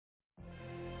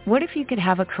What if you could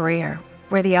have a career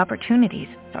where the opportunities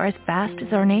are as vast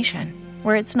as our nation,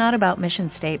 where it's not about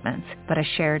mission statements, but a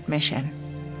shared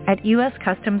mission? At U.S.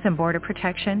 Customs and Border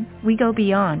Protection, we go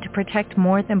beyond to protect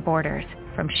more than borders.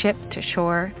 From ship to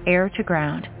shore, air to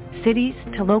ground, cities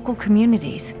to local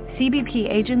communities,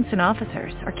 CBP agents and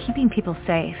officers are keeping people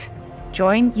safe.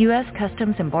 Join U.S.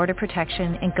 Customs and Border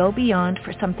Protection and go beyond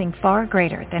for something far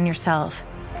greater than yourself.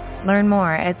 Learn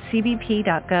more at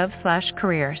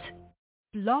cbp.gov/careers.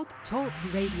 Blog Talk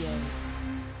Radio.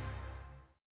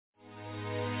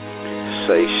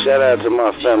 Say shout out to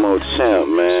my famo champ,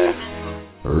 man.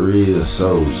 Real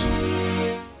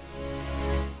soldier.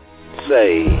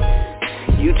 Say,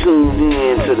 you tuned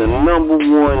in to the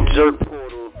 #1 jerk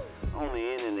portal on the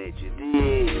internet, you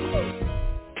dig?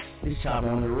 This Chop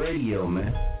on the radio,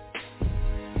 man.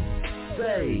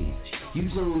 Say, you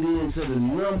tuned in to the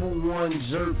 #1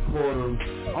 jerk portal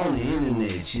on the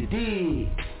internet, you dig?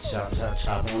 Chop, chop,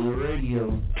 chop on the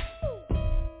radio.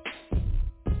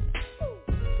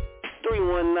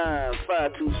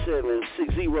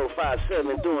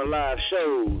 319-527-6057 doing live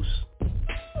shows.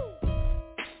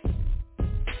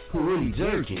 Who really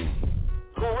jerking?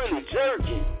 Who really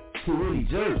jerking? Who really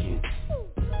jerking?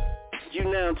 You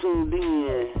now tuned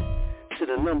in to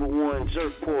the #1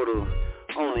 jerk portal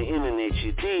on the internet,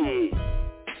 you dig?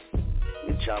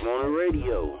 You Chop on the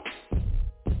radio.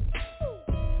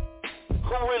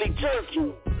 Who really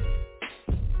jerking?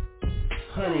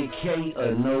 100K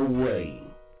or no way.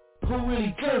 Who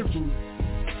really jerking?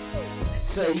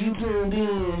 Say you tuned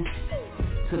in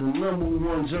to the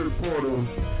 #1 jerk portal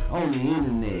on the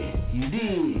internet. You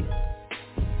did.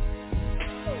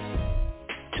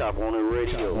 Chop on the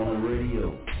radio. Chop on the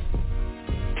radio.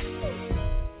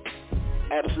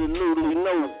 Absolutely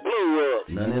no blow up.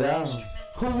 None at all.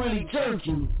 Who really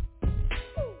jerking?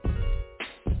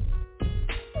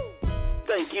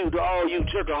 Thank you to all you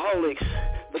jerkaholics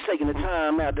for taking the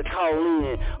time out to call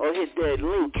in or hit that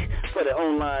link for the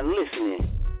online listening.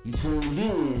 You tuned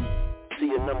in. See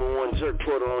your #1 jerk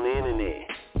portal on the internet.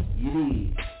 You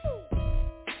did.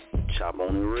 Chop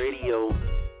on the radio.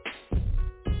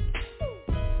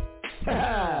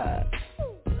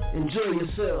 Enjoy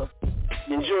yourself.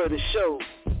 Enjoy the show.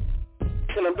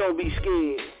 Tell them don't be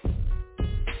scared.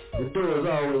 The door is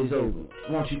always open.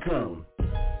 Won't you come?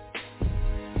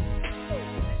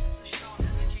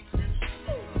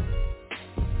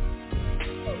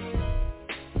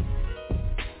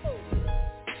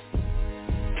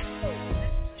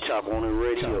 Chop on the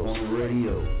radio. Chop on the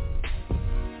radio.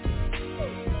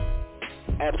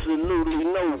 Absolutely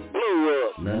no blow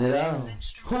up. None at all.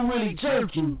 Who really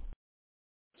jerking?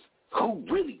 Who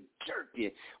really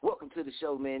jerking? Welcome to the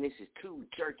show, man. This is 2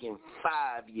 Jerking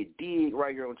 5. You dig?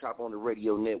 Right here on Chop on the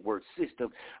Radio Network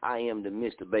system. I am the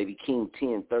Mr. Baby King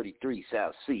 1033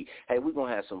 South C. Hey, we're going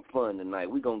to have some fun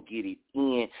tonight. We're going to get it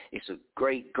in. It's a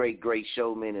great, great, great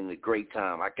show, man, and a great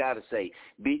time. I got to say,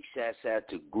 big shouts out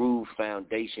to Groove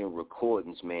Foundation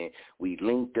Recordings, man. We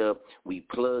linked up. We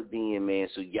plugged in, man,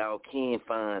 so y'all can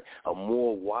find a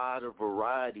more wider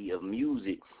variety of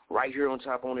music right here on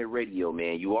Chop on the Radio,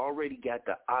 man. You already got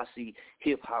the Aussie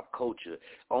hip-hop culture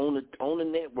on the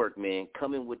network, man,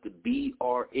 coming with the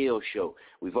BRL show.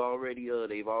 They've already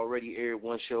aired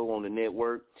one show on the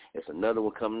network. There's another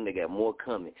one coming. They got more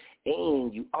coming.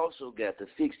 And you also got the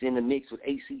Fixed in the Mix with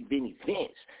AC Vinny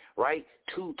Vince, right?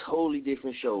 2 totally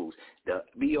different shows. The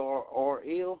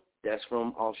BRL, that's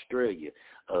from Australia.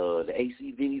 The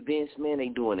AC Vinny Vince, man, they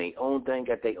doing their own thing,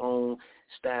 got their own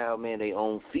style, man, their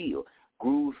own feel.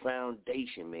 Groove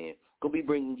Foundation, man. Gonna be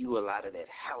bringing you a lot of that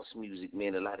house music,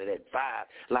 man, a lot of that vibe,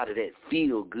 a lot of that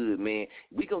feel good, man.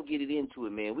 We gonna get it into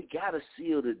it, man. We gotta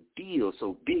seal the deal.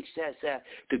 So big shouts out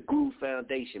to Groove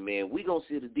Foundation, man. We gonna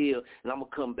seal the deal, and I'm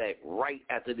gonna come back right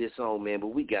after this song, man.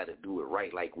 But we gotta do it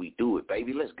right like we do it,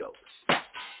 baby. Let's go.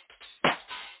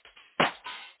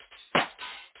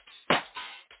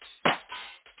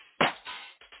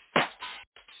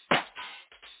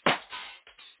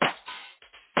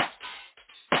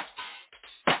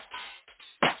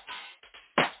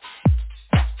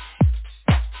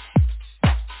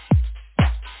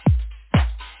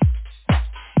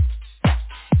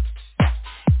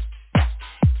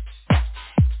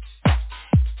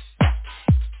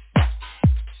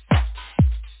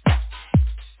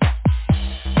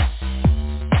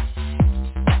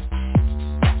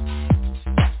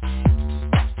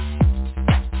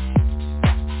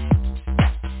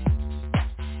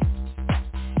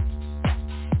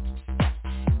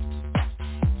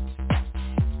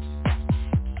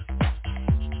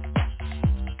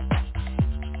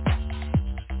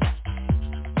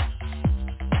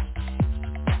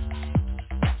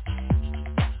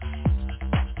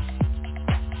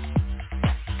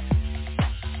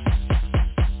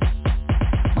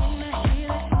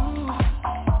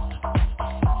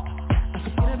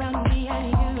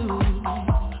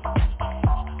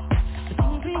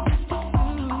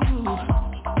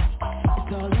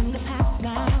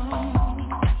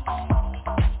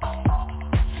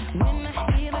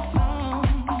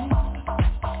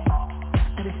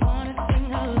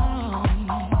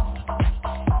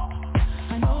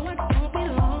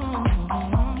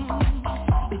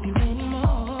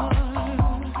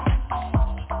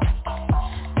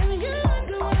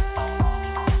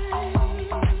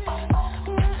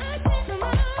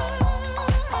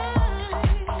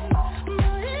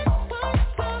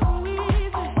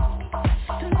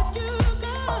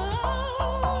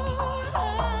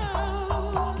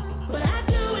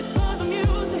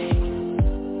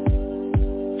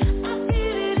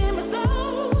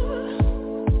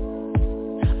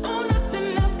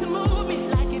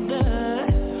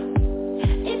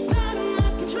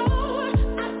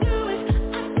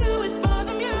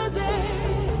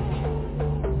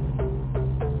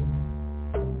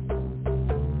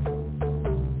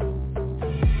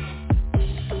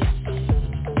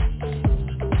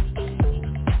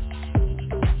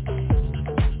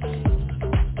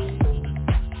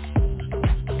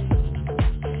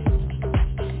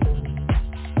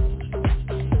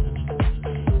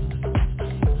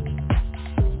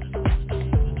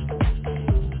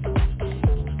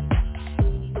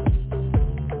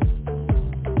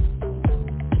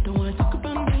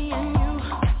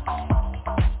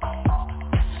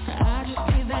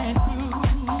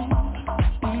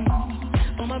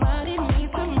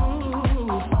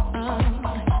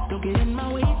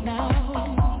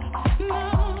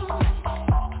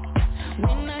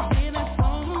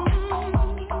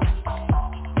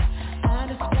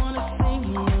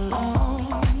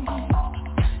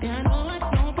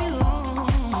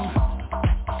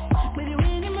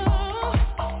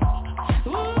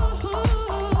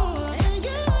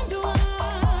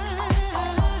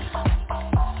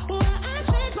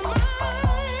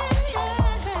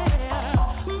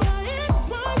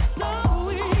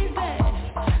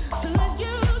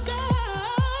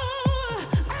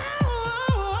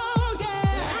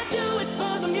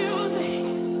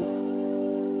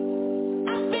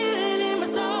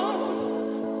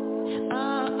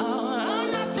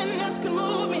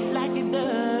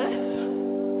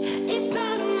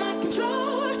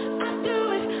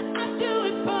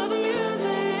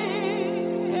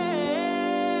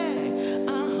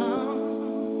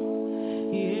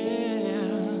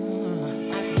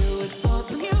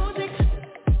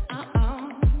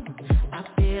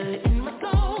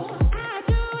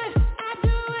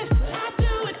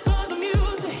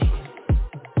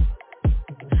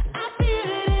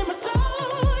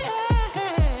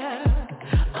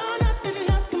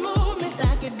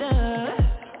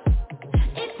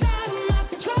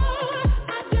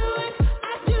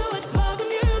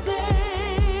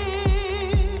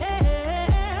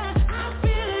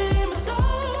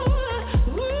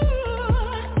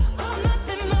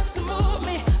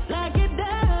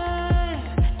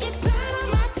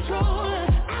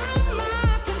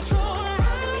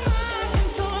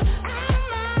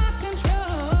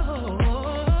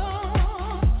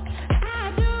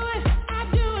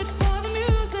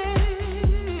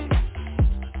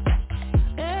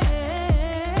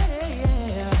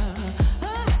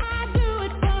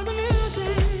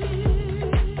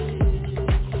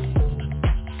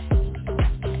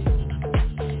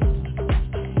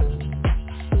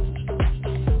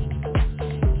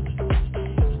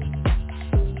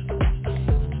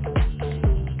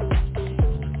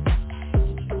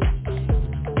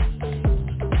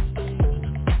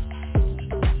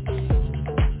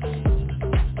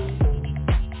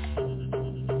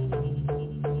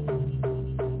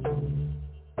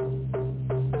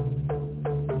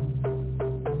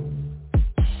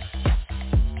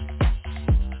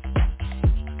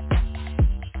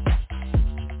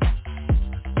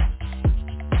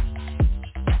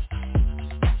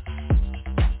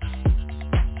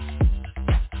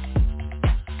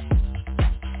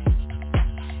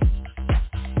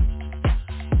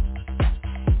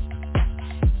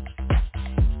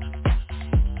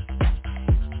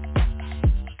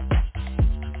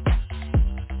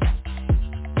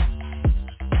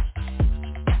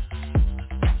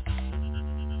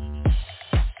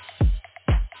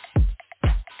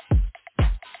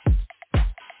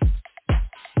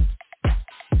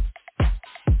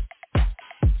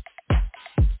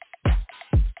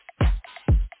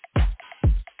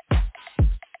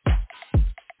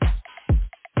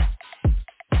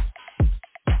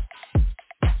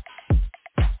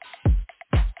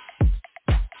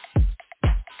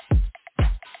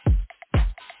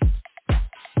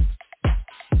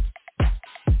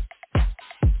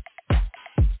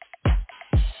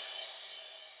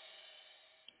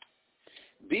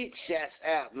 big shouts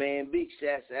out, man. Big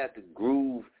shouts out to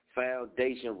Groove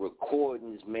Foundation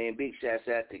Recordings, man. Big shouts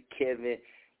out to Kevin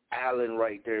Allen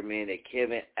right there, man. That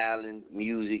Kevin Allen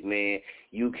Music, man.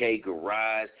 UK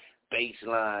Garage,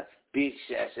 Bassline. Big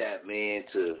shouts out, man,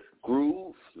 to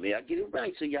Groove. Man, I get it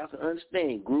right so y'all can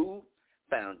understand. Groove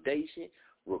Foundation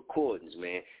Recordings,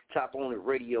 man. Top on the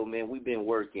radio, man. We've been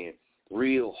working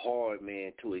real hard,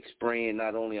 man, to expand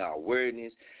not only our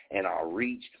awareness and our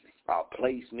reach, our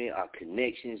placement, our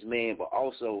connections, man, but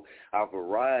also our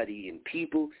variety in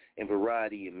people and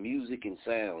variety in music and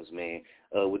sounds, man.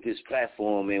 With this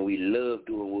platform, man, we love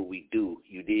doing what we do,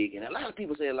 you dig? And a lot of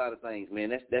people say a lot of things, man.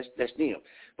 That's them.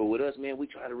 But with us, man, we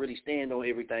try to really stand on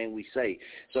everything we say.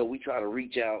 So we try to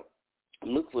reach out,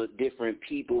 look for different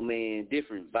people, man,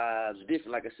 different vibes,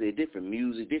 different, like I said, different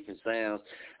music, different sounds.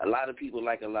 A lot of people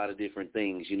like a lot of different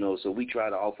things, you know, so we try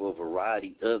to offer a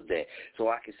variety of that. So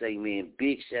I can say, man,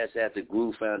 big shouts out to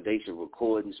Groove Foundation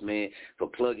Recordings, man, for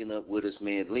plugging up with us,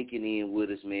 man, linking in with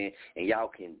us, man, and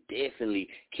y'all can definitely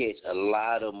catch a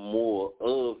lot of more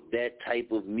of that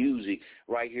type of music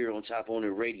right here on Top on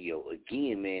the Radio.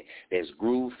 Again, man, that's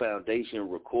Groove Foundation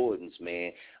Recordings,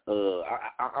 man.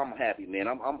 I'm happy, man.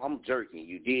 I'm jerking.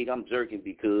 You dig? I'm jerking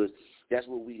because that's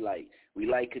what we like. We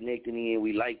like connecting in.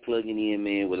 We like plugging in,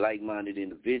 man, with like-minded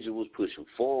individuals, pushing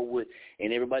forward,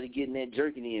 and everybody getting that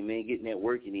jerking in, man, getting that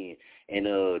working in.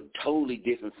 And totally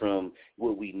different from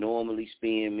what we normally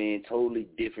spend, man, totally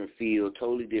different feel,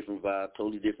 totally different vibe,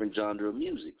 totally different genre of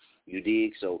music. You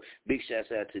dig? So big shouts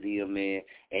out to them, man.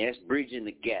 And that's bridging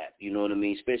the gap, you know what I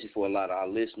mean, especially for a lot of our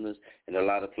listeners and a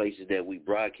lot of places that we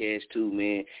broadcast to,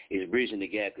 man, is bridging the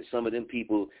gap because some of them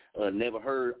people never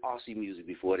heard Aussie music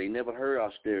before. They never heard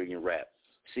Australian rap.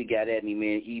 See, got at me,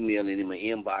 man, emailing in my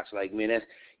inbox like, man, that's,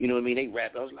 you know what I mean, they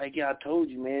rap. I was like, yeah, I told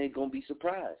you, man, they're going to be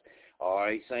surprised. All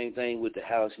right, same thing with the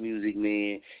house music,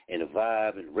 man, and the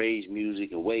vibe and rage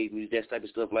music and wave music, that type of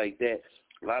stuff like that.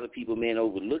 A lot of people, man,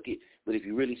 overlook it, but if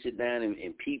you really sit down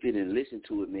and peep it and listen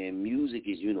to it, man, music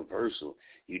is universal.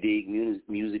 You dig?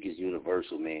 Music is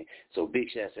universal, man. So big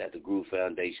shouts out to Groove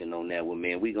Foundation on that one,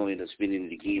 man. We're going to end up spinning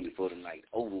it again before the night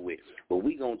over with. But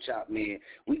we're going to chop, man.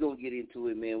 We're going to get into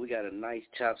it, man. We got a nice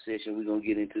chop session. We're going to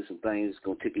get into some things that's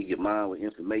going to tickle your mind with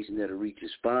information that'll reach your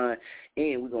spine,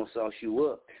 and we're going to sauce you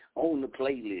up on the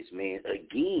playlist, man.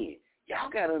 Again,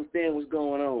 y'all got to understand what's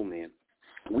going on, man.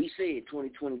 We said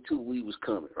 2022 we was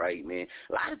coming, right, man?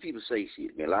 A lot of people say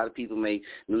shit, man. A lot of people make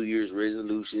New Year's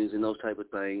resolutions and those type of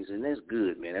things, and that's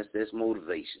good, man. That's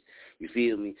motivation. You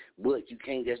feel me? But you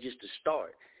can't, that's just the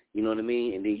start. You know what I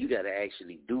mean? And then you got to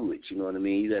actually do it. You know what I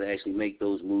mean? You got to actually make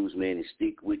those moves, man, and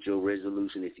stick with your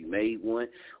resolution if you made one,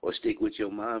 or stick with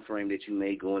your mind frame that you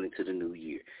made going into the new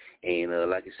year. And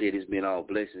like I said, it's been all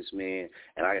blessings, man.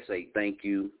 And like I say, thank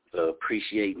you.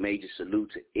 Appreciate, major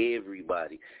salute to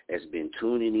everybody that's been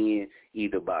tuning in,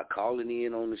 either by calling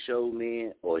in on the show,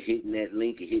 man, or hitting that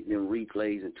link and hitting them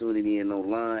replays and tuning in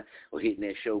online, or hitting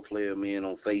that show player, man,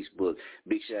 on Facebook.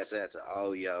 Big shouts out to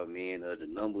all y'all, man. The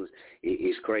numbers,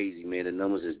 it's crazy, man. The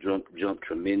numbers has jumped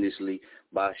tremendously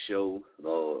by show.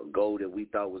 Goal that we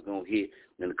thought was going to hit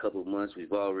in a couple of months,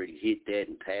 we've already hit that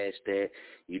and passed that.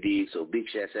 You dig? So big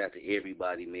shouts out to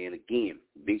everybody, man. Again,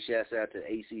 big shouts out to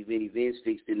AC Vinny Vince,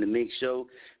 Fixed in the Mix show.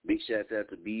 Big shouts out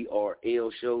to BRL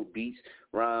show, Beats,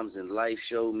 Rhymes, and Life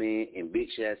show, man. And big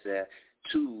shouts out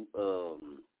to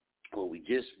what we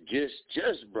just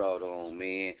brought on,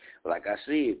 man. Like I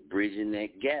said, bridging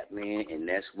that gap, man, and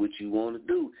that's what you want to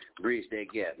do. Bridge that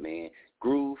gap, man.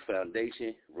 Groove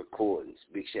Foundation Recordings.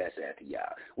 Big shouts out to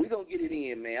y'all. We gonna get it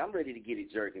in, man. I'm ready to get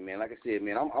it jerking, man. Like I said,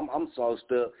 man, I'm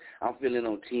sauced up. I'm feeling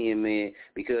on 10, man,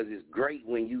 because it's great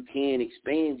when you can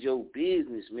expand your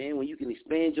business, man. When you can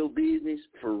expand your business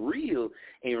for real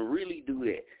and really do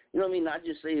that. You know what I mean? Not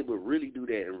just say it, but really do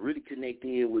that and really connect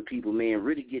in with people, man.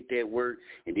 Really get that work,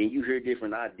 and then you hear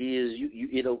different ideas.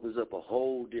 It opens up a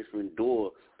whole different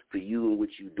door for you and what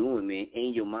you doing, man,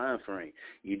 in your mind frame.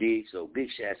 You dig? So big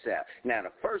shouts out. Now,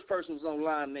 the first person was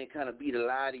online, man, kind of beat a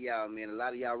lot of y'all, man. A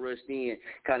lot of y'all rushed in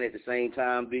kind of at the same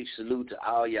time. Big salute to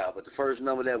all y'all. But the first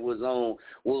number that was on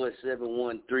was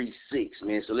 7136,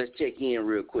 man. So let's check in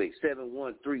real quick.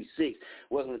 7136.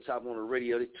 Welcome to Top on the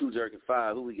Radio. This 2 Jurkking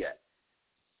 5. Who we got?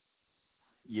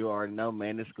 You already know,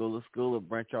 man. The School of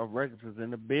Branch Off Records is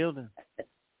in the building.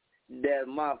 That's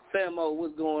my famo.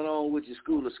 What's going on with your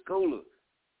Schooler?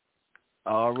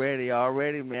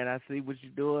 Already, man. I see what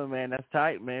you're doing, man. That's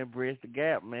tight, man. Bridge the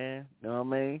gap, man. You know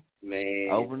what I mean? Man.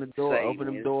 Open the door. Open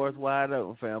them doors wide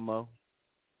open, famo.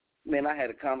 Man, I had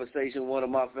a conversation with one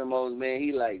of my famos, man.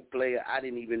 He like, player, I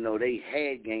didn't even know they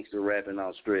had gangster rap in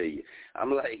Australia.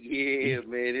 I'm like, yeah,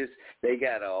 man, they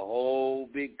got a whole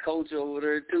big culture over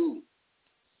there, too.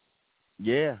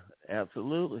 Yeah,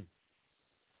 absolutely.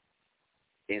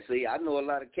 And see, I know a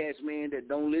lot of cats, man, that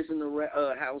don't listen to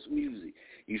house music.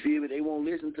 You feel me? They won't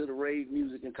listen to the rave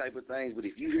music and type of things. But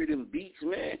if you hear them beats,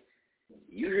 man,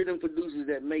 you hear them producers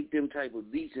that make them type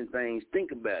of beats and things,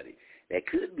 think about it. That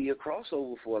could be a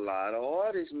crossover for a lot of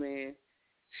artists, man.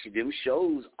 See, them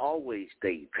shows always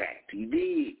stay packed. You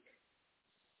dig?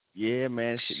 Yeah,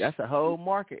 man. That's a whole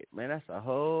market, man. That's a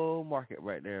whole market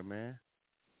right there, man.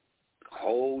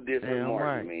 Whole different market,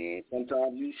 right, man.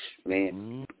 Sometimes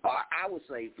I would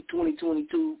say for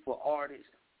 2022, for artists,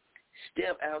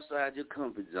 step outside your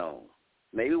comfort zone,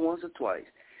 maybe once or twice,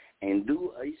 and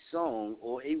do a song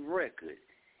or a record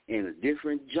in a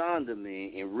different genre,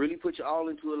 man, and really put your all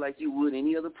into it like you would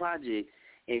any other project,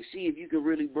 and see if you can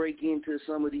really break into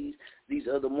some of these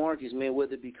other markets, man,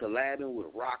 whether it be collabing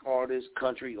with rock artists,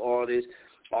 country artists,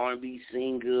 R&B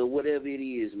singer, whatever it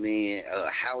is, man,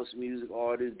 house music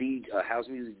artist, house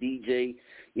music DJ,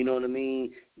 you know what I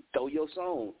mean? Throw your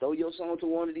song to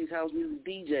one of these house music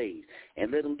DJs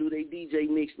and let them do their DJ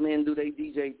mix, man, do their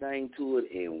DJ thing to it,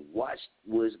 and watch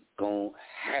what's going to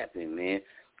happen, man.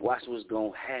 Watch what's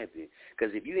going to happen.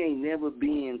 Because if you ain't never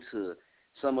been to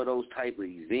some of those type of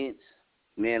events,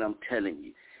 man, I'm telling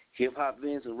you, hip-hop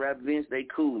events and rap events, they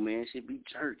cool, man. Should be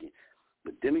jerking.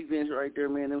 But them events right there,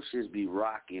 man, them shits be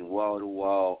rocking wall to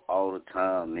wall all the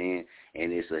time, man.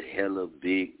 And it's a hella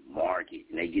big market,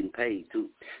 and they getting paid too.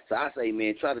 So I say,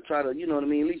 man, try to, you know what I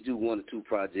mean, at least do 1 or 2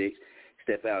 projects,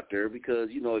 step out there,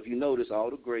 because, you know, if you notice, all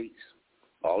the greats,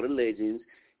 all the legends,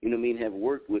 you know what I mean, have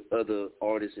worked with other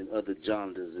artists and other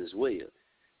genres as well.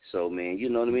 So, man, you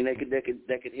know what I mean, that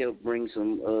could help bring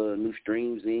some new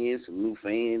streams in, some new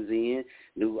fans in,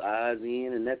 new eyes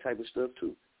in, and that type of stuff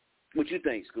too. What you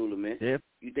think, Schooler, man? Yep.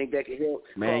 You think that could help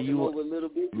man, you over a little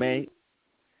bit? Man,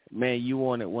 you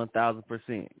want it 1,000%.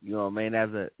 You know what I mean? As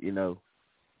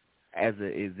an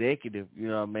executive, you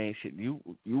know what I mean? Shit, you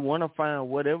want to find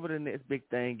whatever the next big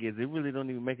thing is. It really don't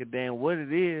even make a damn what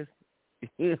it is.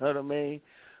 You know what I mean?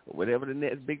 Whatever the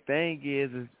next big thing is,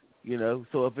 you know.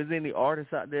 So if there's any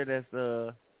artists out there that's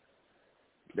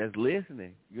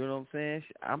listening, you know what I'm saying?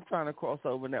 I'm trying to cross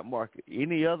over in that market.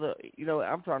 Any other, you know,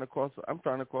 I'm trying to cross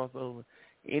over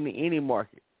any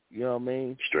market. You know what I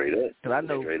mean? Straight up. Cause I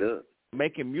know straight up.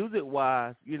 Making music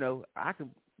wise, you know, I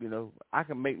can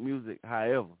make music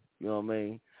however, you know what I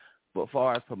mean? But as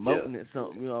far as promoting it,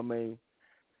 something, you know what I mean?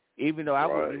 Even though I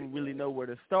wouldn't even really know where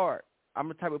to start, I'm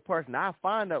the type of person, I'll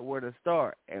find out where to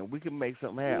start and we can make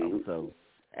something happen. Mm-hmm. So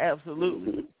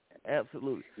absolutely. Mm-hmm.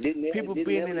 Absolutely. People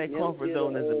being in their comfort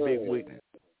zone is a big weakness.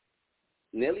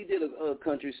 Nelly did a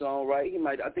country song, right?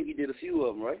 I think he did a few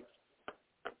of them, right?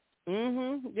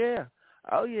 Yeah.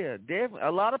 Oh yeah, definitely.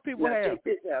 A lot of people now, have. Check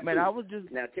this out, man, too. I was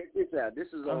just now check this out. This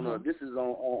is on more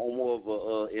of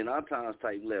a in our times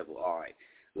type level. All right,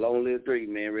 Long Live 3,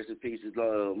 man. Rest in peace,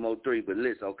 Mo 3. But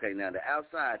listen, okay, now the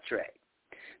outside track.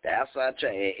 And,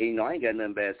 you know, I ain't got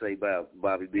nothing bad to say about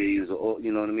Bobby Bills or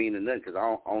you know what I mean, or nothing, because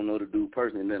I don't know the dude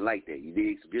personally, nothing like that. You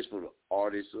dig? So just for the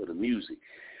artist or the music.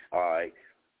 All right.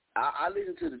 I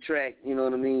listened to the track, you know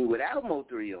what I mean, without Mo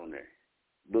 3 on there.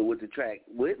 But with the track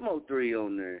with Mo 3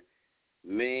 on there,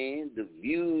 man, the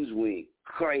views went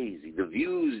crazy. The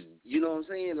views, you know what I'm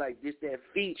saying? Like just that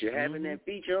feature, having that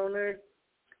feature on there,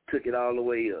 took it all the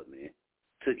way up, man.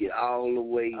 Took it all the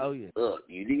way up.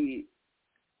 You dig?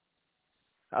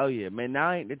 Oh, yeah, man,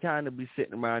 now ain't the time to be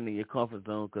sitting around in your comfort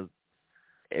zone, because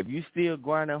if you still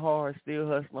grinding hard, still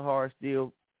hustling hard,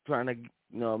 still trying to,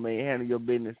 you know what I mean, handle your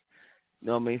business, you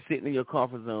know what I mean, sitting in your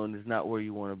comfort zone is not where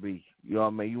you want to be. You know what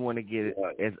I mean? You want to get it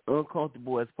as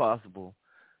uncomfortable as possible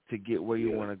to get where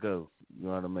you want to go. You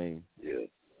know what I mean? Yeah.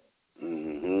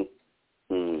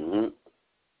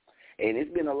 And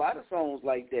it's been a lot of songs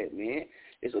like that, man.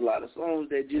 It's a lot of songs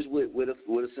that just with a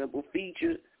simple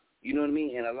feature. You know what I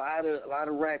mean? And a lot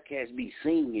of rap cats be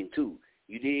singing too.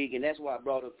 You dig? And that's why I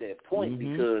brought up that point,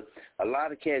 because a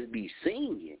lot of cats be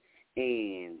singing,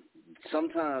 and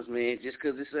sometimes, man, just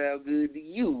because it sounds good to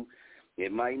you,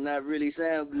 it might not really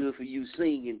sound good for you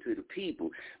singing to the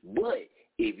people. But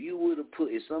if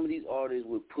some of these artists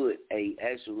would put a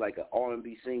actual like an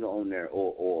R&B singer on there,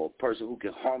 or a person who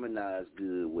can harmonize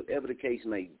good, whatever the case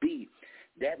may be,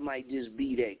 that might just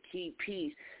be that key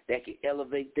piece that can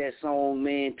elevate that song,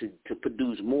 man, to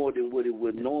produce more than what it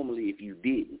would normally if you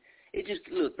didn't. It's just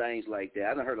little things like that.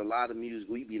 I done heard a lot of music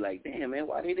where you be like, damn, man,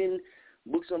 why they didn't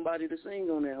book somebody to sing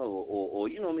on that hoe, or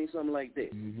you know what I mean, something like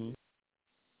that.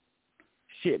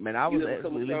 Shit, man, I was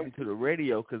actually listening to the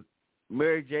radio because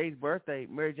Mary J.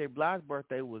 Blige's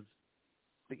birthday was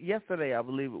yesterday, I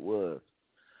believe it was.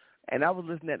 And I was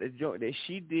listening at the joint that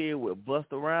she did with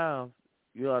Busta Rhymes,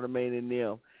 you know what I mean, in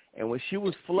them. And when she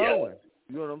was flowing,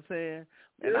 you know what I'm saying?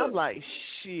 And I'm like,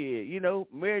 shit, you know,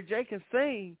 Mary J. can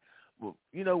sing, but,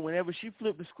 you know, whenever she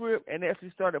flipped the script and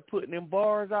actually started putting them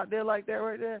bars out there like that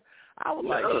right there, I was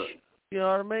like, shit, you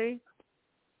know what I mean?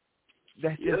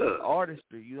 That's just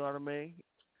artistry, you know what I mean?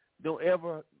 Don't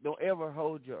ever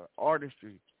hold your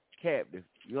artistry captive.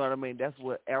 You know what I mean? That's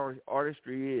what our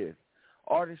artistry is.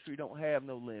 Artistry don't have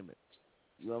no limits.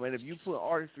 You know what I mean? If you put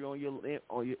artistry on your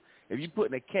if you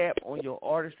putting a cap on your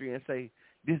artistry and say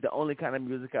this is the only kind of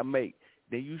music I make,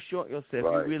 then you short yourself.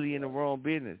 You're really in the wrong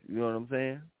business. You know what I'm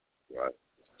saying?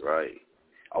 Right.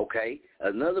 Okay.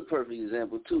 Another perfect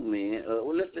example too, man.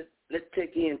 Well, let's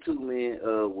take in too, man.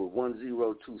 With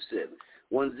 1027.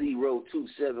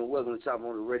 1027. Welcome to Top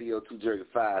on the Radio. 2 Jurkking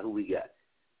 5. Who we got?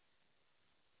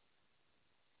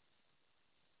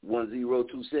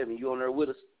 1027. You on there with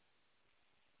us?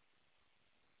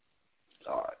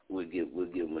 All right. We'll give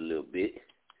him a little bit.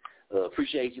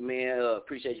 Appreciate you, man.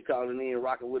 Appreciate you calling in,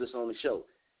 rocking with us on the show.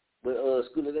 But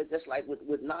Schooler, that's like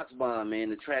with Knox Bond, man.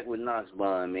 The track with Knox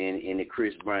Bond, man, and the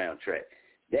Chris Brown track.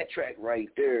 That track right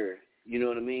there, you know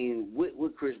what I mean,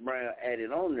 with Chris Brown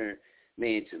added on there,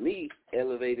 man, to me,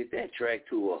 elevated that track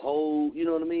to a whole, you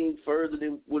know what I mean, further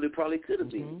than what it probably could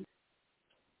have been.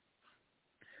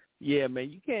 Yeah, man,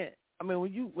 you can't. I mean,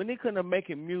 when they couldn't make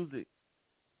music,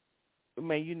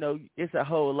 man, you know, it's a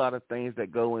whole lot of things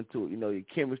that go into it. You know, your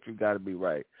chemistry got to be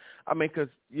right. I mean, because,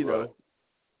 you know,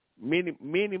 my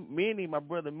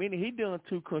brother Minnie, he done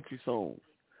 2 country songs.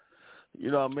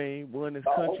 You know what I mean? One is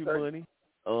Country Money.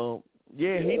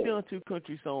 He done 2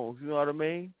 country songs. You know what I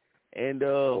mean? And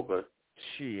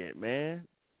shit, man,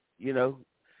 you know.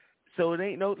 So it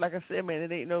ain't no, like I said, man,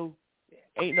 it ain't no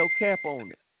cap on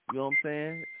it. You know what I'm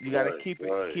saying? You gotta keep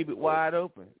it wide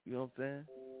open. You know what I'm saying?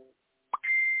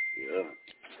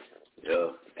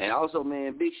 Yeah. And also,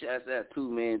 man, big shouts out too,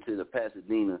 man, to the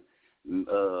Pasadena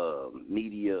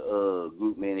media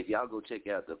group, man. If y'all go check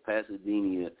out the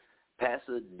Pasadena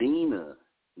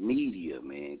media,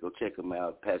 man, go check them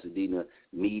out,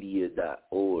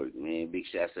 pasadenamedia.org, man. Big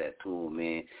shouts out to them,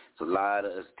 man. It's a lot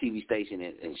of TV station,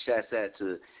 and shouts out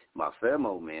to my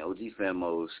famo, man, OG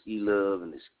famo, Ski Love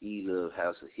and the Ski Love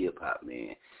House of Hip Hop,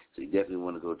 man. So you definitely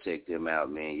want to go check them out,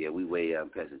 man. Yeah, we way out in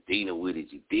Pasadena with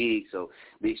it, you dig? So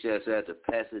big shouts out to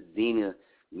Pasadena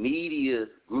Media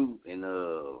Group, and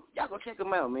y'all go check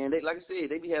them out, man. They, like I said,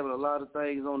 they be having a lot of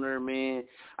things on there, man.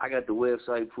 I got the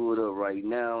website pulled up right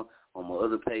now on my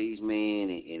other page, man,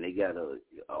 and they got a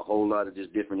whole lot of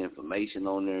just different information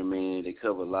on there, man. They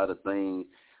cover a lot of things.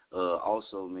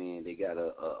 Also, man, they got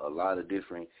a lot of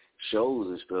different shows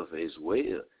and stuff as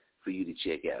well for you to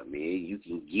check out, man. You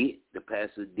can get the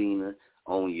Pasadena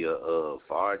on your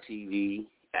Fire TV,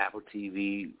 Apple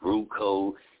TV,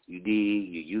 Roku, you dig,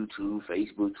 your YouTube,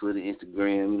 Facebook, Twitter,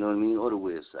 Instagram, you know what I mean, or the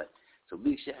website. So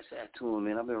big shouts out to them,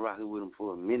 man. I've been rocking with them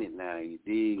for a minute now, you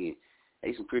dig, and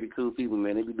they some pretty cool people,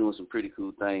 man. They be doing some pretty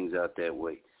cool things out that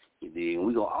way, you dig. And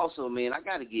we gonna also, man, I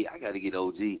gotta get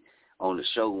OG on the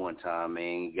show one time,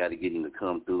 man. You gotta get him to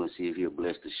come through and see if he'll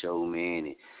bless the show, man,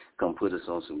 and come put us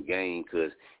on some game,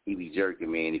 because he be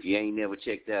jerking, man. If you ain't never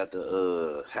checked out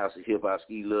the House of Hip Hop,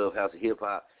 Ski Love House of Hip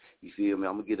Hop, you feel me?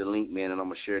 I'm going to get a link, man, and I'm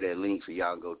going to share that link so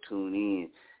y'all go tune in.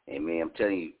 And, man, I'm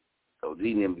telling you, OG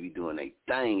them be doing their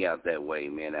thing out that way,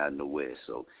 man, out in the West.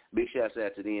 So big shouts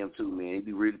out to them, too, man. They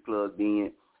be really plugged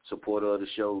in, supporter of the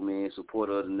show, man,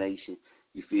 supporter of the nation.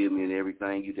 You feel me? And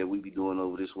everything that we be doing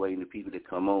over this way, and the people that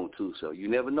come on, too. So you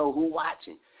never know who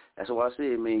watching. That's why I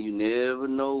said, man, you never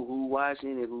know who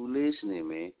watching and who listening,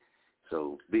 man.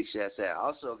 So big shouts out.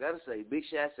 Also, got to say, big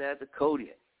shouts out to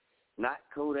Kodiak. Not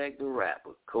Kodak the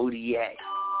rapper, Kodiak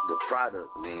the product,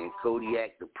 man.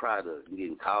 Kodiak the product. I'm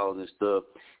getting calls and stuff.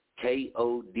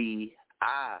 Kodiak,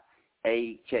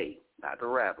 not the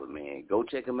rapper, man. Go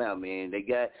check them out, man. They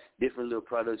got different little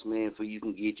products, man, for you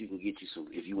can get you some,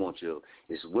 if you want your,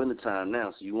 it's wintertime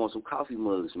now, so you want some coffee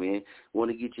mugs, man. Want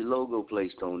to get your logo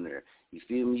placed on there. You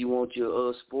feel me? You want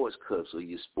your sports cups or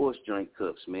your sports drink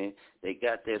cups, man. They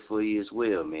got that for you as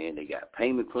well, man. They got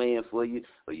payment plan for you,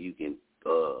 or you can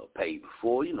pay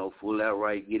before, you know, full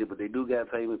outright get it, but they do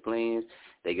got payment plans.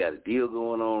 They got a deal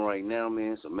going on right now,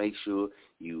 man, so make sure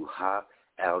you hop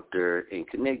out there and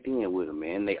connect in with them,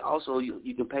 man. They also,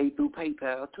 you can pay through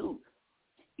PayPal, too.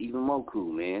 Even more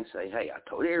cool, man. Say, hey, I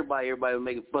told everybody was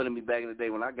making fun of me back in the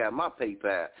day when I got my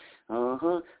PayPal.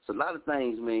 So a lot of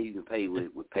things, man, you can pay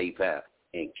with PayPal.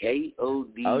 And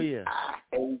Kodiak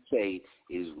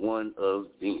is one of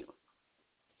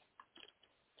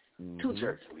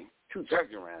jerking, man. Too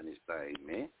jerking around this thing,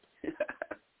 man.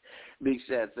 Big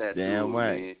shout out to him,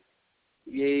 right. man.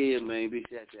 Yeah, man. Big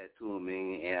shout out to him,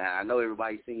 man. And I know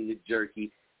everybody's seen the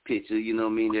jerky picture, you know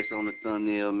what I mean? That's on the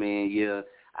thumbnail, man. Yeah,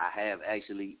 I have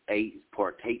actually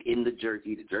partake in the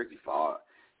jerky. The jerky fire.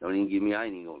 Don't even give me, I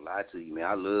ain't even gonna lie to you, man.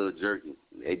 I love jerky.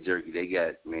 That jerky they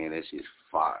got, man, that shit's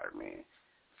fire, man.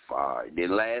 Fire.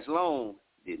 Didn't last long.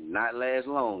 Did not last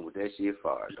long, but that shit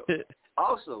fire, though.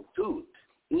 Also, too,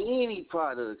 any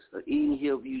products or any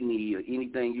help you need or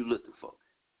anything you looking for,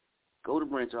 go to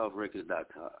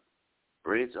branchoffrecords.com.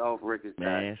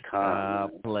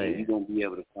 branchoffrecords.com. And you're going to be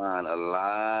able to find a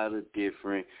lot of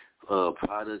different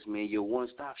products, man. Your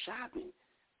one-stop shopping.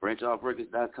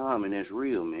 branchoffrecords.com, and that's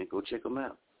real, man. Go check them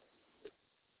out.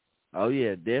 Oh,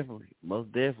 yeah, definitely.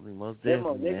 Most definitely, man. Next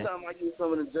time I get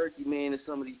some of the jerky, man, and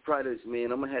some of these products,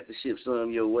 man, I'm going to have to ship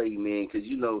some your way, man, because,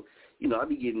 you know, I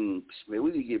be getting, man,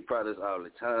 we be getting products all the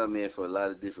time, man, for a lot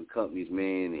of different companies,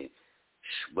 man,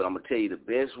 but I'm going to tell you the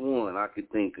best one I could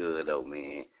think of, though,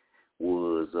 man,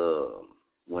 was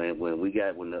when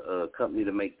the company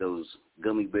to make those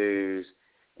gummy bears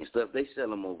and stuff, they sell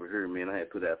them over here, man. I had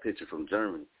put out a picture from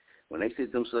Germany. When they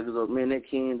set them suckers up, man, that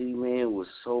candy, man, was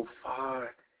so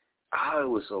far. Oh, it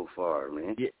was so far,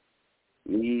 man. Yeah.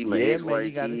 Me, my man,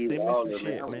 you got to send me all some of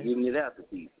shit, I was man. giving it out to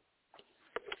people.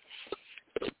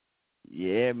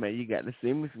 Yeah, man, you got to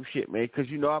send me some shit, man, because,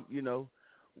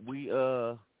 we,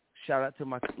 shout out to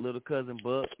my little cousin,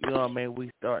 Buck. You know what I mean? We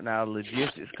starting our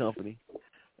logistics company.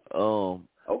 Okay.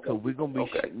 So we're going to be,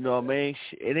 you know what I mean?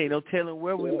 It ain't no telling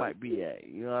where we might be at.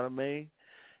 You know what I mean?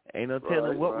 Ain't no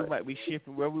telling what we might be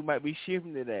shipping, where we might be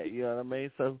shipping it at. You know what I mean?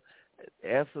 So,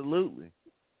 absolutely.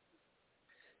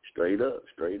 Straight up,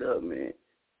 man.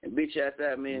 And big shout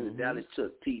out, man, to Dallas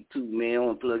Chuck T, too, man. I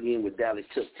want to plug in with Dallas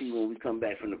Chuck T when we come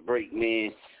back from the break,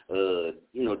 man.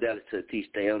 Dallas Chuck T,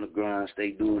 stay on the grind,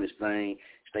 stay doing his thing,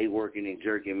 stay working and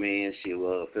jerking, man. Shit,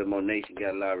 Femo Nation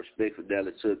got a lot of respect for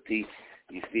Dallas Chuck T.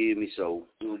 You feel me? So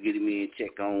we'll get him in,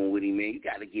 check on with him, man. You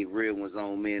got to get real ones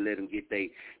on, man. Let them get they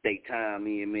time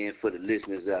in, man, for the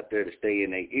listeners out there to stay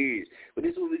in their ears. But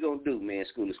this is what we're going to do, man,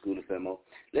 School of Femo.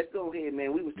 Let's go ahead,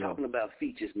 man. We was talking about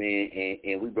features, man,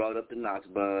 and we brought up the Knox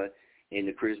Bond and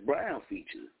the Chris Brown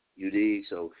feature. You dig?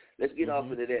 So let's get off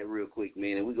into that real quick,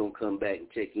 man, and we're going to come back and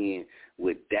check in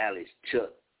with Dallas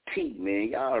Chuck T, man.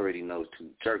 Y'all already know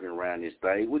too, jerking around this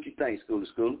thing. What you think,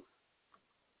 School?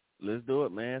 Let's do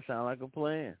it, man. Sound like a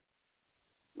plan.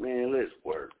 Man, let's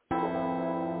work.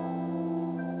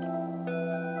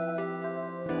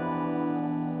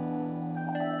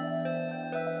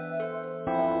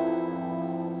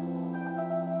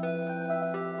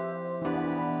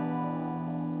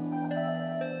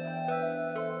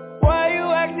 Why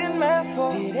you acting mad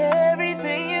for? Did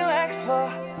everything you asked for.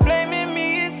 Blaming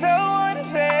me is so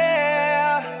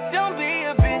unfair. Don't be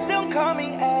a bitch, don't call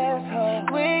me asshole.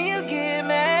 When you get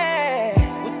mad,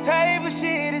 what type of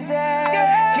shit is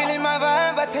that? Killing my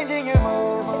vibe by changing your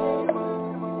mood.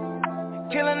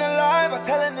 Killing the lie by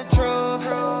telling the truth.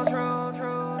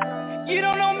 You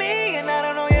don't know me and I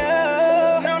don't know you.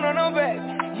 No, babe.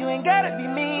 You ain't gotta be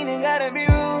mean, ain't gotta be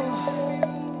rude.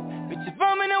 Bitch, if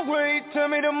I'm in a way, tell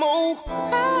me to move.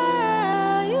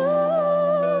 Are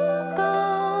you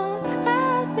gon'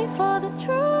 ask me for the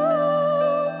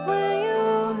truth when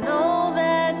you know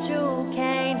that you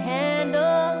can't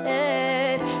handle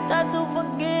it? Not to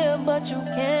forgive, but you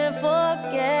can't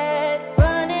forget.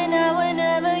 Running out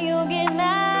whenever you get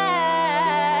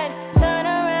mad. Turn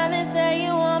around and say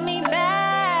you want me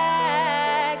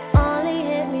back. Only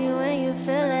hit me when you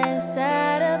feeling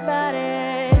sad about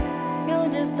it. You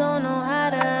just don't know how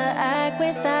to act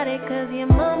without it. Cause your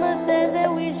mama says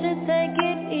that we should take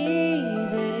it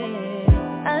easy.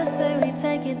 I say we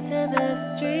take it to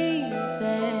the streets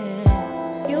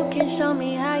and you can show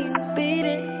me how you beat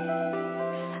it.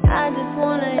 I just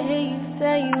wanna hear you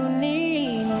say you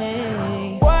need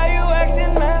me. Why you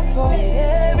acting mad for? Did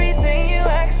everything you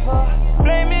asked for.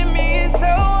 Blaming me is so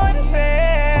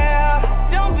unfair.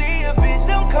 Don't be a bitch,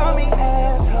 don't call me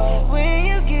asshole. When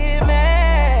you get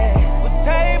mad, what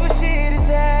type of shit is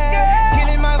that?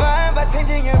 Killing my vibe by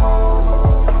changing your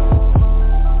mood.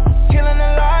 Killing the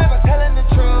lie by telling the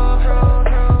truth.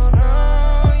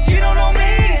 You don't know me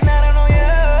and I don't know you.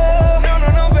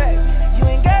 No, babe. You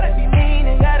ain't gotta be mean,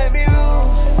 ain't gotta be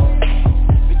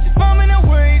rude. Bitch, if I'm in a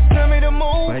way, tell me to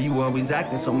move. Why you always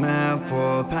acting so mad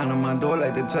for? Pounding my door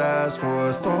like the task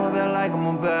force. Throwing that like I'm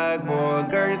a backboard.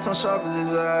 Girl, you're so sharp as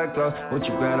this actor. What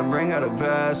you gotta bring out a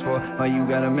passport? Why you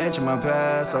gotta mention my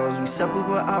past? We separate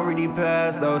but already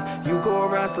passed those. You go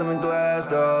around slimming glass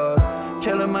doors.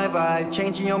 killing my vibe,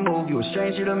 changing your move. You a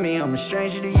stranger to me, I'm a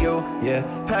stranger to you. Yeah,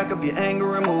 pack up your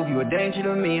anger and move. You a danger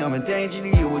to me, I'm a danger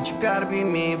to you. What you gotta be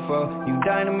mean for? You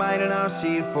dynamite and I'm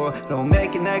C4. Don't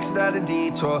make an exit out of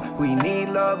detour. We need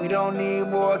love, we don't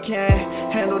need war.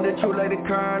 Can't handle the truth like the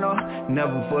colonel.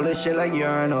 Never full of shit like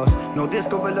urinals. No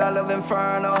disco but I love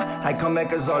inferno. I come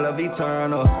back as all of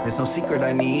eternal. There's no secret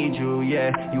I need you,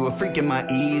 yeah. You a freak in my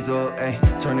easel, ayy.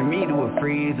 Turning me to a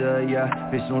freezer, yeah.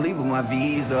 Bitch don't leave with my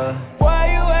visa.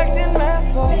 Why you acting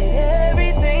mad for? Did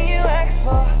everything you asked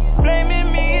for.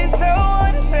 Blaming me is so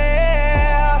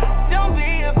unfair. Don't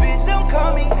be a bitch, don't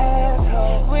call me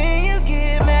asshole. When you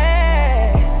get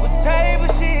mad, what type of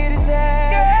shit is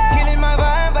that? Killing my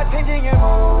vibe by changing your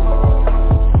mood.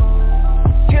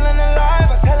 Killing a lie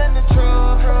by telling the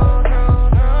truth.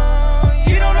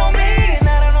 You don't know me and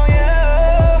I don't know you.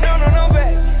 No,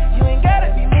 baby. You ain't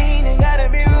gotta be mean, ain't gotta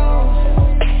be rude.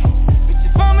 Bitch,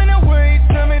 if I'm in a way,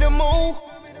 tell me to move.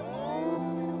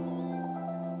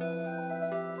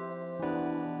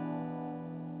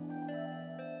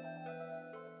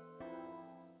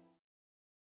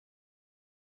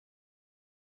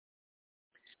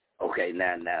 Okay,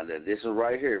 now this one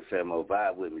right here, Femo,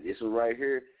 vibe with me. This one right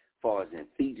here, as far as in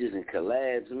features and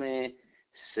collabs, man,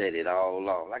 set it all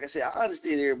off. Like I said, I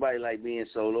understand everybody like being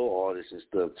solo artists and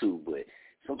stuff too, but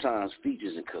sometimes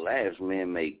features and collabs,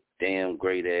 man, make damn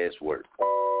great ass work.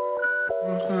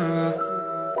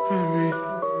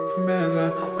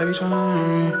 Baby,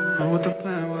 tryna what the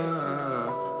plan was.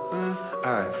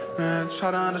 Alright, man,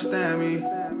 try to understand me.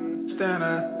 Stand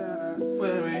up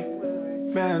with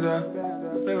me. Bands up,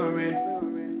 live with me.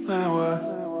 Plan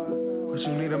what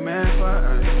you need a man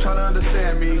for. Try to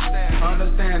understand me.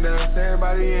 Understand us,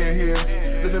 everybody in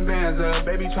here. Living bands up,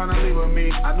 baby tryna leave with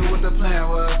me. I knew what the plan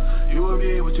was. You would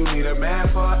be what you need a man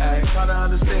for. Ay, try to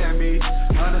understand me.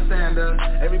 Understand us,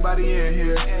 everybody in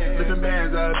here. Living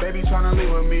bands up, baby tryna leave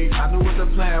with me. I knew what the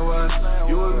plan was.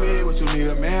 You would be what you need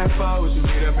a man for. What you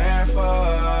need a man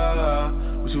for.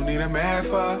 What you need a man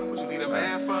for. What you need a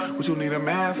man for. What you need a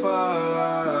man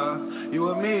for. You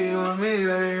and me,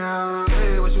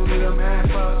 baby, what you need a man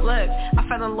for? Look, I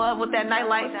fell in love with that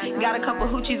nightlife. Got a couple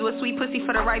hoochies with sweet pussy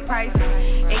for the right price.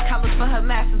 8 college for her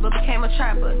masters, but became a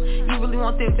trapper. You really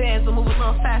want their bands, but move a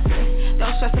little faster.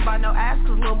 Don't stress about no ass,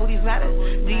 cause little booties matter.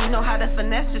 Do you know how to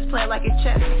finesse? Just play it like a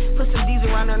chess. Put some D's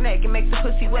around her neck and make the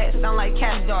pussy wet. Sound like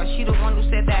Cash Dog, she the one who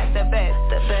said that's the best.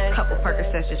 Couple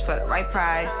Percocets just for the right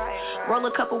price. Roll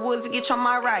a couple woods to get your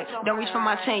mind right. Don't reach for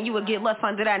my chain, you would get left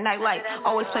under that nightlight.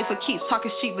 Always play for keeps,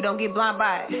 talking cheap, but don't get blind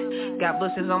by it. Got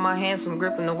blisters on my hands from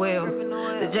gripping the wheel.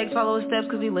 The Jakes follow his steps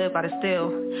cause he live by the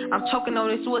steel. I'm choking on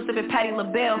this wood, sipping Patty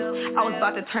LaBelle. I was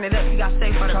about to turn it up, you got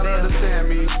safe for the bell. Try to understand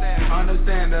me,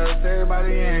 understand us,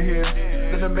 everybody in here.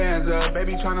 Living bands up,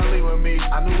 baby tryna leave with me.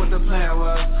 I knew what the plan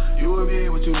was. You would be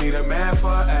what you need a man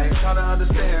for. Ay, try to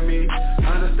understand me,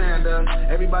 understand us,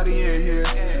 everybody in here.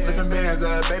 Living bands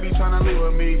up, baby tryna leave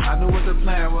with me. I knew what the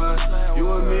plan was. You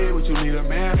would be what you need a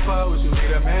man for. What you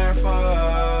need a man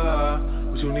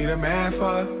for. What you need a man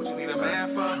for. What you need a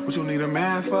man for. What you need a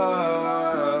man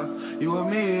for. You and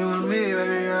me,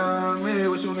 baby,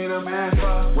 what you need a man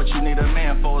for? What you need a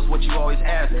man for is what you always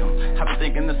ask him. I've been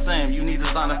thinking the same, you need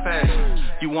designer fashion.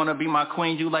 You wanna be my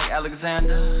queen, you like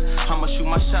Alexander? I'ma shoot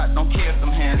my shot, don't care if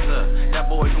them hands up. That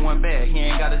boy doing bad, he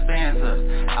ain't got his bands up.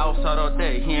 Outside all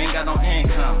day, he ain't got no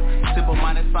income. Simple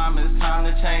minded Simon, it's time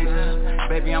to change up.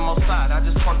 Baby, I'm outside, I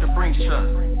just parked the Brinks truck.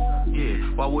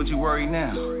 Yeah, why would you worry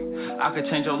now? I could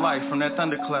change your life from that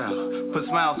thundercloud. Put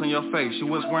smiles on your face, you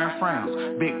was wearing frowns.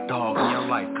 Big dog in your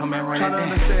life, come and run it down. Try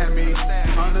to understand me,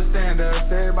 understand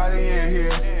us, everybody in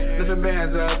here. Living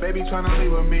bands up, baby tryna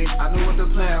leave with me. I knew what the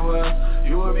plan was.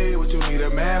 You and me, what you need a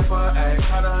man for. Ay,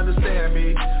 try to understand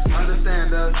me,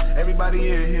 understand us, everybody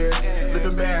in here.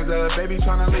 Living bands up, baby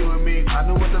tryna leave with me. I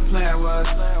knew what the plan was.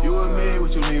 You and me,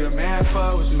 what you need a man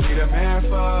for. What you need a man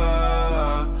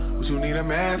for. What you need a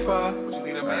man for. What you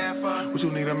need a man for. What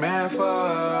you need a man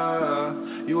for.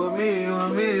 You and me,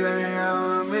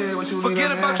 baby, what you need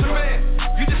Forget a man about for. your man.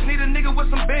 You just need a nigga with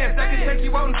some bands that can take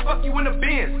you out and fuck you in the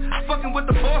Benz. Fucking with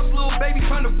the boss, little baby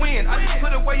trying to win. I just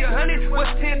put away 100, what's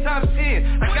 10 times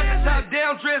 10? I got the top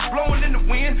down dress blowing in the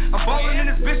wind. I'm balling in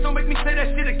this bitch, don't make me say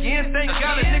that shit again. again, thank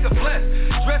God a nigga blessed.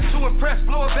 Dressed to impress,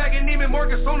 blow a bag and Neiman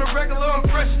Marcus on the regular, I'm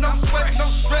fresh, no sweat, no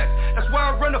stress. That's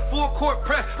why I run a full court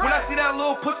press. When I see that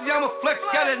little pussy, I'ma flex.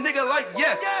 Got a nigga like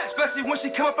yes, especially when she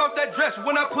come up out that dress.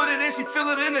 When I put it in, she feel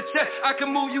it in the chest. I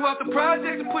can move you out the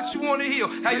project and put you on the hill.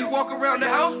 How you walk around the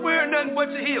house wearing nothing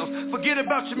but your heels. Forget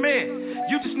about your man.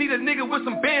 You just need a nigga with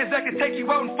some bands that can take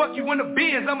you out and fuck you in the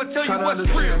Benz. I'ma tell you what's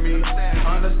real.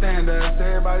 Understand us,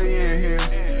 everybody in here.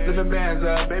 Living bands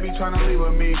up, baby tryna leave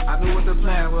with me. I knew what the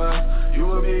plan was. You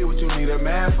and me, what you need a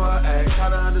man for? Ay, try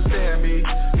to understand me.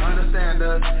 Understand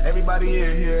us, everybody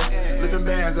in here. Living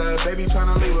bands up, baby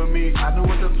tryna leave with me. I knew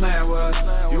what the plan was.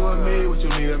 You and me, what you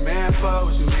need a man for?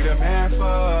 What you need a man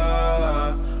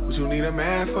for? What you need a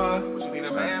man for? What you need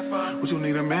a man for? What you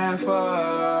need a man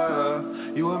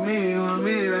for? You and me, baby,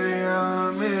 you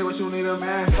and me, what you need a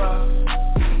man for?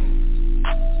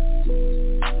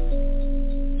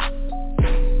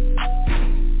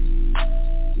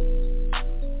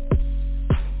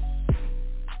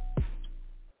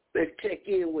 Let's check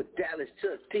in with Dallas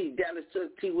Chuck T. Dallas Chuck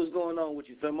T, what's going on with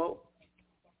you, Femo?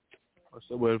 What's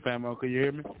up with Femo? Can you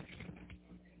hear me?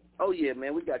 Oh, yeah,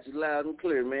 man. We got you loud and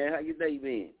clear, man. How your day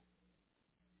been?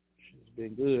 It's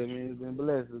been good, man. It's been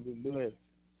blessed.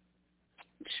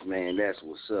 Man, that's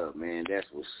what's up, man. That's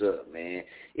what's up, man.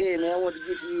 Yeah, man, I want to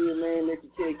get you in, man, let you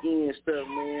check in and stuff,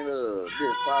 man.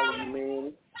 Just follow you,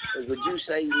 man. Would you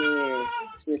say, man,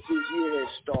 since this year has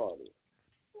started,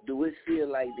 do it feel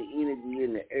like the energy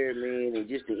in the air, man, and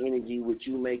just the energy with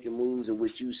you making moves and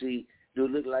what you see, do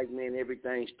it look like, man,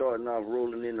 everything's starting off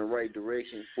rolling in the right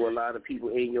direction for a lot of people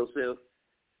and yourself?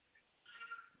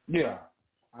 Yeah,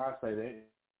 I'll say that.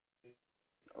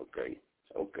 Okay,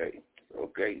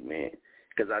 man.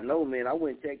 Because I know, man, I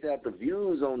went and checked out the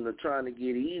views on the Trying to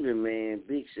Get Even, man.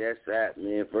 Big shouts out,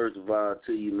 man, first of all,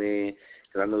 to you, man,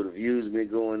 because I know the views have been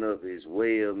going up as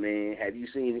well, man. Have you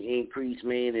seen the increase,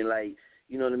 man, in, like,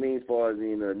 you know what I mean, as far as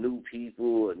in new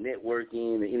people or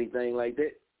networking or anything like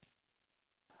that?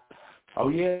 Oh,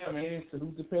 yeah, man.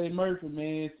 Salute to Petty Murphy,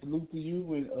 man. Salute to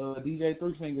you and DJ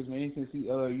Three Fingers, man. Since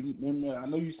you remember, I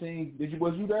know you seen.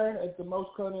 Was you there at the most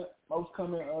coming?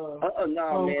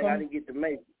 No, man, I didn't get to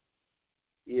make it.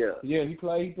 Yeah. Yeah, he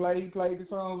played the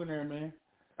song in there, man.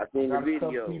 I seen the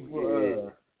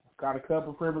video. Got a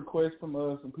couple friend requests from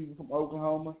some people from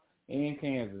Oklahoma and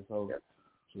Kansas. So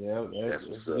yeah, that's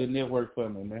a good network for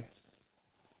me, man.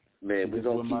 Man, we're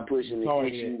going to keep pushing the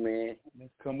issue, man.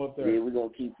 Come up there. Yeah, we're going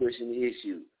to keep pushing the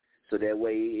issue. So that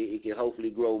way it can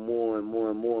hopefully grow more and more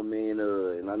and more, man.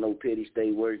 And I know Petty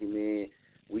stay working, man.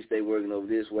 We stay working over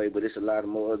this way, but it's a lot of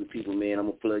more other people, man. I'm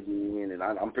going to plug you in, and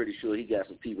I'm pretty sure he got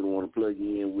some people that want to plug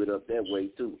you in with up that way,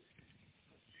 too.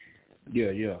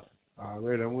 Yeah. All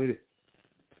right, I'm with it.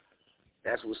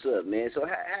 That's what's up, man. So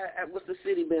what's the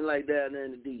city been like down there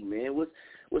in the D, man?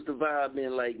 What's the vibe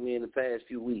been like, man, the past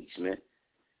few weeks, man?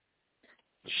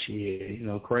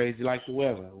 Shit, crazy like the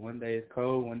weather. One day it's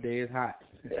cold, one day it's hot.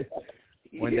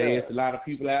 One day it's a lot of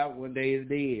people out, one day it's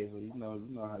dead. So you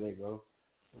know how that goes.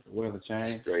 The weather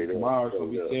change. Tomorrow's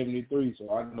going to be 73,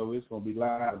 so I know it's going to be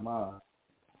live tomorrow.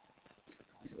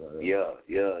 Yeah.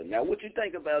 Now, what you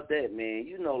think about that, man?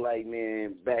 Like,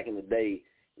 man, back in the day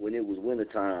when it was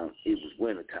wintertime, it was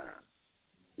wintertime.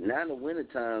 Now in the winter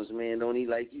times, man, don't even,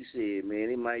 like you said, man,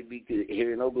 it might be good.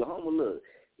 Here in Oklahoma, look,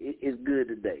 it's good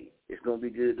today. It's going to be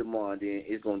good tomorrow, then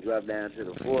it's going to drop down to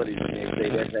the 40s the next day.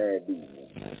 That's how it be.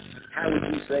 How would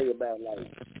you say about,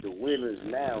 like, the winters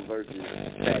now versus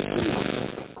back then?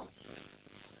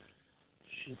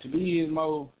 To me, it's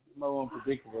more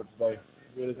unpredictable today.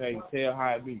 You really can't tell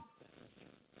how it be.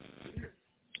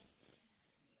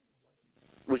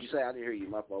 What you say? I didn't hear you.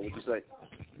 My fault. What you say?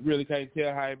 You really can't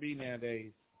tell how it be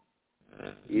nowadays.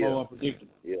 More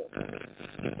unpredictable. Yeah.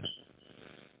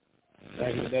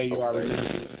 Back in the day, you already knew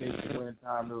the winter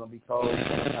time it's going to be cold,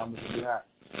 winter time it's going to be hot.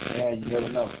 Yeah, you never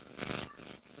know.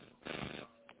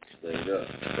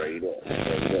 Straight up.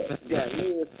 You got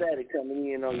real static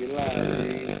coming in on your line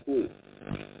real quick.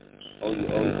 On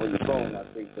your phone, I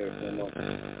think there's some.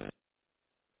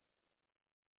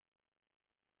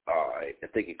 All right, I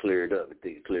think it cleared up.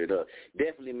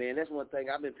 Definitely, man. That's one thing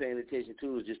I've been paying attention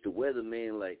to is just the weather,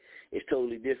 man. Like, it's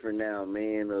totally different now,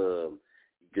 man.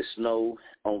 The snow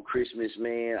on Christmas,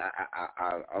 man.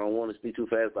 I don't want to speak too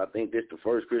fast, but I think this the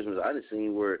first Christmas I done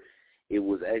seen where it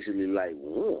was actually like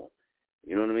warm.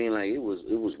 You know what I mean? Like it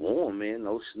was warm, man.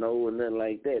 No snow or nothing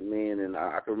like that, man. And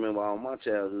I can remember all my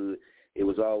childhood, it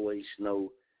was always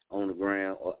snow on the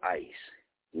ground or ice.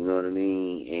 You know what I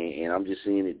mean? And I'm just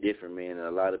seeing it different, man. And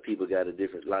a lot of people got a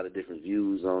lot of different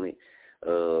views on it. A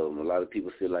lot of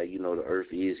people feel like, the earth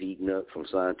is heating up from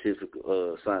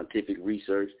scientific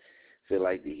research. feel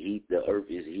like the earth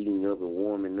is heating up and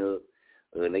warming up.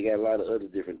 And they got a lot of other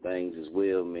different things as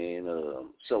well, man.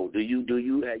 So have you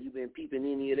been peeping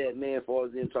any of that, man, as far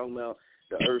as them talking about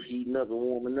the earth heating up and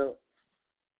warming up?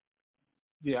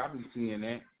 Yeah, I've been seeing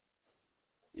that.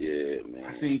 Yeah, man.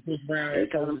 I seen Chris Brown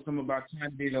had posted something about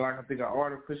China being like, I think, an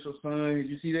artificial sun. Did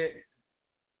you see that?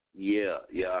 Yeah.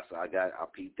 So I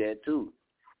peeped that too.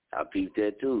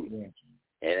 Yeah.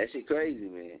 And that shit crazy,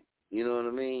 man. You know what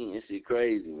I mean? That shit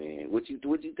crazy, man. What you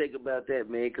think about that,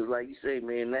 man? Because like you say,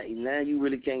 man, now you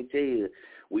really can't tell.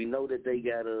 We know that they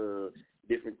got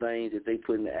different things that they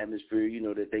put in the atmosphere, you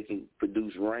know, that they can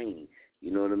produce rain.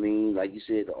 You know what I mean? Like you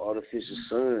said, the artificial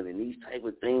sun and these type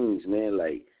of things, man.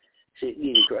 Like, shit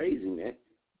getting crazy, man.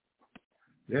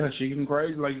 Yeah, shit getting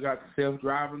crazy. Like, you got the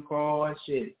self-driving cars,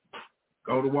 shit.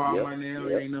 Go to Walmart now,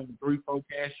 there ain't number 3-4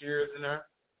 cashiers in there.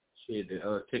 Shit,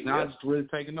 the technology's really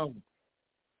taking over.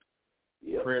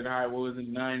 Compared to how it was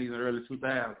in the 90s and early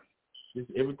 2000s.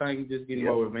 Everything is just getting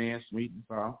more advanced, sweet and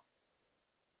soft.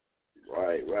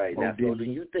 Right. Now, so do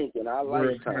you think in our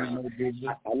lifetime,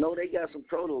 I know they got some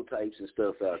prototypes and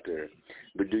stuff out there,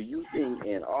 but do you think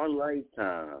in our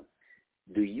lifetime,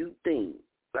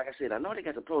 like I said, I know they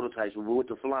got the prototypes, but with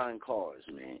the flying cars,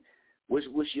 man, where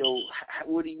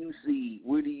do you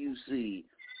see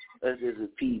us as a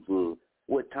people,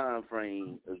 what time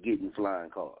frame of getting flying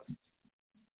cars?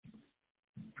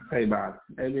 Hey, about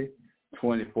maybe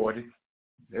 2040.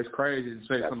 That's crazy to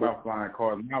say something about flying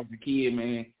cars. When I was a kid,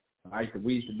 man,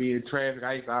 we used to be in traffic.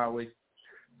 I used to always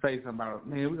say something about,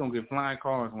 man, we're going to get flying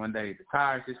cars one day. The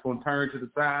tires just going to turn to the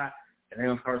side, and they're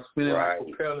going to start spinning like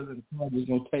propellers, and the car is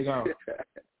going to take off.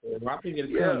 I think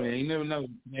it'll come, man. You never know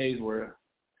in today's world.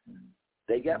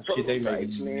 They got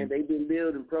prototypes, man. They've been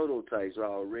building prototypes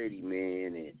already,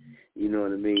 man, and you know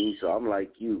what I mean? So I'm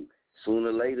like you. Sooner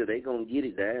or later, they going to get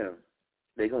it down.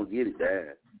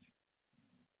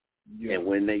 Yeah. And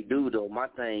when they do, though, my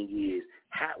thing is,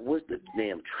 what's the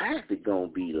damn traffic going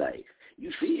to be like?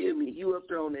 You feel me? You up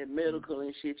there on that medical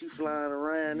and shit, you flying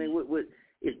around, and what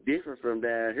it's different from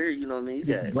down here, you know what I mean?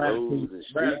 You got roads and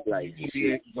street lights and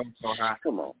shit.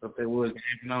 Come on. If they was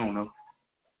happening, no.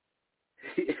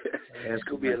 There's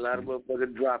going to be a lot of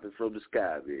motherfuckers dropping from the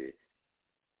sky, man.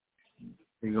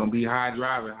 It's going to be high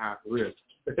driving, high for real.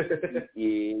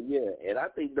 Yeah. And I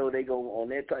think, though, they go on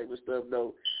that type of stuff,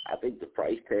 though, I think the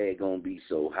price tag going to be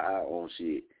so high on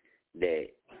shit that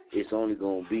it's only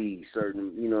going to be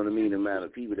certain, you know what I mean, amount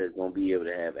of people that's going to be able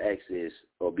to have access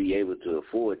or be able to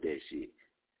afford that shit.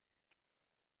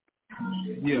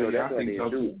 Yeah, I think so,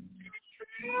 too.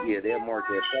 Yeah, they'll mark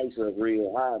that price up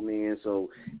real high, man, so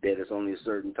that it's only a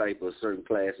certain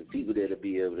class of people that'll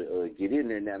be able to get in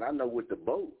there. Now, I know with the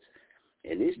boats,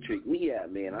 and this tricked me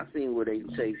out, man. I seen where they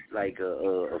take, like,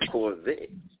 a Corvette,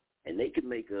 and they could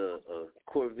make a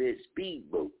Corvette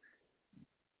speedboat.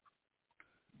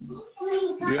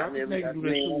 Yeah, I think they can do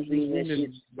that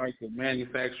shit. Like the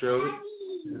manufacturer of it.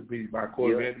 It'd be by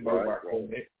Corvette, by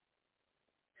Corvette.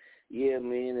 Yeah,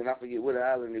 man, and I forget what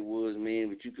island it was, man,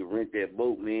 but you could rent that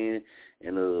boat, man,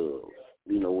 and,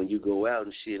 you know, when you go out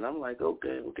and shit, and I'm like,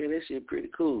 okay, that shit pretty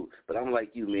cool. But I'm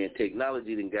like you, man,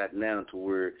 technology done got down to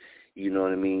where, you know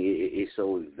what I mean, it's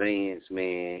so advanced,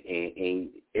 man, and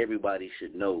everybody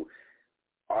should know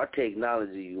our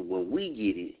technology, when we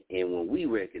get it and when we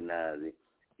recognize it,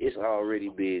 it's already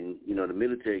been, you know, the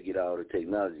military get all the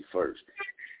technology first,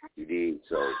 you did,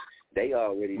 so they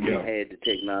already had the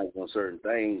technology on certain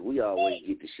things. We always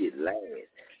get the shit last.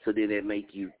 So then that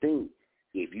make you think,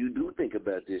 if you do think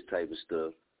about this type of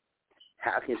stuff,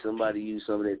 how can somebody use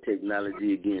some of that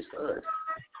technology against us?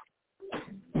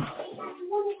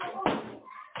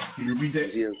 You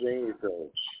see what I'm saying?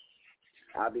 So,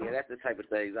 that's the type of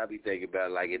things I be thinking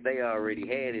about. Like, if they already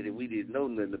had it and we didn't know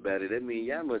nothing about it, that means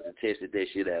y'all must have tested that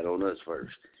shit out on us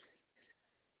first.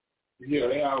 Yeah,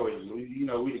 they always, you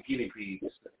know, we the guinea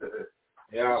pigs.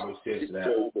 They always test it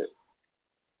out.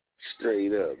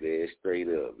 Straight up,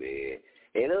 man.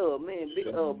 And man,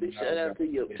 big shout out to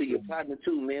your partner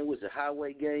too, man. With the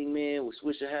Highway Gang, man, with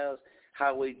Swisher House,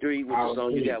 Highway 3, which is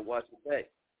on. You got to watch it back.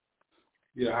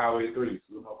 Yeah, Highway 3.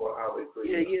 Highway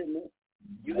 3. Yeah, man.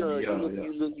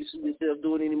 You see yourself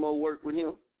doing any more work with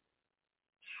him?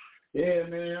 Yeah,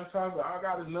 man. I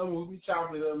got his number. We be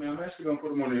chopping it up, man. I'm actually gonna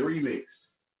put him on the remix.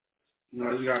 You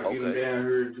know, you got to get them down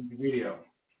here to do the video.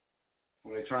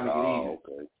 When they're trying to get even.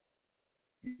 Okay.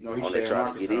 You know, he's saying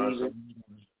trying to get even?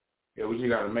 Yeah, we just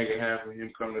got to make it happen.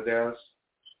 Him come to Dallas.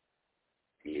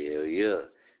 Yeah.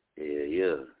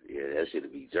 That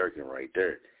should be jerking right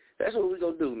there. That's what we're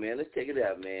going to do, man. Let's check it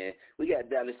out, man. We got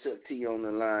Dallas Chuck T on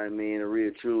the line, man, a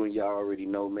real true, and y'all already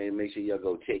know, man. Make sure y'all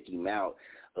go check him out.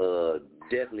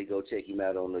 Definitely go check him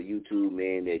out on the YouTube,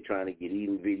 man. They're trying to get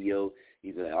even video.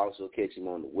 You can also catch him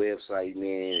on the website,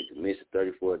 man,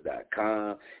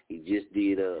 Mr34.com. He just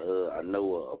did a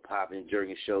poppin'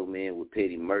 Jurkking show, man, with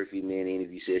Petty Murphy, man,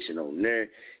 interview session on there.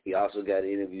 He also got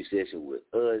an interview session with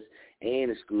us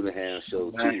and the School and Hound show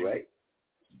too, right?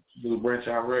 Do branch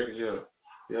out records, yeah.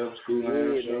 Yeah, School and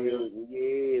Hound show.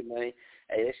 Yeah, man.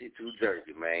 Hey, that shit too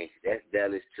jerky, man. That's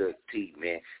Dallas Chuck T,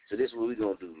 man. So this is what we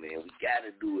gonna do, man. We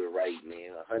gotta do it right,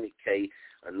 man. 100K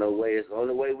or no way. It's the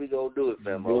only way we gonna do it,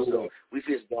 famo. So we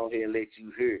just go ahead and let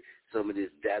you hear some of this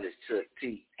Dallas Chuck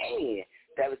T. And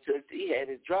Dallas Chuck T had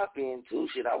his drop in too.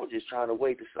 Shit, I was just trying to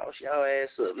wait to sauce y'all ass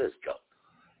up. Let's go.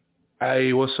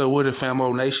 Hey, what's up with it,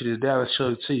 famo nation? It's Dallas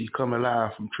Chuck T coming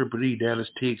live from Triple E, Dallas,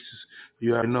 Texas.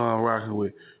 You already know I'm rocking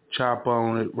with Chop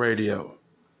On It Radio.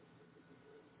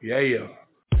 Yeah.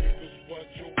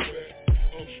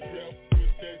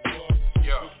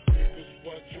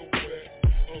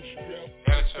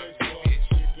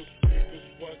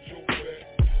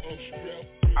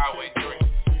 Highway 3.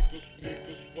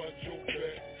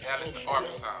 Dallas to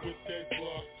Arkansas.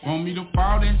 Want me to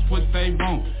fall, that's what they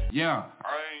want. Yeah.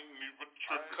 I ain't even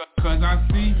tripping. Cause I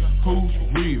see who's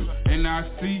real and I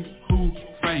see who's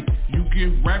fake. You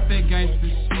can rap that gangsta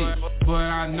shit, but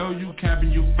I know you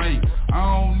capping you fake. I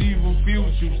don't even feel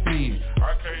what you saying.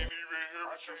 I can't even hear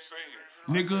what you saying.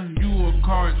 Nigga, you a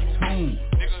cartoon.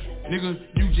 Nigga,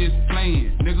 you just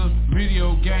playing. Nigga,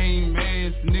 video game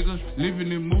ass nigga,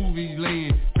 living in movie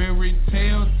land. Fairy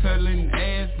tale telling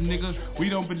ass nigga, we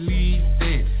don't believe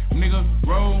that. Nigga,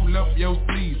 roll up your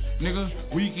sleeves.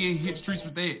 Nigga, we can hit streets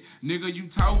with that. Nigga, you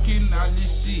talking all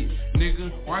this shit.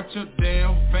 Nigga, watch your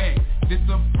damn fact. This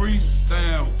a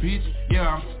freestyle, bitch. Yeah,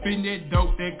 I'm spitting that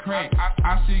dope, that crack.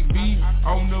 I should be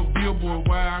on the billboard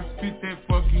while I spit that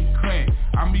fucking crack.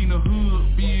 I mean the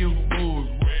hood billboard.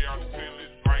 Where I'm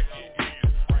feeling right here.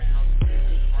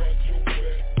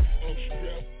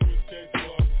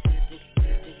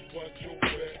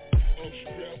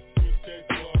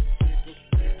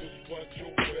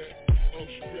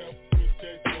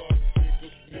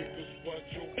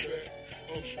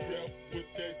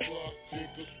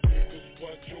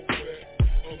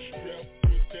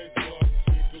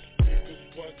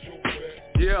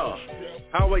 Yeah,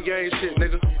 highway gang shit,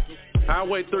 nigga.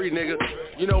 Highway 3, nigga.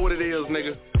 You know what it is,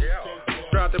 nigga.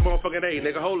 Drop that motherfucking A,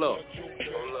 nigga. Hold up.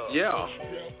 Yeah.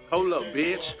 Hold up,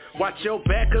 bitch. Watch your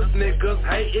back, cause niggas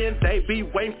hatin'. They be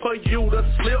waiting for you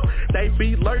to slip. They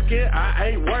be lurking, I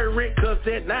ain't worried, cause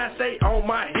that 9 stay on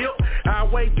my hip.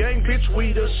 Highway gang, bitch,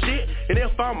 we the shit. And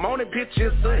if I'm on it, bitch,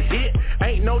 it's a hit.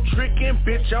 Ain't no tricking,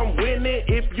 bitch, I'm winning.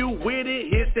 If you with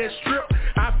it, hit that strip.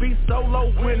 I be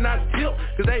solo when I tip,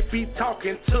 cause they be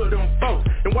talking to them folks.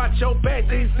 And watch your back,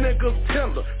 these niggas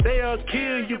tender. They'll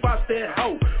kill you about that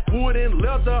hoe. Wood and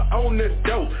leather on the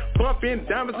dough. Bumping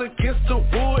diamonds against the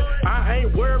wood. I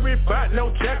ain't worried about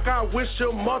no jack, I wish a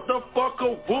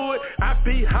motherfucker would. I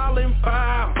be hollering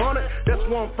 500, that's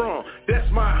where I'm from,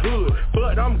 that's my hood.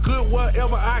 But I'm good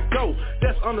wherever I go,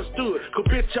 that's understood, cause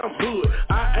bitch I'm hood.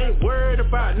 I ain't worried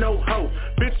about no hoe,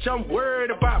 bitch I'm worried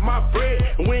about my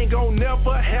bread. We ain't gon'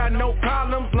 never have no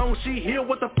problems, long as she hear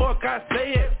what the fuck I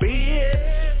said,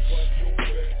 bitch.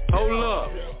 Hold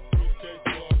up,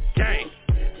 gang.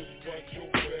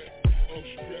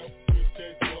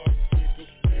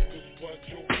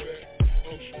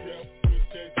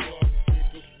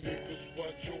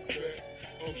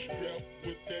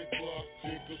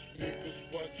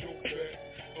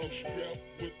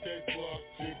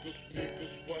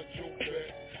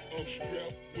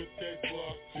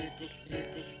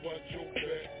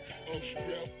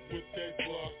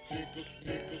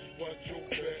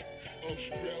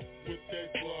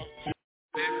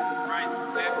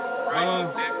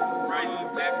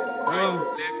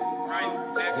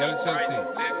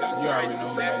 You already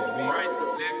know that beat.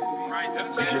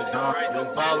 You just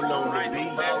don't ball on the beat.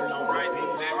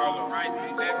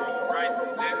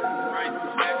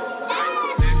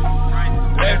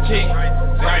 Left cheek,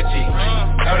 right cheek.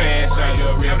 Throw the ass on you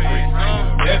real quick.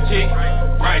 Left cheek,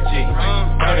 right cheek.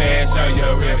 Throw the ass on you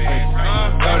real quick.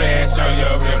 Throw the ass on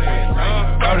you real quick.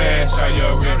 Throw the ass on you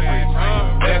real quick.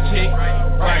 Left cheek,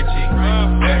 right cheek.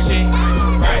 Left cheek,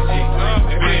 right cheek.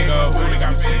 That big old booty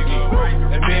got me singing.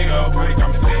 That big old booty got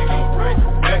me singing.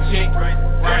 Left cheek,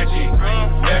 right cheek.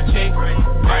 Left cheek,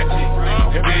 right cheek.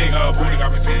 That big old booty got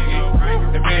me singing.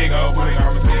 That big old booty got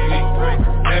me singing.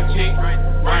 Left cheek,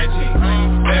 right cheek.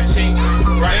 Left cheek,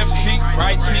 right cheek.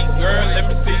 right cheek, girl, let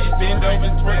me see you bend over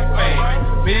and twerk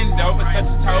fast. Bend over, touch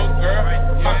your toes, girl.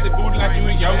 Pop the booty like you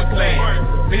in yoga class.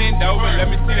 Bend over, let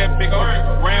me see that big old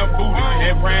round booty,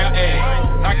 that round ass.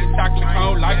 Like a chocolate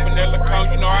cone, like vanilla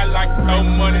cone, you know I like to throw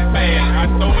money fast. I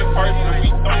throw it first and we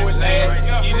throw it last.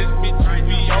 Get this bitch, you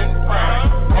be on the grind.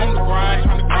 On the grind,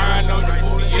 tryna grind on your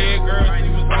booty, yeah, girl, she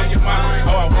was on your mind.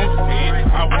 Oh, I want you in,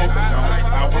 I want you gone,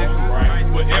 I want you right,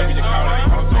 whatever you call it.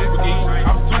 I'm super geek,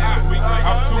 I'm super weak,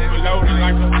 I'm super loaded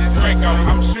like a Draco.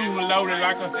 I'm shooting loaded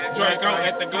like a Draco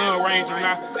at the gun range when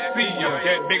I see you.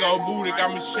 That big old booty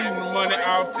got me shooting the money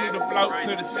off to the float,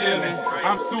 to the ceiling.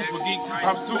 I'm super geek,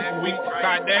 I'm super weak.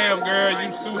 Goddamn girl,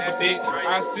 you super thick.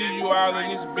 I see you all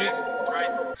in this bitch.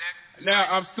 Now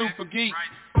I'm super geek.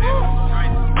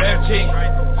 Left cheek,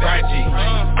 right cheek.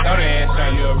 Throw the ass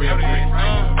on you real quick.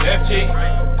 Left cheek,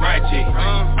 right cheek.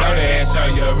 Throw the ass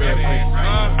on you real quick.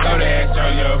 Throw the ass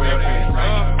on you real quick.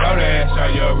 Throw the ass on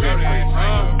you real quick.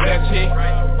 Left cheek,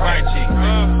 right cheek.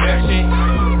 Left cheek,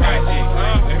 right cheek.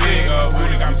 The big old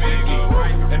booty got me geek.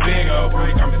 The big old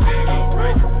booty got me geek.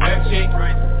 Left cheek,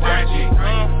 right cheek.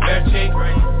 Left cheek,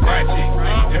 right cheek.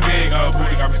 The big old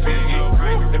booty got me geek.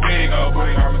 The big old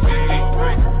booty got me geek.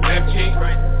 Left cheek,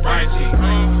 right cheek.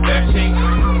 Left cheek,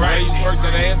 right cheek. Work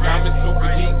that ass, got me super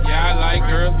geek. Yeah, I like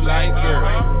girls who like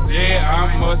girls. Yeah,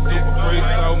 I'm a super freak,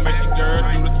 so make your girl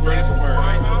do the twirl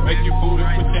swerve. Make your booty,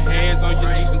 put your hands on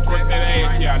your knees and twerk that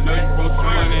ass. Yeah, I know you want some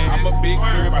money. I'm a big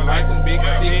curve, I like them big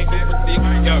thick, super thick.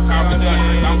 Yo, call me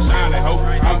Johnny, I'm shining, ho.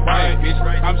 I'm bright, bitch.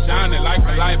 I'm shining like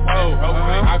a light pole, ho.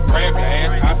 I grab your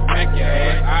ass, I smack your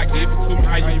ass, I give it to you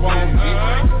how you want it, bitch.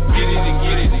 Get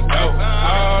it and go.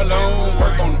 All on,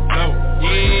 work on the floor.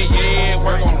 Yeah,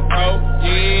 work on the floor.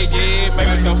 Yeah,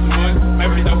 maybe throw some money,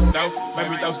 maybe throw some dough,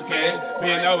 maybe throw some cash.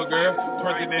 Bend over, girl,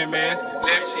 twerk it that ass.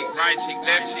 Left cheek, right cheek,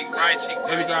 left cheek, right cheek.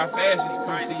 Let me drive fast, you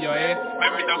come see your ass.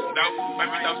 Maybe throw some dough,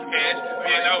 maybe throw some cash.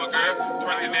 Bend over, girl,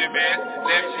 twerk it that ass.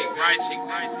 Left cheek, right cheek,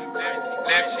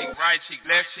 left cheek, right cheek,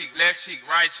 left cheek, left cheek,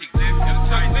 right cheek,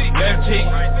 left cheek,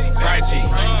 right cheek.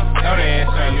 Throw the ass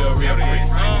on you real quick.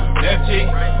 Left cheek,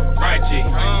 right cheek.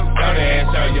 Throw the ass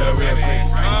on you real quick.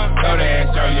 Throw the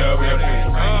ass on you real quick.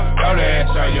 Throw the ass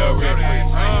on you real quick.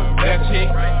 Left cheek,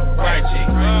 right cheek.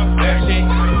 Left cheek,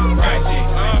 right cheek.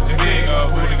 The big old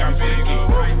booty got me geek.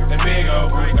 The big old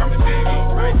booty got me geek.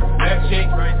 Left cheek,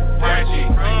 right cheek.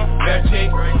 Left cheek,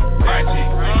 right cheek.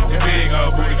 The big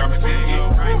old booty got me geek.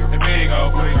 The big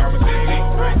old booty got me geek.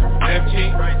 Left cheek,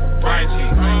 right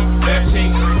cheek. Left cheek,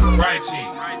 right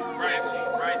cheek.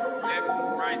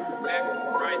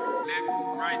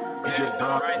 You just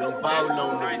ball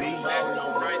on the beat.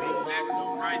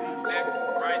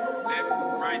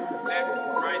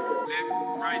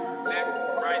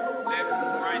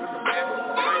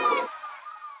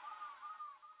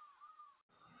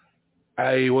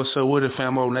 Hey, what's up with it,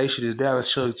 famo nation? It's Dallas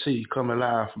Chuck T coming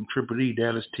live from Triple D,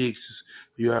 Dallas, Texas.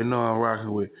 You already know I'm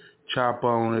rocking with Chop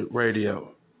On It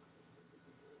Radio.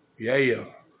 Yeah.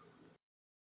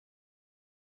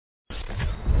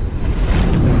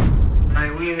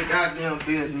 Man, we in the goddamn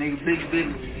business, nigga. Big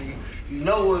business, nigga. You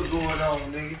know what's going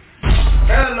on, nigga.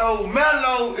 Hello,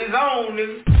 Mellow is on,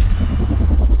 nigga.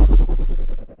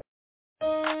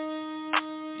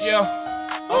 Yeah.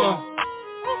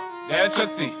 That's Chuck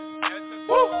T.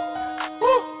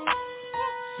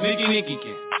 Sneaky Nicky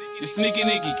Ken. The Sneaky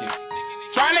Nicky Ken.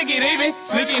 Trying to get even.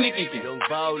 Sneaky Nicky Ken. Don't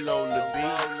ball on the beat.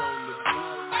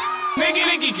 Sneaky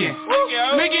Nicky Ken.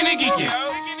 Sneaky Nicky Ken.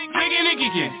 Sneaky Nicky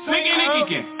Ken. Sneaky Nicky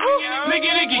Ken.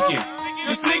 Sneaky Nicky Ken.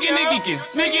 The Sneaky Nicky Ken.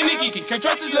 Sneaky Nicky Ken. Can't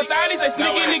trust his little thotty, say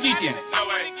Sneaky Nicky Ken.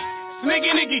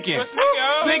 Sneaky Nicky Ken.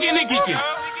 Sneaky Nicky Ken.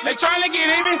 They trying to get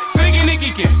even. Sneaky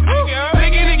Nicky Ken.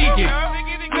 Sneaky Nicky Ken.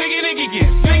 Sneaky Nicky Ken.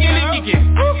 Sneaky Nicky Ken.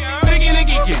 Sneaky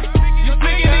Nicky Ken. You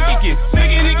Sneaky Nicky Ken.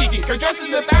 Sneaky Nicky Ken. Can't trust his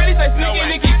little thotty, say Sneaky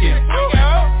Nicky Ken.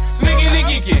 Sneaky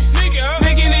Nicky Ken.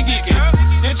 Sneaky Nicky Ken.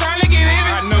 They trying to get even.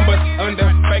 Our numbers under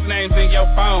fake names in your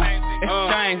phone.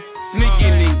 Exchange.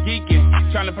 Sneaking and geeking,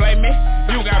 tryna play me?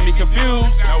 You got me confused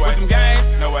with some games.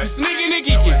 You sneaking and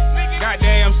geeking,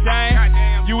 goddamn shame.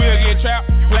 You will get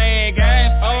trapped playing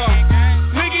games.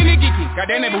 Sneaking and geeking,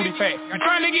 goddamn that booty fat. You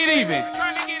tryna get even?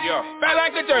 Fat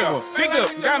like a gerbil, picked up,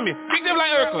 got me, picked up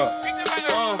like Urkel.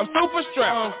 I'm super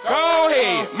strapped. Go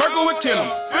ahead, Merkel with Kim.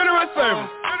 Funeral service.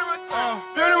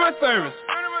 Funeral service.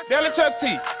 Dallas Chuck T,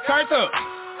 turned up.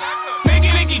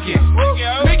 Sneaking and geeking,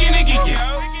 sneaking and geeking.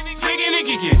 Sneaking and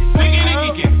geeking, sneaking and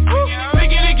geeking,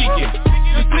 sneaking and geeking.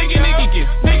 You sneaking and geeking,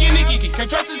 sneaking and geeking. Can't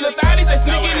trust his little thotty, say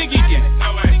sneaking and geeking.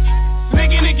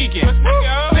 Sneaking and geeking,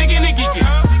 sneaking and geeking.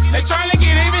 They tryna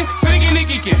get even, sneaking and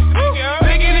geeking,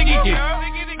 sneaking and geeking,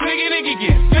 sneaking and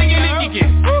geeking, sneaking and geeking,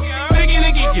 sneaking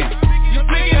and geeking. You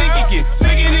sneaking and geeking,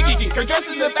 Her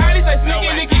dresses look thotty, say sneaking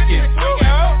and geeking.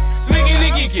 Sneaking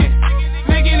and geeking.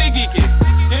 Sneaking and geeking.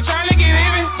 Just trying to get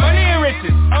even, money and riches.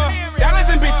 Dollars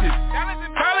and bitches.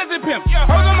 Collars and pimps.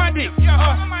 Hoes on my dick.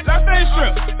 Lobster and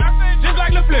shrimp. Just like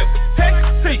the flip. Text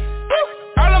T.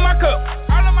 All of my cup.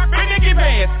 Big Nicky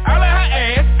pants. All of her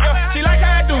ass. She like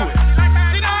how I do it.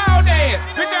 She know how to dance.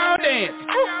 Pick her own dance.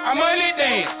 I money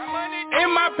dance.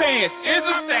 In my pants is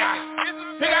a stack.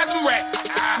 Pick out some racks.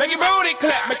 Make your booty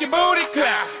clap. Make your booty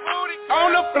clap.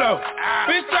 On the floor.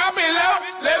 Bitch drop it low.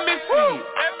 Let me see it.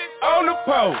 On the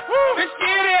pole. Bitch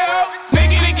get it up.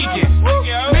 Sneaking and geeking.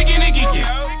 Sneaking and geeking.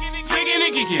 Sneaking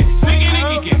and geeking. Sneaking and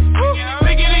geeking.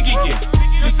 Sneaking and geeking.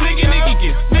 You sneaking and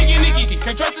geeking. Sneaking and geeking.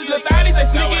 Can't trust his little thotties. They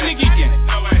sneaking and geeking.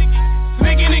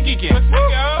 Sneaking and geeking.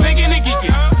 Sneaking and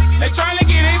geeking. They trying to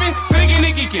get even. Sneaking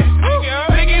and geeking.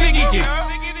 Sneaking and geeking.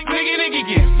 Sneaking and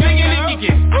geeking. Sneaking and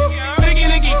geeking.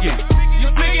 Sneaking and geeking.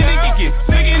 You sneaking and geeking.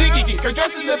 Sneaking and geeking. Can't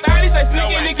trust his little thotties. They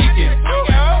sneaking and geeking.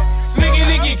 Sneaking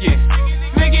and geeking.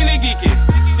 Sneaking and geeking.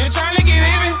 They trying to get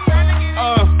even.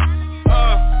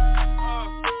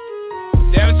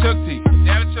 Chuck T.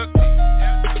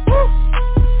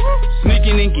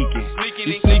 Sneaking and geeking.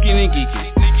 You sneaking and geeking.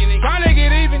 Trying to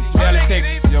get even. Dallas,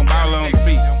 Texas. Young Ball on the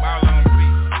beat.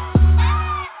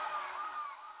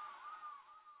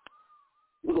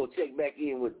 We're going to check back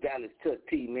in with Dallas Chuck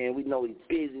T, man. We know he's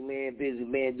busy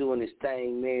man, doing his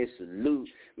thing, man. Salute,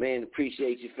 man.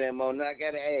 Appreciate you, famo. Now, I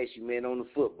got to ask you, man, on the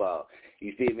football.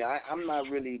 You feel me? I'm not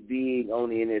really big on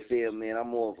the NFL, man. I'm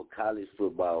more of a college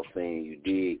football fan, you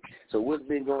dig? So what's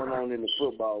been going on in the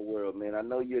football world, man? I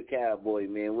know you're a Cowboy,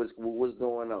 man. What's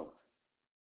going on?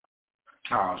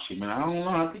 Oh, shit, man. I don't know.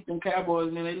 I think them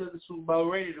Cowboys, man, they look Super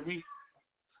Bowl ready to me.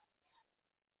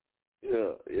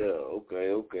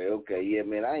 Okay. Yeah,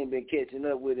 man, I ain't been catching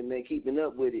up with it, man, keeping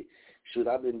up with it. Shoot,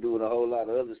 I've been doing a whole lot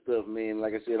of other stuff, man.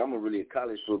 Like I said, I'm really a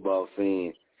college football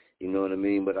fan. You know what I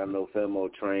mean? But I know Famo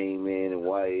Train, man, and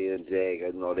YL and Jack,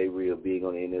 I know they real big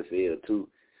on the NFL, too.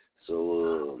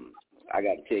 So I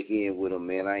got to check in with them,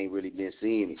 man. I ain't really been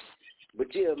seeing it.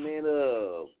 But, yeah, man,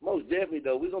 most definitely,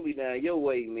 though, we're going to be down your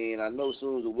way, man. I know as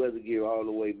soon as the weather get all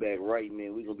the way back right,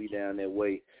 man, we're going to be down that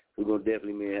way. We're going to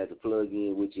definitely, man, have to plug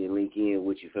in with you and link in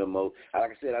with you, Famo.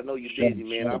 Like I said, I know you're busy,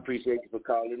 man. I appreciate you for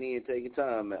calling in and taking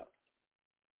time out.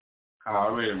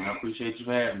 Already, man. I appreciate you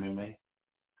for having me, man.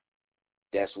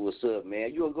 That's what's up,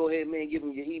 man. You want to go ahead, man, give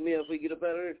them your email before you get up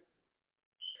out of here?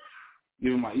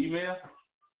 Give them my email?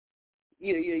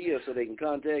 Yeah, so they can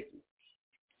contact you.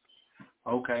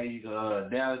 Okay,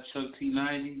 Dallas Chuck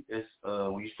T90. That's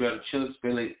when you spell the Chuck,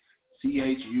 spell it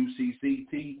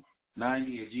CHUCCT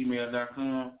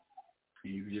 90@gmail.com.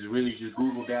 You can just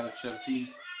Google Dallas Chuck T,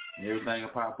 and everything will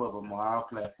pop up on all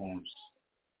platforms.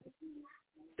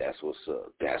 That's what's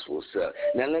up.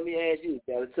 Now let me ask you,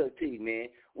 Dallas Chuck T, man,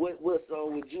 what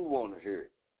song would you want to hear?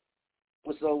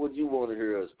 What song would you want to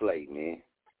hear us play, man?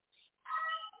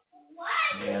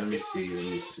 Man, let me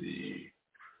see.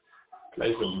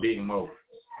 Play some Big Mo.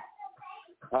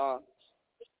 Huh?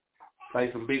 Play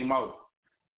some Big Mo.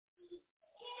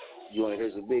 You want to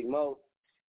hear some Big Mo?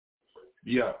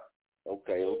 Yeah.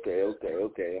 Okay. I'm going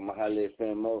to holler at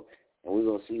Famo, and we're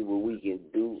going to see what we can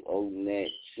do on that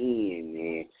end,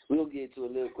 man. We're going to get to a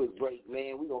little quick break,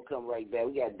 man. We're going to come right back.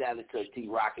 We got Dallas Chuck T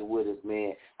rocking with us,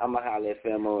 man. I'm going to holler at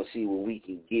Famo and see what we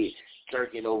can get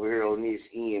jerking over here on this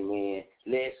end, man.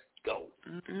 Let's go.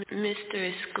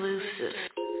 Mr. Exclusive.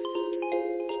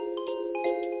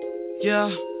 Yeah.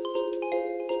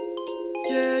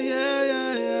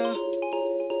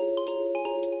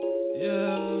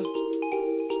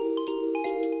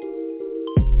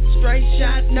 Straight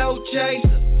shot, no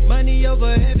chaser. Money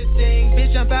over everything.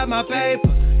 Bitch, I'm about my paper.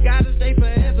 Gotta stay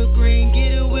forever green.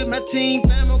 Get it with my team.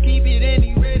 Fam, I'll keep it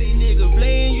any ready. Nigga,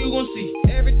 playing, you gon' see.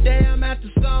 Every day I'm at the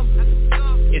summer.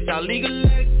 It's all legal,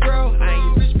 let it grow. I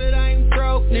ain't rich, but I ain't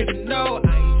broke. Nigga, no,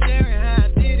 I ain't sharing how I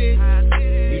did it.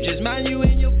 You just mind you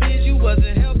and your bitch. You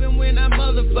wasn't helping when I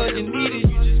motherfucking needed.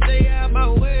 You just stay out my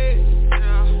way.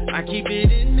 I keep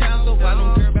it in-house, so I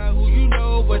don't care about who you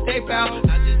know, what they found.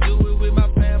 I just do it with my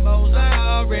famos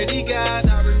I already got.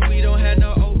 We don't have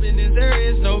no openings, there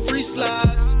is no free slots.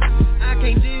 I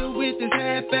can't deal with this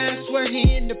half-ass, swear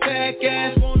he in the pack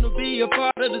ass. Wanna be a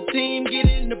part of the team, get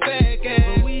in the back ass.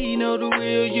 But we know the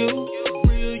real you.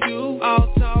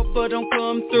 All talk but don't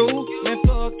come through, man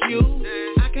fuck you.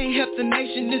 I can't help the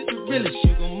nation, it's the realest.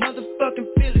 You gon' motherfucking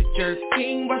feel it.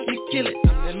 Jurkking, watch me kill it. I'm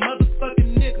that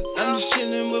motherfucking nigga. I'm just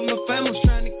chillin' with my family,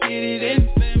 trying to get it in.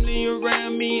 Family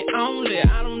around me only,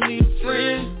 I don't need a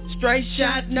friend. Straight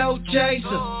shot, no chaser.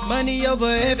 Money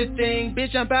over everything,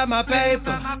 bitch, I'm about my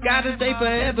paper. Gotta stay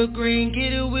forever green,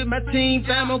 get it with my team.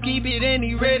 Fam, I'll keep it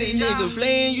any ready, nigga.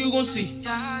 Playing, you gon' see.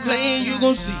 Playing, you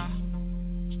gon' see.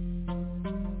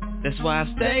 That's why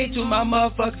I stay to my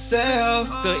motherfucking self.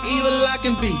 The evil I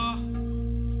can be,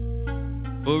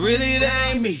 but really that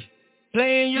ain't me.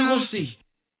 Playing, you gon' see.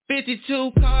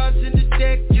 52 cards in the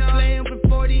deck, you playing with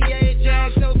 48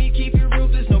 jacks. Told me keep it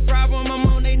ruthless, no problem, I'm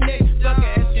on they neck. Fuck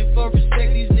asking for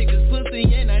respect, these niggas pussy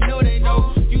and I know they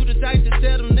know. You the type to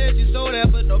tell them that you sold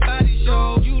out but nobody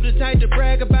showed. You the type to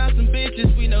brag about some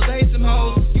bitches, we know they some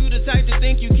hoes. You the type to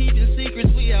think you keeping secrets,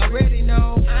 we already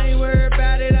know. I ain't worried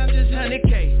about it, I'm just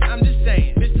 100K, I'm just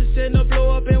saying. Mr. Said no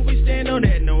blow up and we stand on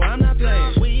that, no I'm not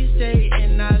playing. We stay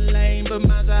in our lane, but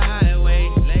mine's a highway.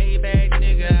 Lay back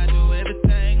nigga, I do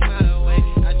everything my way.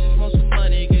 I just want some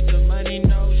money, get the money,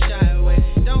 no shy away.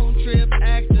 Don't trip,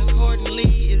 act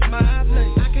accordingly, it's my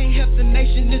place. I can't help the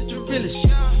nation, it's the realest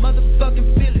shit.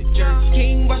 Motherfucking villager,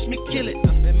 king watch me kill it.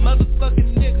 I'm that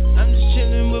motherfucking nigga, I'm just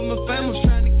chillin' with my family,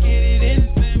 trying to get it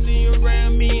in. Family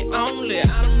around me only,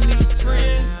 I don't need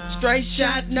friends. Straight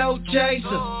shot, no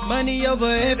chaser. Money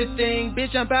over everything,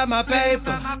 bitch, I'm about my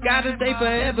paper. Gotta stay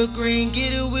forever green,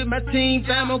 get it with my team.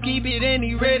 Fam, I'll keep it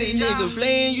any ready, nigga.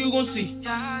 Playing, you gon' see.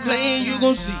 Playing, you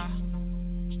gon' see.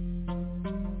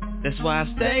 That's why I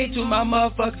stay to my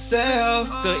motherfucking self.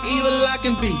 The evil I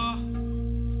can be,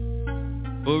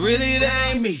 but really that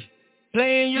ain't me.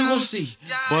 Playing, you gon' see.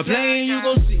 Boy, playing, you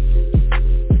gon' see.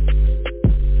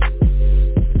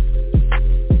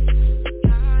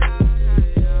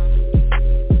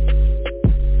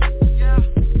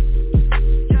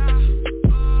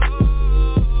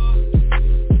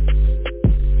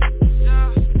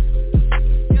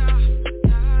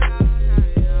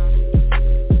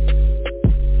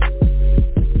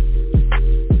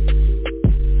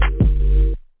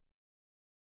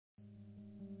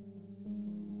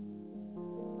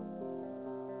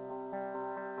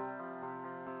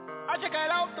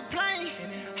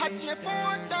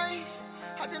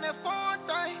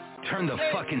 Turn the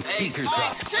fucking speakers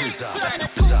up.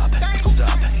 Stop.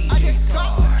 DJ Star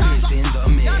is in the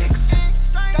mix.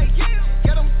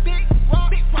 Get them big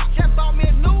rock, just bought me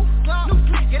a new Glock.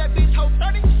 Get that bitch hoe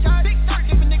 30 shot, big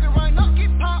 30. If a nigga run up,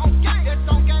 get popped on gang. That's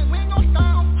on gang, we ain't gon'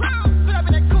 start on crowd. Put up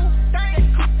in that cool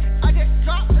thing. I just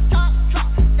drop the top,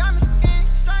 diamonds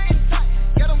insane.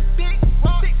 Get them big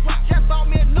rock, just bought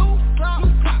me a new Glock.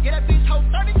 Get that bitch hoe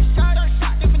 30 shot.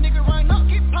 If a nigga run up,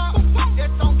 get popped.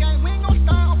 That's on gang, we ain't gon'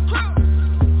 start on crowd.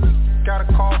 Got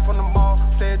a call from the mall,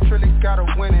 said Trilly gotta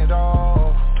win it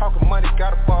all. Talking money,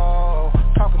 got a ball.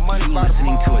 Talking money, by the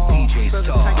ball. To a DJ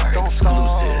Star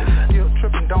exclusive. Still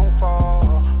tripping, don't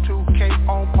fall. 2K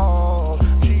on pause.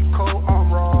 G-Code,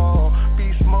 I'm raw.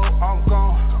 Beast mode, I'm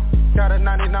gone. Got a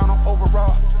 99 on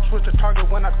overall. Switch the target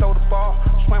when I throw the ball.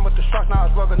 Swam with the sharks, now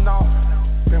it's rubbing off.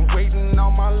 Been waiting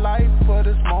all my life for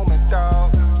this moment,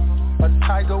 dog. A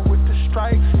tiger with the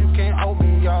stripes, you can't hold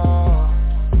me, y'all.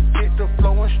 Hit the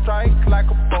flow and strike like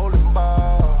a bowling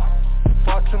ball.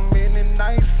 For too many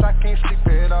nights, I can't sleep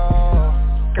at all.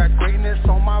 Got greatness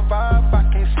on my vibe, I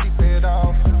can't sleep it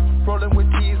off. Rolling with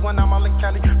T's when I'm all in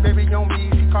Cali. Baby on me,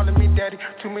 she calling me daddy.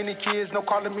 Too many kids, no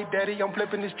calling me daddy. I'm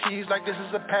flipping this cheese like this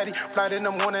is a patty. Flight in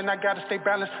the morning, I gotta stay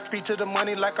balanced. Speed to the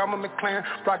money like I'm a McLaren.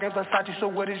 Rockin' Versace, so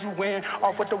what is you wearing?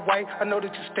 Off with the white, I know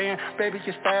that you stand. Baby,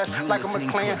 it's fast like a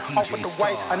McLaren. Off with the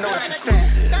white, I know that you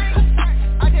stand.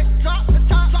 I just drop the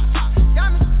top,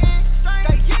 diamonds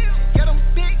insane. Get them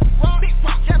big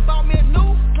rock, just bought me a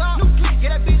new Glock. Get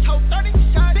that bitch hoe 30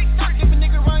 shot, big 30. If a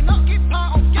nigga run up, get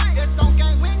popped on gang. That's on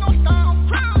gang, we ain't gon' start on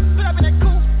crowd. Put up in that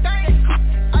cool thing.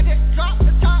 I just drop the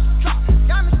top,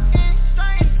 diamonds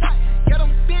insane. Get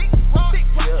them big rock,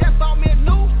 just bought me a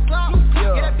new Glock.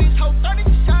 Get that bitch hoe 30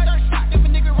 shot. If a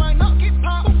nigga run up, get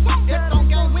popped. That's on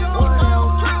gang, we ain't gon' start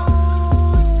on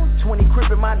crowd. 20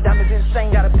 crippin', my diamonds insane.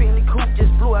 Got a Bentley coupe,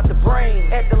 just blew out the brain.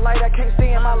 At the light, I can't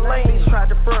stay in my lane. Tried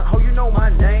to front, ho, you know my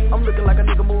name. I'm looking like a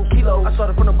nigga move kilo. I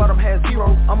started from the bottom, had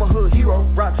zero. I'm a hood hero.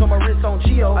 Rocks on my wrist on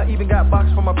Chio. I even got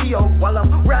box for my P.O. While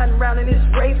I'm riding around in this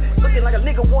race, looking like a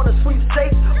nigga wanna sweep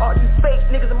stakes. All you fake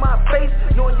niggas in my face,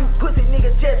 knowing you pussy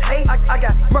niggas just hate. I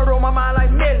got murder on my mind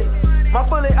like Melly. My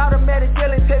bullet automatic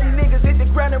yelling, tell these niggas hit the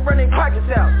ground and run their pockets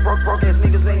out. Broke ass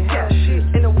niggas ain't got shit.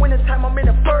 In the wintertime, I'm in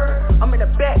the fur. I'm in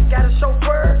the back, got a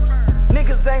chauffeur.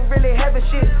 Niggas ain't really having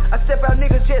shit. I step out,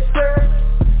 niggas just stir.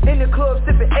 In the club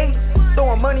sipping 8,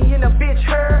 throwing money in a bitch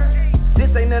her. This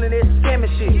ain't none of that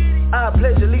scamming shit. I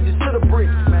pledge allegiance to the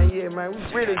bricks. Man, yeah, man, we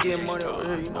really getting money over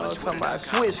here, you know. know, talking about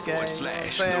Switch game, you know what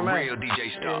I'm saying, man? Real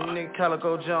DJ Star. Yeah, nigga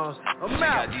Calico Jones. I'm Check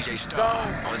out. out DJ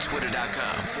Star on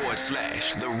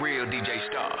Twitter.com/The Real DJ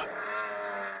Star.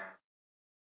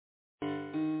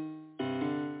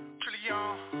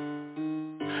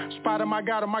 Spot him, I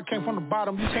got him, I came from the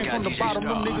bottom, you came from the bottom,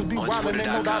 them niggas be wildin', they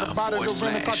know doubt about it, the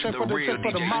rental car check for the check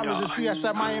for the mileage, and see I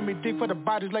said Miami dick for the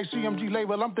bodies, like CMG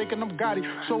label, I'm thinking I'm got it,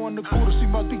 showing the cooter, she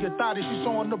must be a thotty, she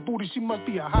showing the booty, she must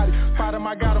be a hottie, spot him,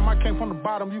 I got him, I came from the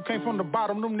bottom, you came from the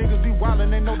bottom, them niggas be wildin',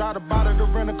 they know doubt about it, the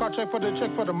rental car check for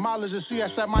the mileage, and see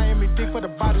I said Miami dick for the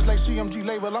bodies, like CMG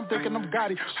label, I'm thinking I'm got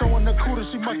it, showing the cooter,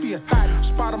 she must be a thotty,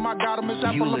 spot him, I got him, it's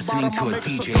apple the bottom, I make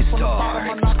it so from the bottom,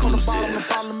 I knock on the bottom, the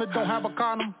problem, it don't have a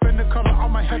condom, the color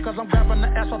on my head cause I'm grabbing the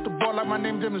ass off the board like my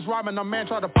name Jim is Robin. A man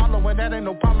try to follow when that ain't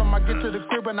no problem. I get to the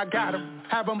crib and I got him.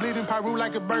 Have him bleeding Peru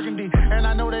like a burgundy. And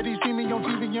I know that he see me on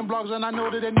TV and blogs. And I know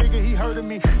that nigga he heard of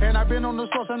me. And I been on the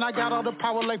source and I got all the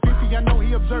power like 50. I know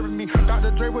he observing me.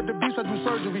 Dr. Dre with the beats, I do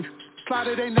surgery.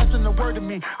 Slotted ain't nothing to word to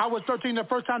me. I was 13 the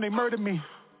first time they murdered me.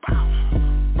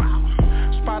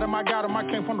 Spot him, I got him, I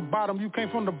came from the bottom, you came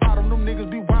from the bottom, them niggas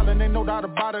be wildin', they know doubt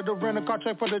about it, the rental car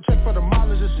check for the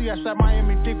mileage, and see I said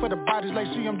Miami dick for the bodies, like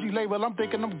CMG label, I'm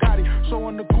thinking I'm got it,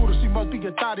 showing the cooter, she must be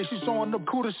a thotty, she showing the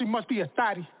cooter, she must be a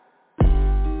thotty.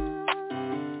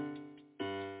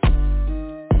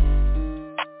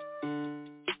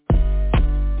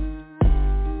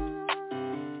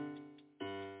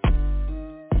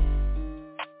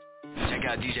 Check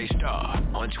out DJ Star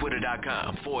on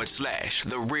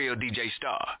Twitter.com/The Real DJ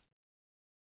Star.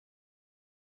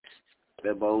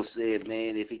 That boy said,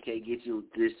 man, if he can't get you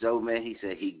this show, man, he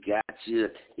said he got you.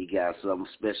 He got something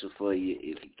special for you.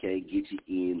 If he can't get you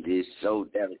in this show,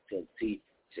 that'll tell T.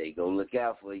 Say, go look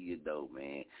out for you, though,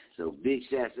 man. So big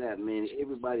shouts out, man.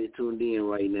 Everybody tuned in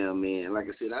right now, man. Like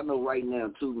I said, I know right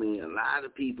now, too, man, a lot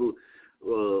of people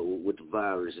with the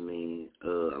virus, man,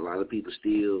 a lot of people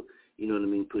still, you know what I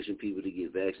mean, pushing people to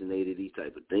get vaccinated, these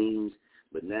type of things.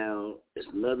 But now it's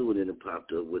another one that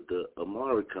popped up with the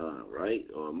Omicron, right?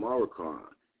 Or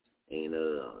Omicron. And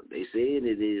they saying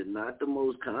it is not the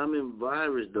most common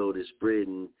virus, though, that's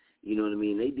spreading. You know what I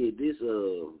mean? They did this,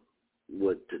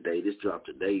 today? This dropped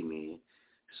today, man.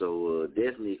 So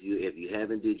definitely, if you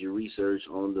haven't did your research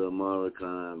on the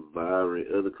Omicron virus,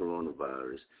 other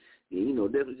coronavirus, then, you know,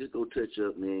 definitely just go touch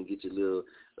up, man, get your little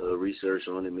research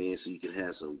on it, man, so you can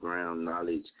have some ground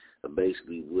knowledge of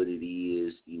basically what it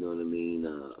is, you know what I mean,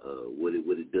 what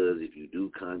it does if you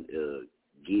do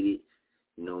get it,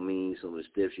 you know what I mean, some of the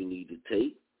steps you need to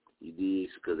take, you did,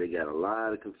 because they got a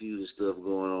lot of confusing stuff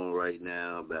going on right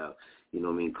now about, you know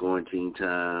what I mean, quarantine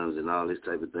times and all this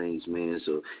type of things, man.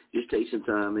 So just take some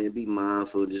time, man, be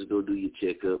mindful, just go do your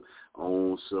checkup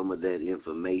on some of that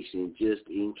information just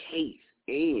in case.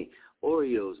 And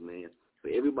Oreos, man, for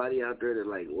everybody out there that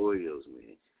like Oreos,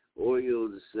 man,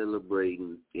 Oreos is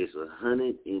celebrating its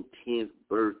 110th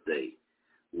birthday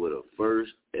with a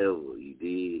first ever, you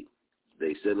dig?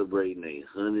 They celebrating a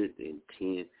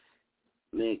 110th.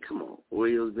 Man, come on,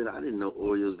 I didn't know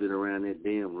Oreos been around that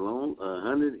damn long.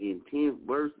 110th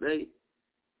birthday?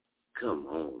 Come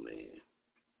on,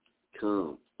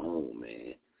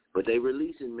 man. But they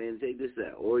releasing, man, take this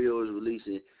out. Oreo is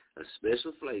releasing a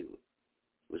special flavor.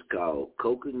 It's called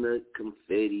chocolate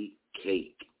confetti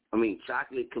cake,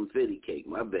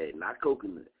 my bad, not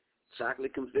coconut,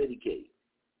 chocolate confetti cake.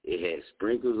 It has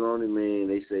sprinkles on it, man.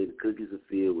 They say the cookies are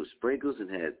filled with sprinkles and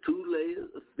has 2 layers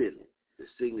of filling. The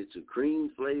signature cream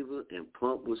flavor and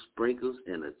pumped with sprinkles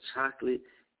and a chocolate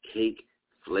cake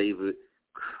flavored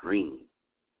cream.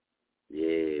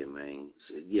 Yeah, man.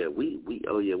 So, yeah, we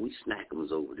snack them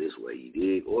over this way, you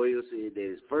dig? Oreo said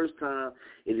that it's first time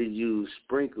it has used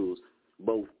sprinkles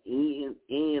both in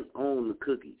and on the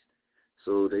cookies.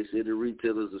 So they said the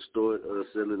retailers will start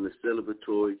selling the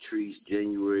celebratory treats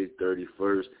January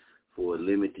 31st for a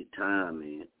limited time,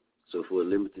 man. So for a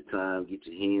limited time, get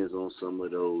your hands on some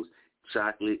of those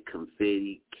chocolate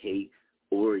confetti cake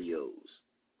Oreos.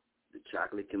 The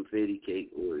chocolate confetti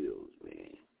cake Oreos,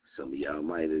 man. Some of y'all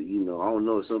might have, you know, I don't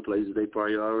know, some places they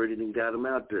probably already done got them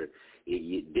out there.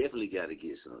 You definitely got to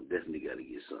get some.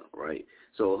 Right?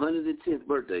 So 110th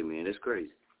birthday, man. That's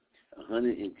crazy.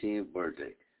 110th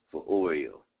birthday for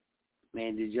Oreo.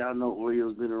 Man, did y'all know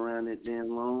Oreo's been around that damn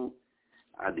long?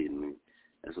 I didn't, man.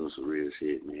 That's on some real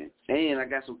shit, man. And I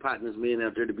got some partners, man,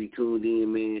 out there to be tuned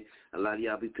in, man. A lot of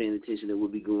y'all be paying attention to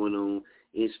what be going on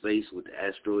in space with the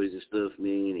asteroids and stuff,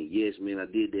 man. And yes, man, I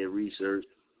did that research.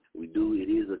 It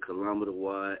is a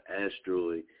kilometer-wide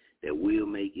asteroid that will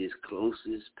make its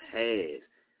closest pass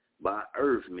by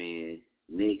Earth, man,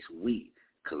 next week.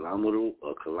 A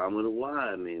kilometer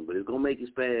wide, man, but it's going to make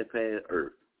its pass past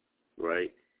Earth,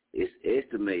 right? It's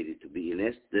estimated to be, and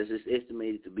that's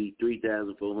estimated to be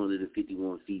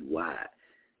 3,451 feet wide.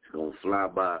 It's going to fly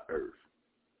by Earth.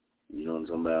 You know what I'm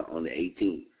talking about? On the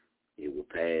 18th. It will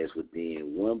pass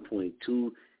within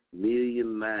 1.2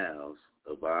 million miles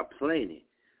of our planet,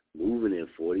 moving at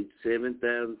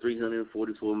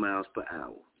 47,344 miles per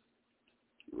hour.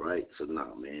 Right? So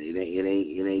no, man, it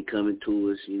ain't coming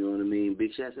to us, you know what I mean?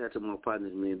 Big shouts out to my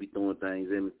partners, man, be throwing things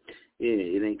at me. Yeah,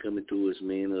 it ain't coming to us,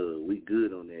 man. We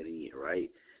good on that end, right?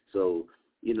 So,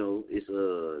 you know, it's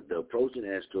the approaching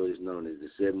asteroid is known as the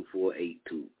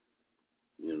 7482.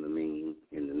 You know what I mean?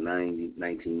 In the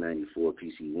 1994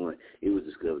 PC-1, it was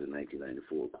discovered in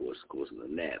 1994, of course, in the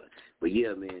NASA. But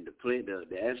yeah, man, the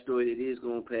asteroid it is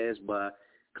gonna pass by,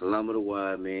 kilometer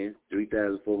wide, man,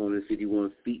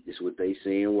 3,451 feet. That's what they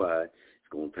saying wide. It's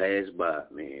gonna pass by,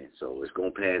 man. So it's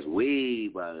gonna pass way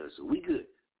by us. So we good.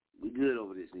 We good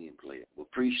over this end, player. We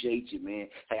appreciate you, man.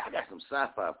 Hey, I got some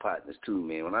sci-fi partners too,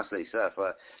 man. When I say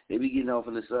sci-fi, they be getting off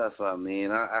in the sci-fi,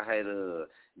 man. I had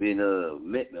been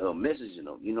messaging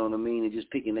them, you know what I mean, and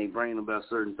just picking their brain about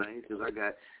certain things because I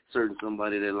got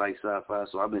somebody that likes sci-fi,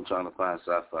 so I've been trying to find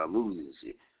sci-fi movies and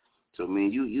shit. So,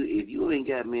 man, you if you ain't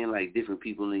got, man, like different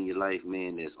people in your life,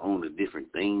 man, that's on the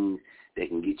different things that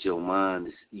can get your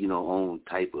mind, you know, on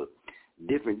type of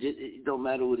different, just, it don't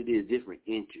matter what it is, different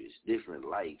interests, different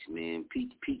likes, man,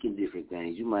 peeking different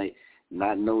things. You might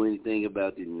not know anything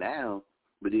about it now,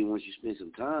 but then once you spend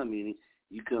some time in it,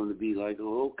 you come to be like,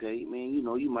 oh, okay, man, you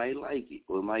know, you might like it,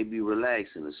 or it might be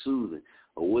relaxing or soothing,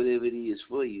 or whatever it is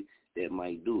for you that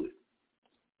might do it.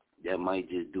 That might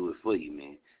just do it for you,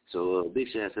 man. So big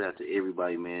shout out to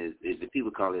everybody, man. If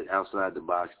people call it outside the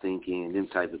box thinking, them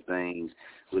type of things,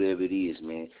 whatever it is,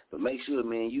 man. But make sure,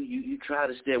 man, you try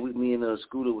to step with me, and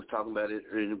Scooter was talking about it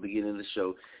in the beginning of the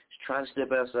show. Just try to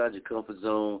step outside your comfort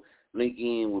zone, link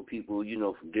in with people, you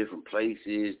know, from different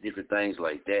places, different things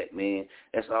like that, man.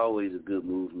 That's always a good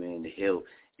move, man, to help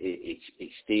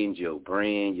extend your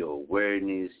brand, your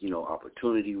awareness, you know,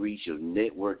 opportunity reach, your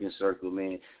networking circle,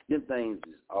 man. Them things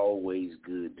is always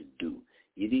good to do.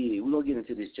 You did. We're going to get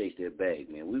into this Chase That Bag,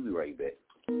 man. We'll be right back.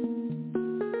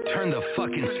 Turn the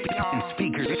fucking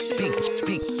speakers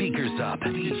up.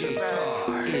 DJ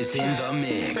Star is in the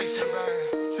mix.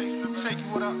 Take you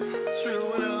what up? True,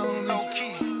 what up? Low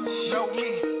key. Show me.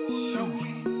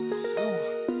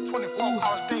 24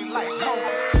 hours daylight.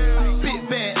 Big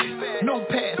bad. No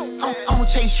pass. I'm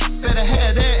chase. Better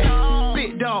have that.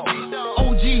 Big dog.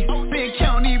 OG. Big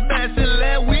county bass in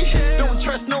last week. Don't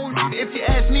trust no if you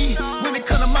ask me. When it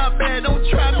come to my bad, don't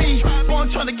try me. Boy,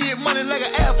 I'm trying to get money like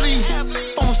an athlete.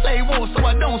 Phone stay warm so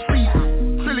I don't sleep.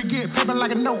 Really get paper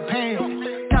like a notepad.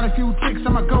 Got a few tricks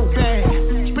on my go bag.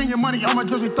 Spend your money on my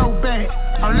jersey throwback.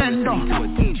 Orlando,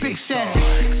 Big Shaq.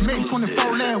 May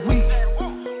 24 last week.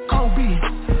 Kobe,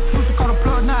 used to call the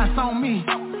plug, now it's on me.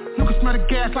 You can smell the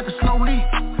gas like a slow leak.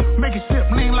 Make it sip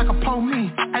lean like a pole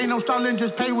me. Ain't no stalling,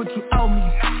 just pay what you owe me.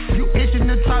 You itching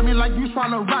to try me like you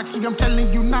swallow Roxy. I'm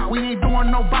telling you not, we ain't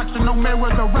doing no boxing, no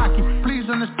Mayweather Rocky. Please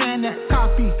understand that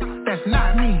copy, that's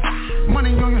not me.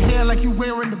 Money on your head like you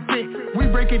wearing the brick. We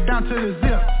break it down to the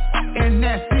zip, and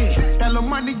that's it. That little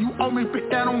money you owe me, put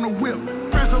that on the whip.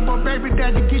 Principal baby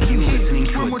daddy get you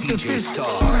hit. Swim with the fish, shooting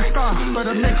star,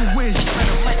 better make a wish.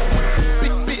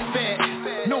 Big bad,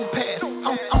 no pass,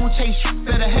 I'm chase,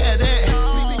 better have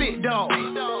that. Big dog,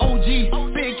 OG,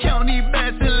 big county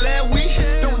bass in last week.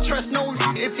 Don't trust no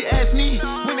if you ask me.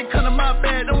 When it come to my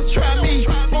bad, don't try me.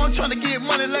 Boy, I'm trying to get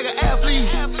money like an athlete.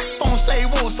 Phone stay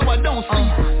warm so I don't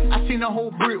sleep. I seen a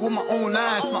whole brick with my own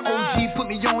eyes. My OG put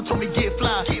me on, told me get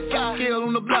fly. Got scale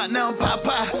on the block, now I'm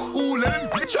pie. Ooh, let him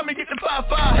try me get the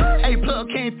 5-5. Hey, plug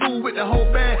came through with the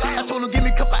whole bag. I told him give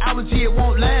me a couple hours, G, it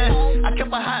won't last. I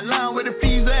kept a hotline where the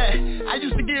fees at. I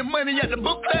used to get money at the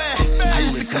book bag. I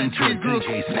used to cut trees, girls,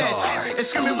 and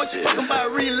screaming what you talking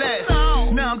about, relax.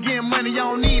 Now I'm getting money, I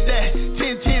don't need that.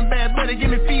 10 bad, better give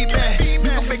me feedback. You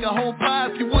can make a whole pie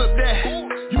if you whip that.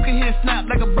 You can hear snap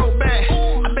like a broke back.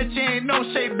 I bet you ain't no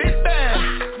shape, bitch bad.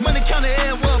 Money counter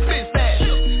air, well, bitch fat.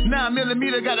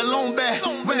 9mm got a loan back.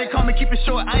 When they call me, keep it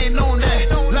short, I ain't known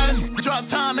that. Lot of drop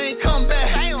time, ain't come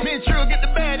back. Me and Trill get the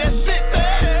bag, that's it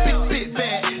bad. Big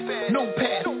bad, no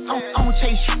pass. I'm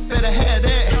chase, better have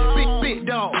that. Big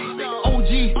dog,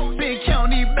 OG, big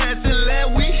county bass in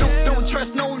last week. Don't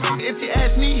trust no if you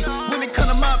ask me. When it come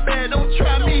to my bad, don't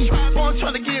try me. Boy, I'm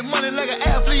trying to get money like an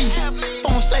athlete.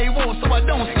 Phone stay warm so I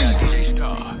don't sleep. DJ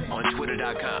Star on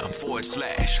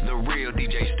Twitter.com/The Real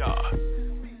DJ Star.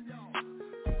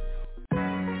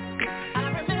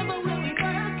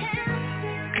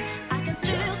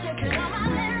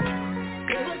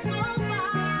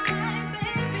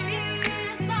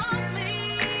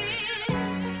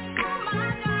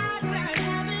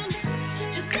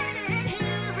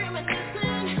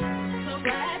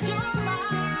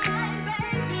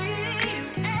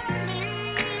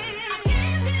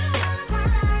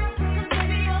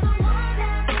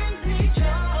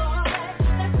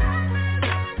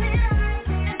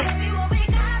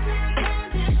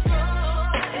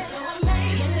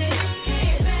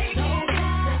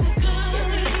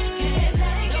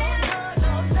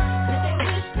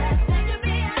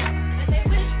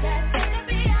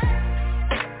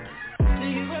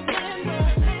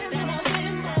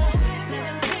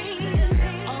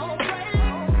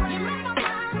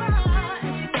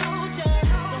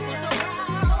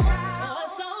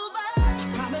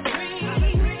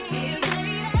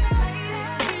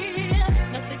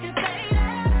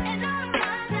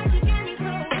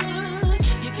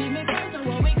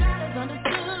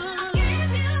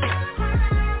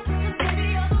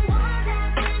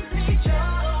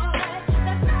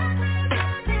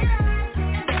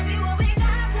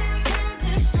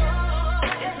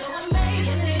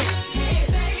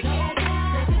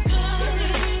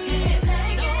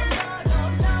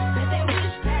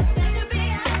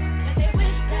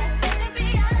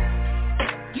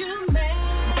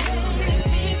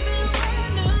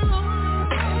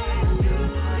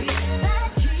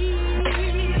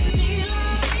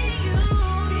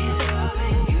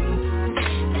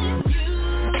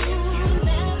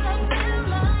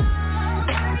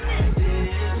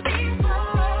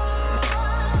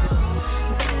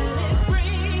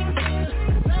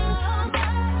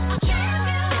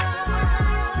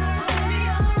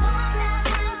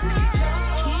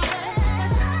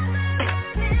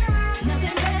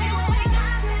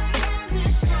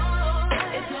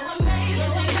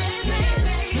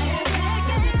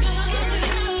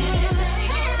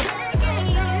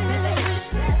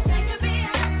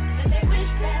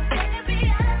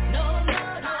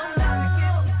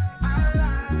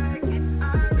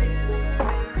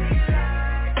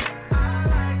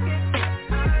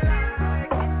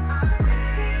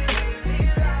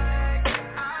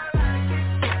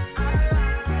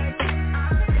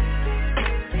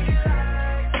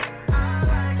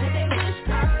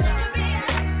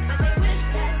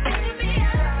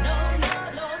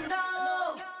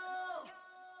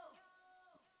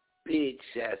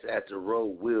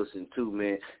 Road Wilson too,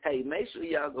 man. Hey, make sure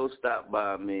y'all go stop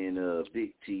by, man,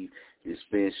 Big T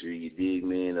Dispensary, you dig,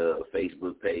 man,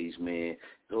 Facebook page, man.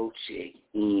 Go check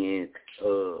in.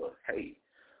 Hey,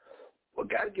 well,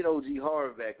 got to get OG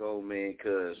Hard back on, man,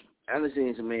 because I done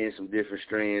seen some different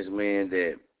strands, man,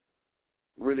 that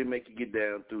really make you get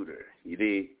down through there, you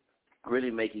dig?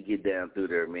 Really make you get down through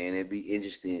there, man. It'd be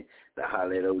interesting to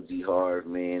holler at OG Hard,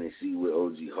 man, and see what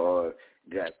OG Hard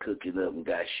got cooking up and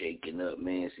got shaking up,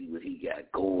 man. See what he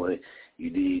got going, you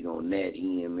dig, on that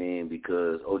end, man,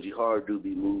 because OG Hard do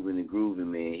be moving and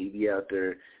grooving, man. He be out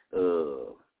there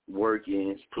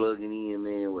working, plugging in,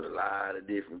 man, with a lot of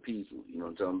different people. You know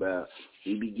what I'm talking about?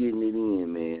 He be getting it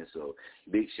in, man. So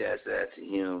big shouts out to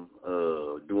him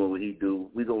doing what he do.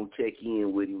 We're going to check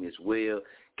in with him as well.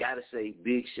 Got to say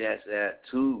big shouts out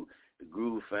to the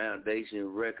Groove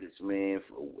Foundation Records, man,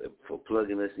 for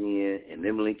plugging us in and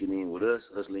them linking in with us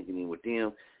linking in with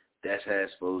them. That's how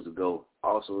it's supposed to go.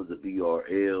 Also the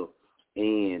BRL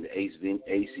and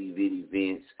AC Vid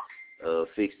Events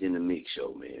Fixed in the Mix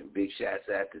show, man. Big shouts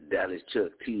out to Dallas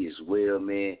Chuck T as well,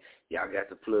 man. Y'all got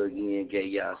to plug in, get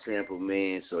y'all sample,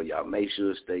 man, so y'all make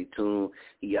sure to stay tuned.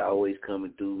 He always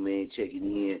coming through, man, checking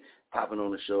in, popping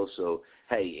on the show. So,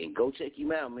 hey, and go check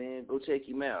him out, man. Go check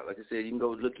him out. Like I said, you can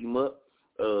go look him up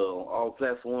on all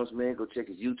platforms, man. Go check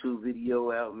his YouTube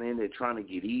video out, man. They're trying to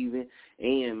get even.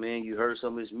 And, man, you heard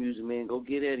some of his music, man. Go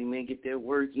get at him, man. Get that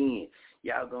work in.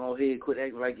 Y'all go ahead and quit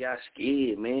acting like y'all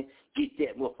scared, man. Get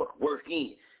that motherfucker work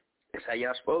in. That's how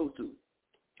y'all supposed to.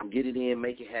 Get it in,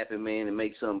 make it happen, man, and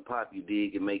make something pop, you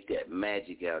dig, and make that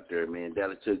magic out there, man.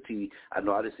 Dallas Chuck T, I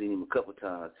know I done seen him a couple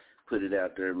times put it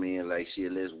out there, man, like,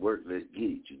 shit, let's work, let's get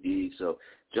it, you dig? So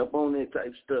jump on that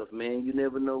type stuff, man. You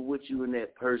never know what you and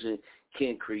that person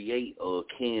can create or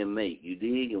can make, you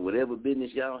dig? And whatever business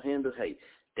y'all handle, hey,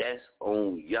 that's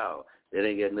on y'all. That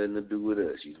ain't got nothing to do with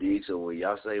us, you dig? So when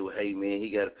y'all say, well, hey, man, he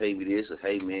got to pay me this, or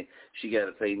hey, man, she got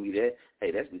to pay me that,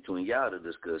 hey, that's between y'all to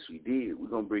discuss, you dig? We're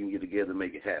going to bring you together and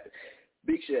make it happen.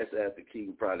 Big shouts out to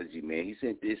King Prodigy, man. He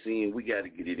sent this in. We got to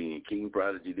get it in. King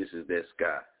Prodigy, this is that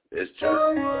sky. That's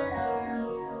Jurkking.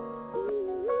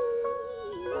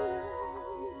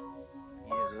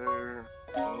 Yes, sir.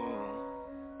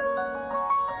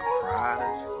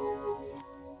 Prodigy.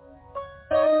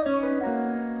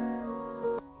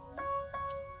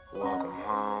 Welcome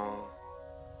home.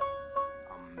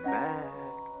 I'm back.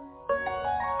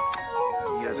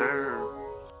 Yes, sir.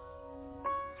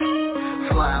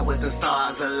 Fly with the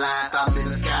stars alive, I'm in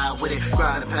the sky with it.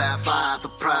 Grinding past 5 the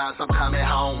prize, I'm coming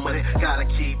home with it. Gotta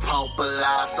keep hope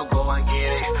alive, so go and get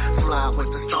it. Fly with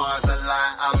the stars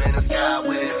alive, I'm in the sky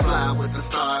with it. Fly with the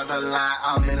stars alive,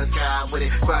 I'm in the sky with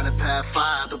it. Grinding past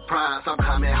 5 the prize, I'm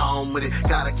coming home with it.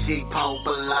 Gotta keep hope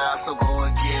alive, so go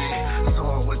and get it.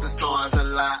 Soar with the stars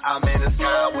alive, I'm in the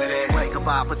sky with it. Wake up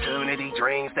opportunity,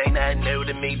 dreams, they nothing new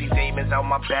to me. These demons on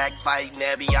my back fighting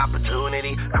every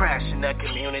opportunity. Crashing the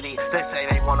community, they say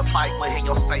they wanna fight, well here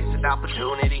your space and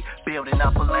opportunity. Building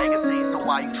up a legacy, so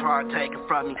why you try to take it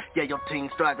from me? Yeah, your team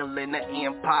struggling, the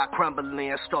empire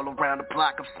crumbling. Stroll around the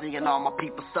block, I'm seeing all my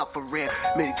people suffering.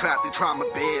 Many trapped in trauma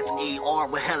beds, ER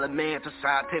with hella men to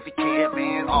scientific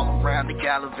caravans all around the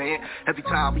Gallivant. Every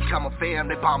time we come a fam,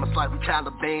 they bomb us like we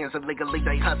Talibans. Illegally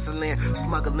they hustling,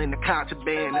 smuggling the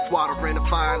contraband. It's water in the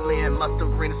fire land,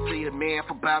 muster in the sea of man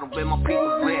for battle with my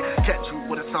people's land. Catch you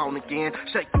with a song again,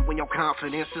 shake you when your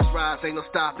confidence is rise, ain't no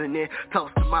stopping it.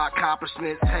 Toast to my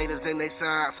accomplishments, haters and they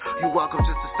signs. You welcome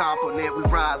just to stomp on it. We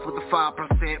rise with the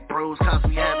 5% bruise, cause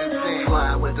we haven't seen.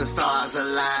 Fly with the stars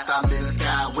alive, I'm in the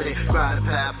sky with it. Grinding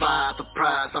past 5 the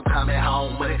prize, I'm coming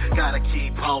home with it. Gotta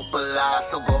keep hope alive,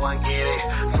 so go and get it.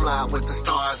 Fly with the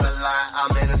stars alive,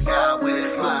 I'm in the sky with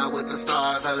it. Fly with the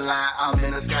stars alive, I'm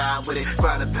in the sky with it.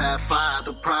 Grinding past 5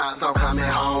 the prize, I'm coming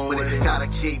home with it. Gotta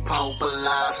keep hope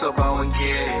alive, so go and get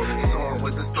it. Soar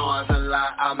with the stars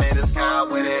alive, I'm in the sky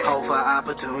with it. Hope for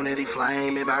opportunity,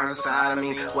 flame, it burns inside of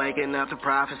me. Waking up to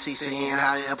prophecy, seeing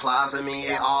how it applies to me.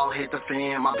 It all hit the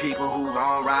fan, my people who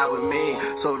gon' ride with me.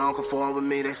 So don't conform with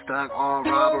me, they stuck on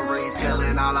robberies.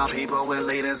 Killing all our people with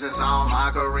leaders, it's all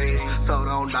mockery. So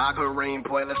don't knock a ring,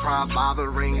 pointless prompt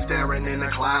bothering. Staring in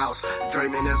the clouds,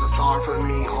 dreaming is a star for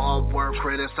me. Hard work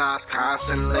criticized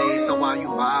constantly, so why you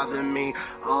bother me?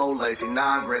 Oh, lazy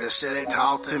non-graded shit, they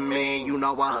talk to me. You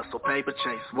know I hustle paper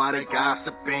chase, why they got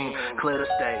gossiping. Clear the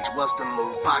stage, what's the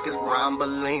move? Pockets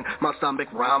rumbling, my stomach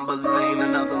rumbling.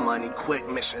 Another money quick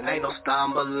mission, ain't no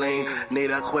stumbling. Need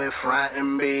to quit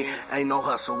fronting me. Ain't no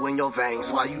hustle in your veins,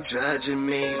 why you judging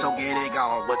me? So get it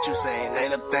gone, what you saying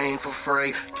ain't a thing for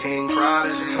free. King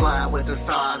Prodigy, fly with the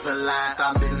stars aligned.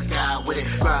 I'm in the sky with it,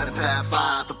 riding past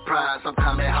 5 the prize. I'm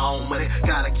coming home with it,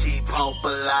 gotta keep hope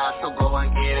alive. So go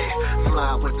and get it,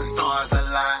 fly with the stars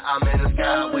aligned. I'm in the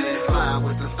sky with it, fly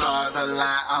with the stars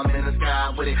aligned. I'm in the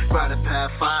sky with it, riding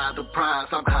past 5 the prize.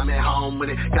 I'm coming home with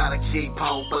it, gotta keep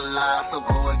hope alive. So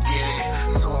go and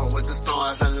get it, soaring with the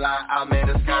stars aligned. I'm in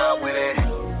the sky with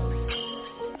it.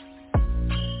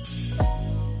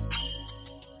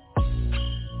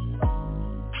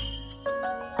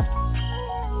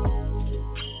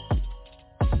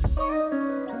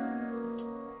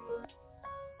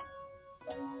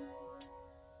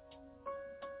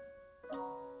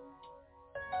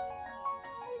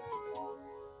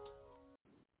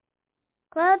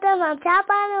 Welcome on Chop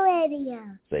on the Radio.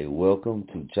 Say welcome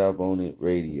to Chop on It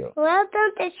Radio.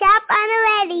 Welcome to Chop on the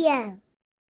Radio.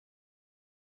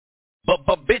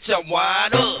 But bitch, I'm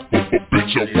wide up.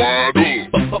 Bitch, I'm wide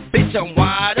up. But bitch, I'm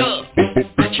wide up.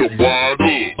 Bitch, I'm wide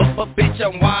up. But bitch,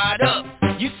 I'm wide up.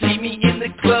 You see me in the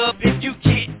club, if you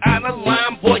get out of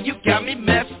line, boy, you got me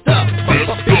messed up.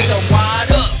 But bitch, I'm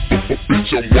wide up.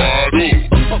 Bitch, I'm wide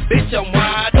up. But bitch, I'm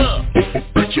wide up.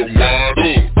 Bitch, I'm wide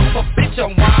up. But bitch,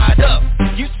 I'm wide up.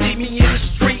 You see me in the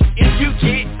street, if you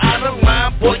get out of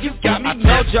line, boy, you got me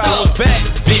messed up. I told y'all back,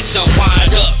 bitch, I'm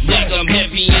wide up. Nigga, I'm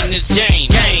heavy in this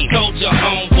game. Told your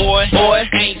homeboy, boy,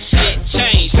 ain't shit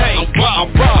changed. I'm raw,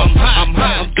 I'm hot,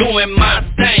 I'm doing my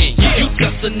thing. You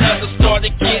just another star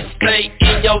that can't stay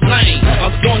in your lane.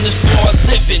 I'm doing this for a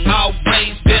living,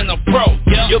 always been a pro.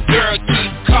 Your girl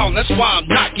keep calling, that's why I'm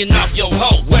knocking off your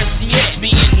hoe. Where she at? Me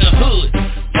in the hood,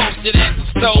 posted at the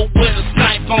store with a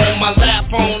snipe on my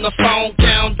lap, on the phone,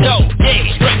 count dough.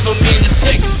 Yeah, straight from me to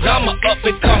Texas, I'm a up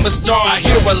and coming star. I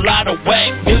hear a lot of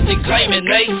whack music claiming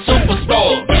they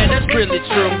superstars. Yeah, that's really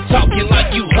true. Talking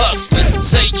like you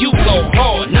hustling, say you go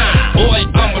hard. Nah, boy,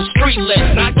 I'm a street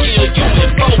legend, I kill you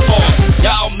in 4 bars.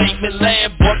 Y'all make me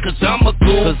laugh, boy, cause I'm a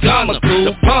cool gunner.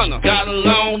 The punter, got a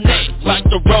long neck, like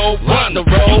the road runner.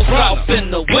 You soft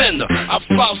in the winter, I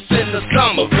floss in the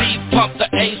summer. We pump the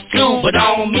H2, but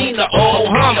I don't mean the old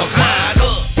Hummer. Wide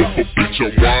up, bitch,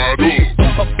 I'm wide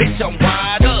up. Bitch, I'm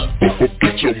wide up.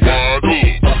 Bitch, I'm wide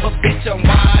up. Bitch, I'm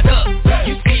wide up.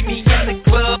 You see me in the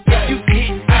club, if you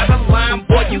get out of line,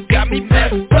 boy, you got me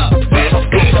messed up. Bitch,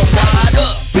 I'm wide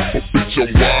up. Bitch,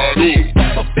 I'm wide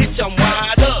up. Bitch, I'm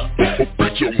wide up.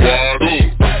 Bitch, I'm wide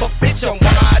up. Bitch, I'm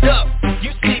wide up.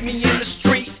 You see me in the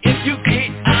street, if you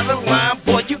get out of line,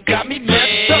 boy, you got me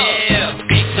messed up. Yeah,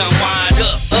 bitch, I'm wide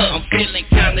up. I'm feeling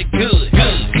kinda good.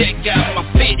 Check out my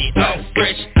fitted, I'm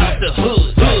fresh out the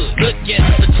hood. Look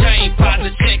at the chain,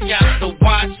 partner, check out the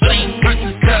watch. Bling,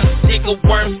 versus cuz, nigga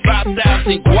worth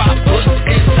 5,000 guap. Put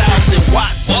 10,000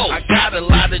 watts. Whoa, I got a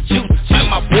lot of juice. And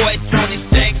my boy Tony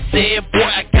Stack said, boy,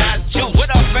 I got juice. What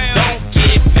up, fam? Don't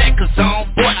get back, cause on,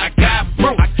 boy, I got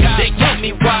fruit. They got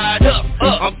me wide up.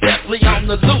 I'm definitely on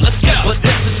the loot. Let's go. But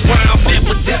this is where I'm at,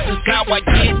 but this is how I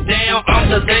get down. I'm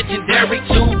the legendary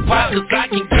Tupac, cause I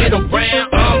can get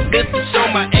around. This to show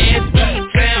my ass,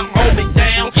 E-Town, hold me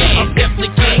down. I'm definitely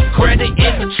getting credit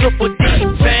in the Triple D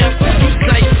town. You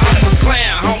say I'm a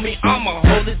clown, homie, I'ma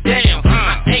hold it down.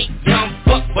 I ain't young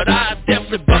buck, but I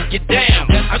definitely buck you down.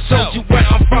 I showed you where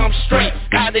I'm from, straight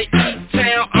out of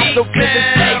E-Town. I'm the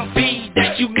realest AB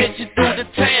that you mentioned through the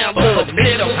town. Look,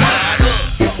 bitch, I'm wide up.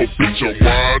 Bitch, I'm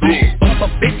wide up.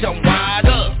 Bitch, I'm wide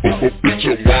up. Bitch,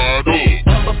 I'm wide up.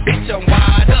 Bitch, I'm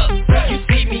wide up. You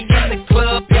see me in the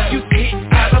club, if you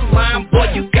get out of line,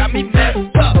 boy, you got me messed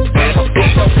up. Bitch,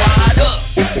 I'm wide up.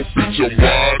 Bitch, I'm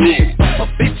wide up.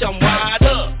 Bitch, I'm wide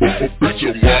up. Bitch,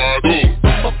 I'm wide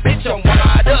up. Bitch, I'm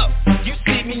wide up. You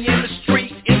see me in the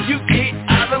street, if you get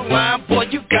out of line, boy,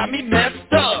 you got me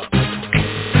messed up.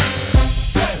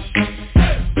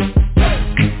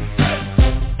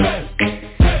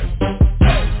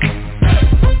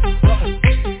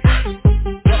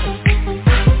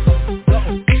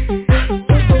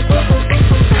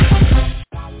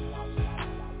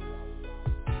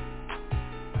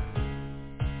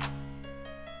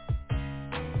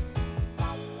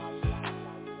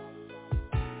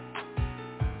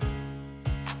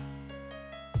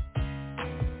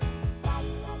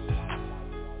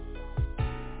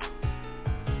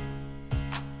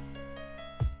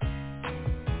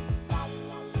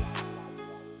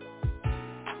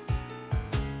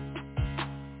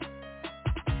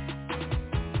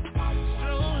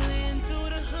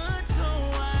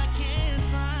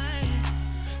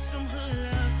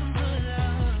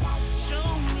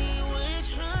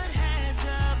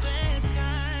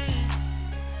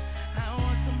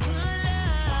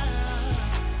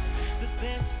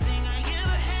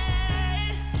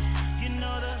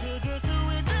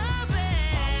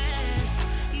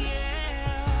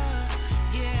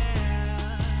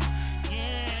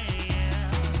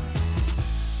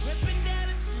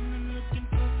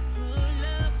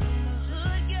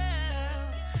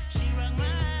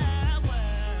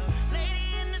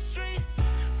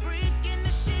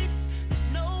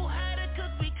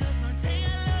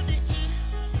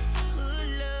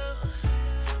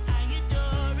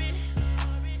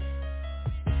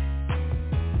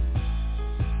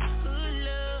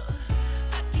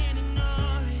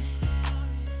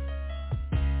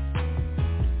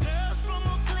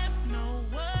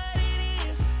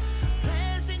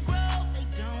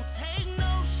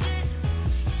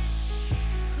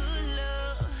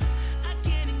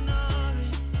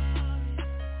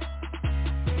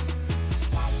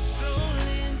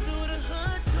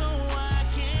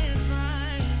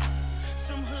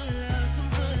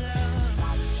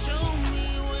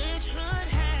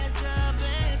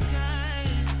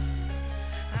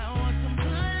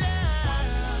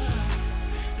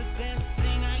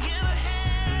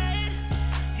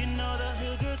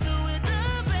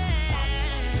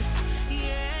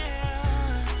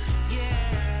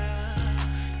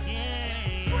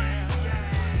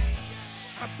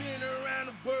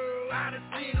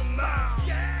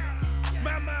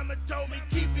 told me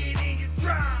keep it in your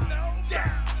drum.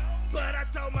 Yeah, but I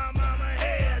told my mama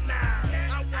hell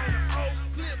nah. I want a whole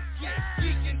clip kit,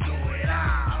 we can do it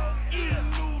all. Eat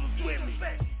noodles with me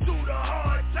through the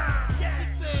hard times. He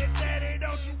said, Daddy,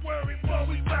 don't you worry, boy,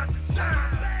 we bout to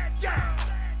shine.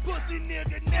 Yeah, pussy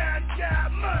nigga now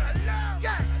got money.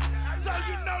 Yeah, so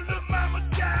you know lil' mama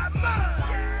got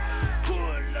money.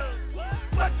 Pull up,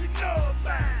 what you know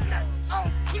about? On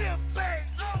clip bang,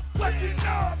 what you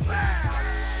know about?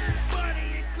 Bunny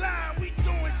and Clyde, we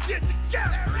doing shit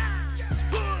together.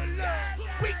 Pull up,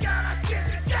 we got our shit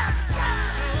together.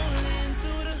 Rolling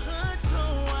through the hood so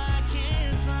I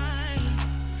can find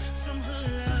some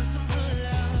hood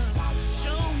love,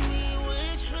 Show me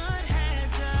which hood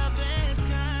has the best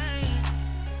kind.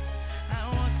 I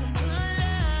want some hood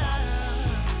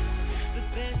love, the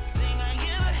best thing I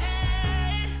ever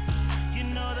had. You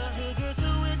know the hood girl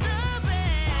do it the best.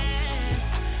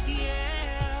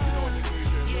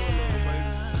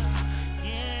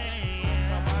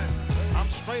 I'm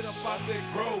straight up out that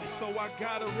grove, so I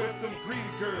gotta rep them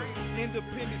greedy girls.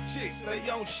 Independent chicks, they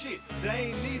own shit, they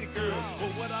ain't needy girls.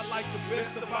 But what I like the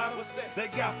best about them, they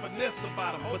got finesse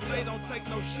about them, but they don't take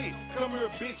no shit. Come here,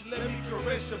 bitch, let me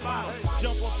caress your bottom.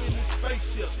 Jump up in this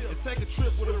spaceship and take a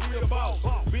trip with a real boss.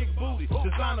 Big booty,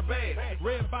 designer bag,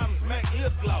 red bottoms, Mac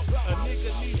lip gloss. A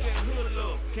nigga needs that hood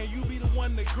love. Can you be the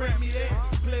one that grant me that?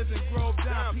 Pleasant Grove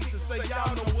down pieces, say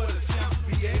y'all know what a chance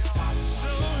be at.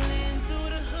 Rolling through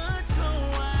the hood so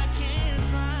I can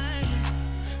find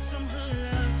some hood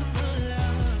love,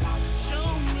 Show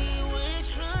me which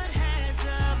hood has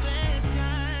the best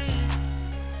kind.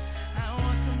 I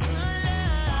want some hood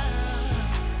love,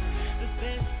 the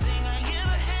best thing I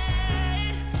ever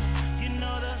had. You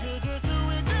know the hood girl do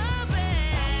it the best.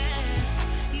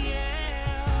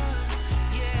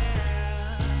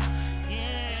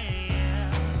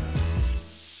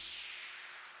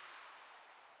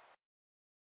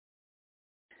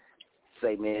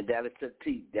 Say, man, Dallas Chuck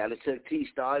T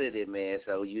started it, man.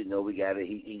 So you know we gotta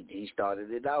he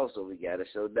started it out, so we gotta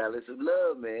show Dallas some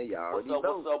love, man. Y'all already know.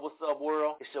 What's up,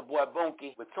 world? It's your boy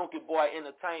Bunky with Tunky Boy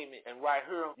Entertainment, and right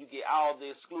here you get all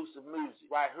the exclusive music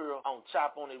right here on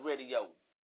Chop On It Radio.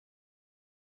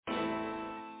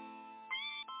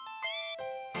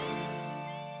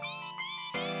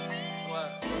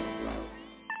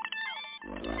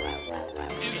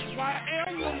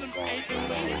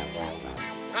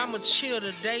 I'ma chill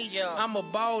today, I'ma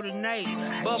ball tonight.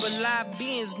 Bubba live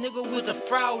Benz, nigga with a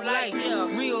fraud light.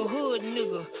 Real hood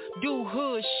nigga, do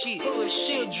hood shit.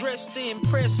 Still dressed to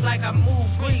impress like I move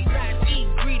great. Eat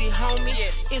greedy,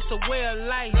 homie, it's a way of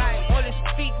life. Only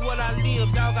speak what I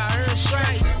live, dog, I earn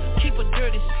stripes. Keep a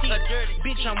dirty stick,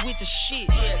 bitch, I'm with the shit.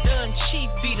 Done Chief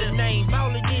be the name,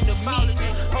 ballin' in the meat.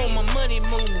 On my money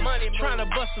move, tryna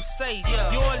bust a safe.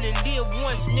 You only live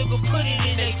once, nigga, put it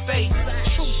in they face.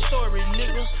 True story,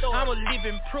 nigga, I'm a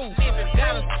living proof.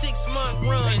 Got a 6-month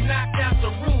run, knocked out the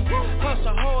roof.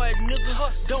 Hustle hard,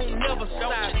 nigga, don't never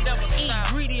stop. Eat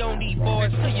greedy on these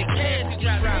boys till your cash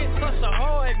drop. Hustle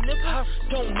hard, nigga,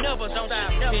 don't never stop.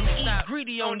 And eat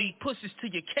greedy on these pussies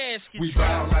till your cash We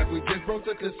drop. bow like we just broke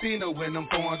the casino when them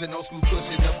phones and no school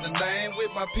pushing up the lane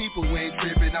with my people. We ain't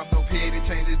tripping, I'm so petty,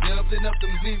 changing doubling up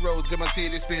them zeros. In my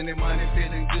city, spending money,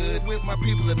 feeling good with my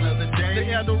people another day.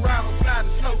 The Eldorado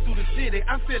sliding slow through the city,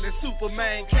 I'm feeling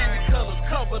Superman. Candy colors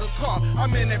cover the car,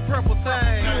 I'm in that purple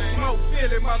thing. Good smoke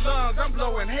filling my lungs, I'm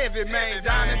blowing heavy, man.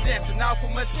 Diamond dancing off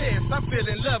of my chest, I'm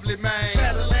feeling lovely, man.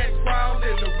 Cadillac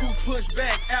crawling, the roof pushed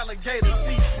back, alligator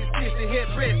seats, the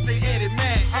headrest, they Eddie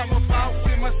Mac. I'm a boss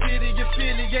in my city,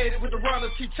 affiliated with the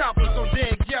runners, keep choppers on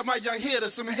deck. Yeah, my young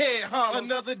hitter, some head hunters.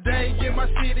 Another day in my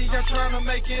city, I'm trying to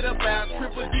make it about.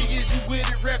 Triple D is you with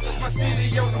it, records, my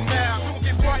city on the map.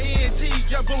 Bunky boy, ENT,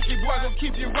 young Bunky boy, gon'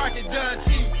 keep you rockin', done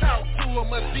cheap. Talk to him,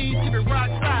 must be keep it rock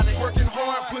solid. Working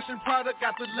hard, pushing product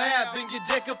out the lab. Then get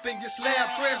deck up in your slab.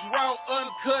 Fresh, raw,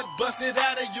 uncut, bust it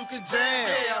out and you can jam.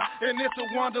 Yeah, and it's a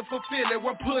wonderful feeling.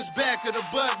 One push back of the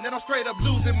button, and I'm straight up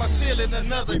losing my feeling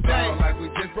another day. Like we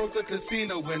just broke the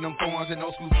casino when them phones and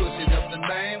no school pushing up the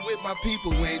lane with my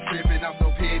people. We ain't tripping, I'm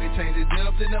so petty, changing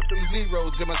doubling up them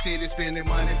zeros. In my city, spending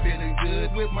money, feeling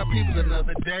good with my people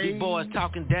another day. These boys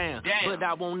talking down, but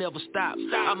I won't ever stop.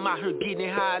 I'm out here getting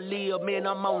it how I live, man,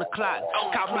 I'm on the clock.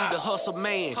 Call me the hustle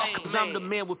man, cause I'm the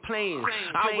man with plans.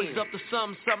 Always up to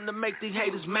something to make these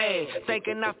haters mad.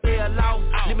 Thinking I fell off,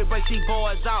 let me break these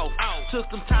boys off. Took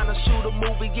some time to shoot a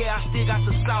movie, yeah, I still got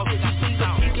the sauce. You see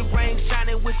the Gucci ring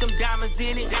shining with them diamonds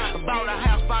in it. Bought a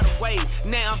house by the way,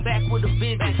 now I'm back with a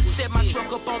vengeance. Set my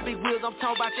truck up on big wheels, I'm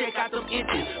talking about check out them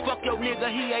engines. Fuck your nigga,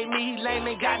 he ain't me, he lame,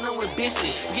 ain't got no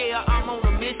ambition. Yeah, I'm on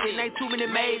a mission, ain't too many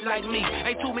made like me.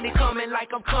 Ain't too many coming like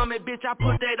I'm coming, bitch, I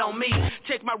put that on me.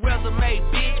 Check my resume,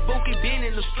 bitch, Bookie been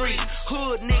in the street.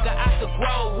 Hood nigga out the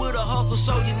grove with a hustle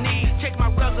so you need. Check my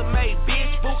resume,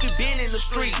 bitch, Bookie been in the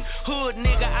street. Hood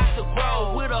nigga out the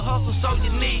grove with a hustle so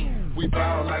you need. We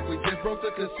ball like we just broke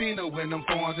the casino when them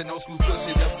phones and no school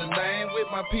pushing up the lane with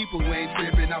my people who ain't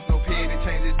tripping off no petty,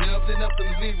 changing dubs and up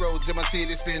them zeros in my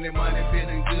city, spending money,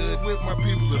 feeling good with my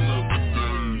people in love.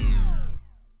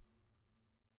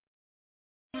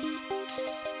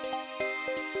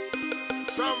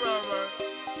 Somewhere, man.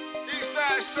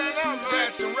 Eastside stand up, man.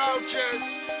 Rats and roaches,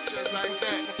 just like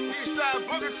that. Eastside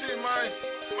Booker T, man.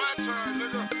 My turn,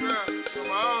 nigga. Yeah, do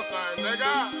my own thing,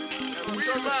 nigga. And we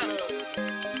back.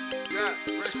 Yeah,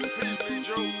 rest in peace, Lee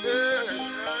Joe. Yeah.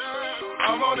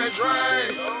 I'm on that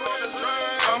drain.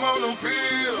 I'm on them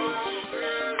pills.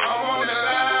 I'm on that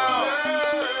loud.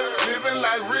 Living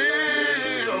like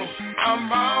real.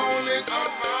 I'm on it.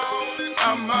 I'm on it.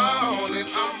 I'm on it.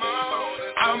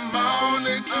 I'm on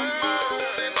it.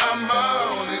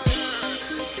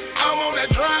 I'm on that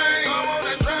drain.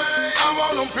 I'm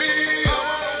on them pills.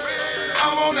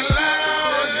 I'm on that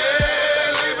loud.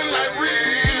 Yeah, living like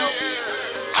real.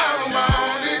 I'm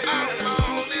on it. I'm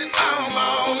on it. I'm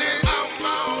on it.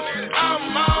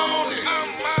 I'm on it. I'm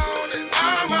on it.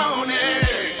 I'm on it.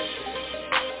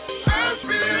 I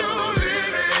feel it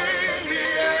in the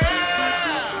air.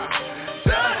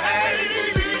 The hate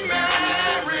is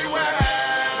everywhere.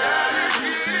 Gotta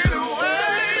get it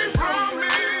away from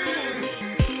me.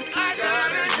 I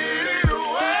gotta get it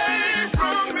away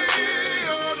from me.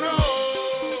 Oh no.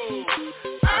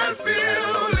 I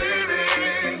feel it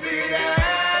in the air.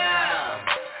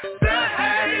 The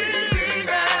hate is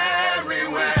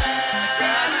everywhere.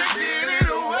 Gotta get it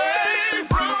away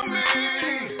from me.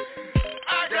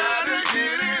 I gotta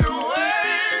get it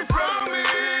away from me.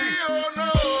 Oh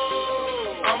no.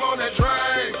 I'm on that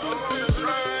drain.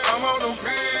 I'm on them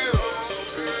pills.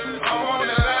 I'm on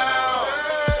that loud.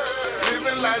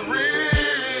 Living like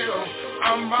real.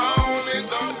 I'm on it.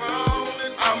 I'm on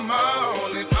it. I'm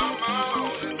on it.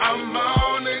 I'm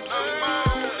on it.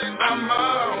 I'm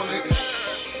on it.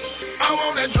 I'm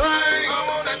on that drain.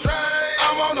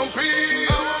 I'm on them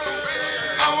pills.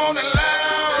 I'm on that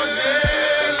loud.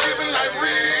 Yeah, living like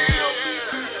real.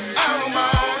 I'm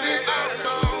on it. I'm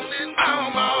on it.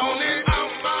 I'm on it.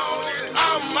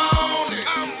 I'm on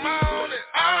it.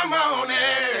 I'm on it.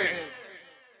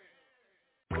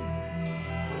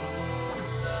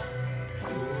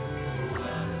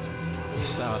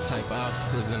 It's all type of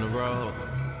obstacles in the road.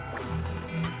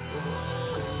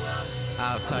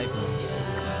 All type of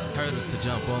hurdles to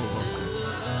jump over.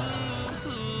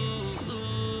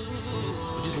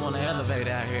 We just wanna elevate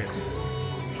out here.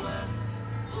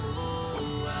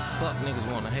 Fuck niggas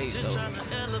wanna hate though.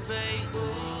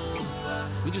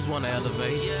 We just wanna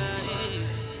elevate.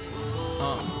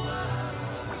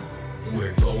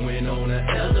 We're going on an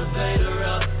elevator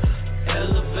up,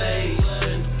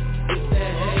 elevation. If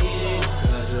they're hating,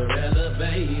 cause you're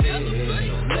elevated.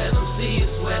 Let them see you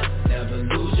sweat, never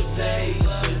lose your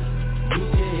patience. You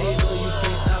can hate or you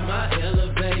can't stop my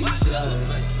elevation.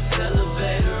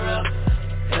 Elevator up,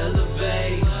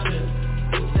 elevation.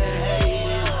 If they're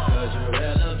hating, cause you're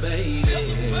elevated.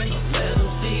 Let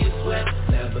them see you sweat,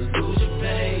 never lose your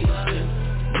patience.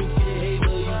 You can hate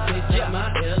or you can't stop my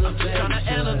elevation. I'm just tryna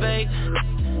elevate,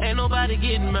 ain't nobody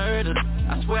getting murdered.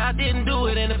 I swear I didn't do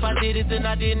it, and if I did it, then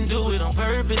I didn't do it on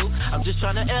purpose. I'm just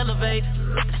tryna elevate,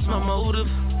 that's my motive.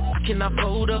 I cannot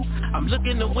fold up. I'm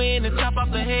looking to win and chop off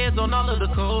the heads on all of the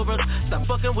cobras. Stop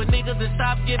fucking with niggas and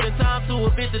stop giving time to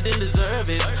a bitch that didn't deserve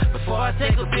it. Before I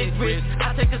take a big risk,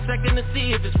 I take a second to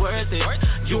see if it's worth it.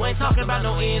 You ain't talking about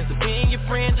no ends, so being your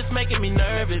friend just making me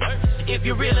nervous. If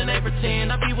you're real and they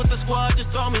pretend, I be with the squad,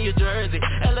 just throw me a jersey.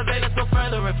 Elevate, let's go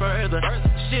further and further.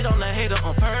 Shit on the hater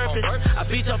on purpose. I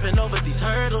be jumping over these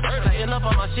hurdles, tighten up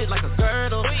on my shit like a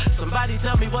girdle. Somebody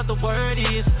tell me what the word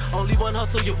is. Only one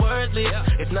hustle, you're worthless.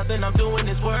 If nothing I'm doing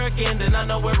is working, then I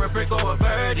know where a brick or a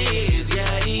bird is.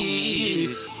 Yeah,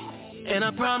 and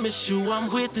I promise you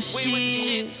I'm with the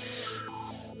shit.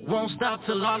 Won't stop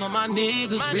till all of my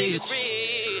niggas rich.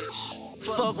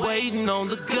 Fuck waiting on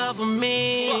the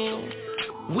government.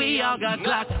 We all got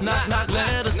Glocks, knock,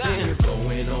 let us in.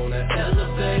 Going on an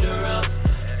elevator up,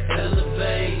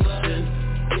 elevation.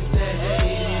 If they're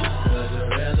hating, cause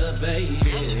you're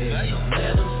elevated.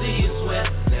 Let them see you sweat,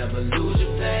 never lose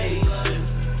your patience.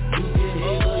 You can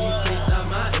hate or you can't stop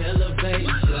my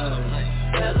elevation.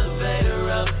 Elevator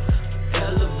up,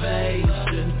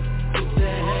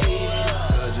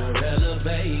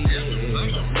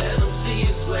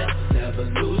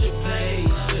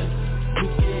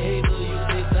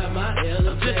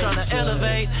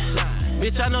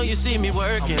 know you see me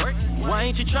working. Why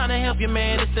ain't you trying to help your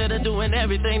man instead of doing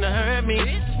everything to hurt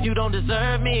me? You don't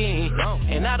deserve me,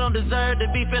 and I don't deserve to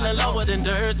be feeling lower than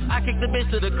dirt. I kick the bitch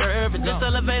to the curb and just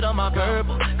elevate on my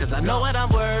verbal, cause I know what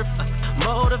I'm worth.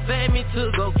 Motivate me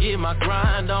to go get my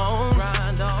grind on.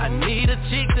 I need a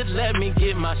chick that let me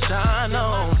get my shine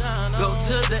on. Go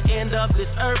to the end of this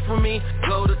earth for me,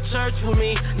 go to church with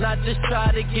me, not just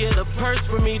try to get a purse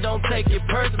for me. Don't take it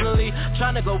personally,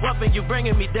 trying to go up and you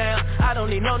bringing me down. I don't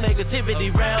need no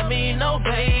negativity around me, no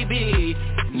baby.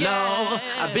 No,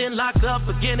 I've been locked up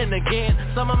again and again.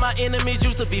 Some of my enemies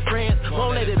used to be friends,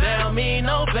 won't let it down me,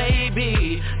 no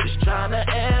baby. Just trying to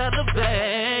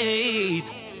elevate,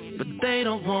 but they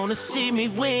don't wanna see me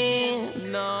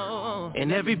win. No,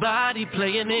 and everybody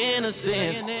playing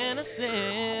innocent,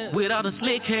 with all the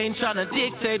slick hating trying to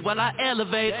dictate while I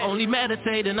elevate. Only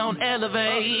meditating on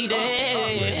elevating.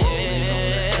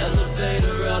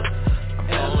 Elevator up,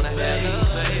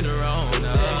 elevator on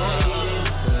up.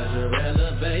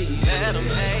 Let them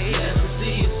hate, let them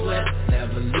see you sweat,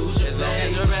 never lose your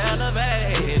faith. You're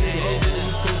elevated,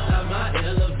 inside my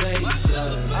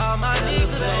elevation. All my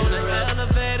niggas on the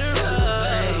elevator up.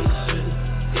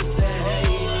 It's that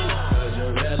hate, cause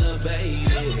you're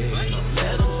elevated.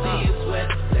 Let them see you sweat,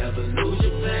 never lose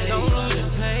your faith. Don't lose your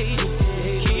faith,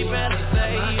 keep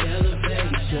elevation.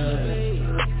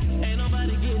 Ain't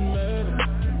nobody getting murdered,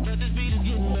 but this beat is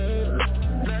getting murdered.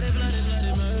 Bloody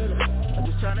murder. I'm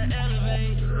just trying to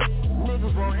elevate.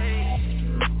 Niggas won't hate,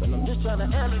 but I'm just trying to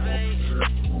elevate.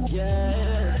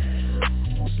 Yeah,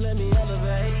 just let me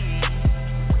elevate.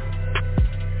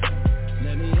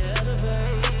 Let me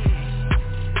elevate.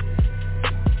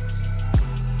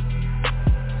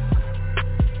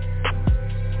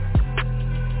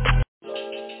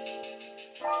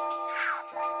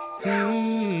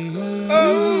 Oh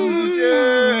yeah.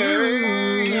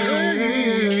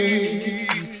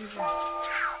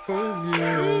 Oh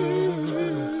yeah.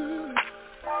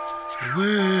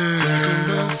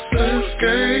 We're sex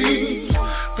game.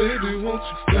 Baby, won't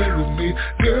you stay with me?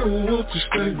 Girl, won't you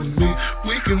stay with me?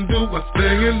 We can do our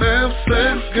thing and have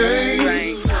sex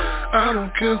game. I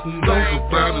don't care who knows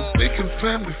about it. We can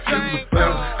family feud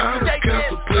about it. I don't care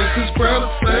the place is proud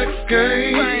of sex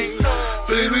game.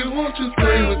 Baby, won't you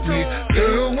stay with me?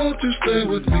 Girl, won't you stay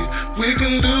with me? We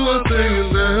can do our thing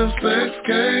and have sex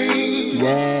game.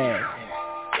 Yeah.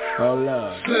 Hold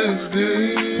up. Sex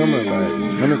game. Come here, baby.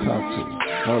 Let me talk to you.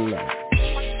 Hold up.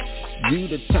 You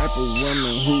the type of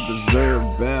woman who deserve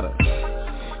better.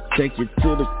 Take you to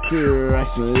the crib, I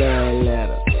can love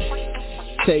ladder.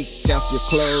 Take off your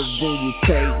clothes, then you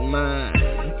take mine.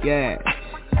 Yeah.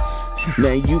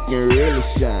 Now you can really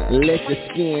shine. Let your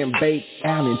skin bake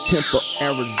out in Temple,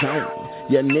 Arizona.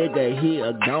 Your nigga he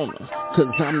a goner,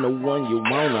 cause I'm the one you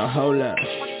wanna. Hold up.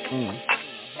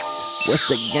 What's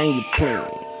the game you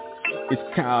playing?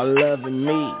 It's called loving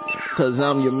me, cause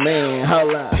I'm your man.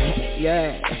 Hold up.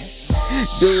 Yeah.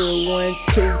 Do it 1,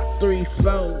 2, 3,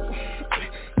 4.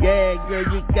 Yeah, girl,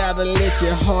 you gotta let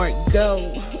your heart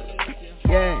go.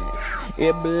 Yeah,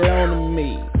 it belong to me.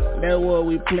 That's what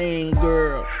we playing,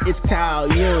 girl. It's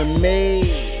called you and me.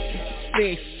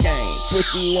 Sex game, put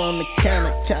you on the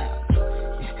countertop.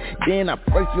 Then I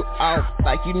break you off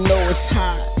like you know it's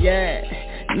hot. Yeah,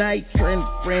 night friend,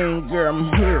 girl,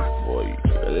 I'm here for you.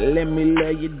 Let me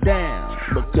lay you down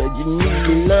because you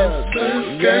need love.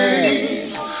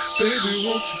 Yeah. Baby,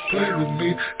 won't you play with me?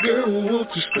 Girl, won't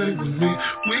you stay with me?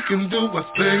 We can do our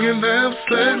thing and have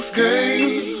sex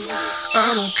game.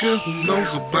 I don't care who knows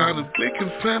about it. We can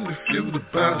family feud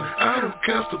about it. I don't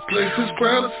care if the place is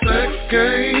crowded. Sex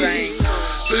game.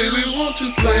 Baby, won't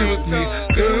you play with me?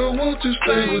 Girl, won't you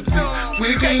stay with me?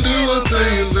 We can do our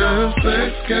thing and have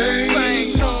sex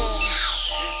game.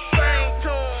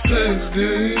 Sex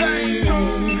game.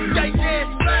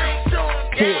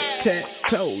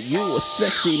 Tic-tac-toe, you a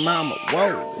sexy mama,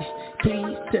 whoa.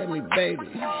 Please tell me, baby,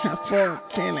 how far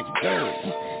can I go?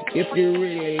 If you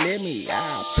really let me,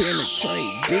 I'll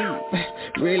penetrate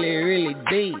deep. Really, really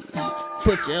deep.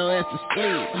 Put your ass to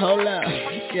sleep, hold up,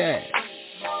 yeah.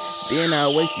 Then I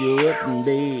wake you up in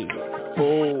bed,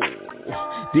 oh.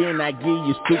 Then I give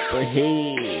you super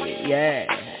head, yeah.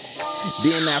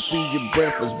 Then I feed you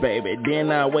breakfast, baby.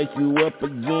 Then I wake you up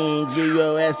again, give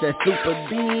your ass that super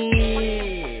D.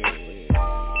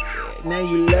 Now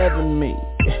you loving me,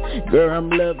 girl,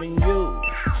 I'm loving you.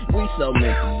 We so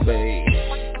meant to be.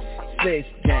 Sex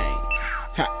game,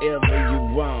 however you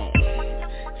want.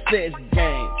 Sex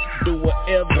game, do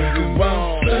whatever you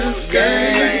want. Sex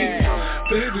game.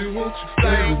 Baby, won't you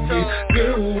stay with me?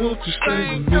 Girl, won't you stay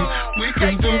with me? We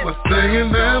can do our thing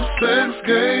and have sex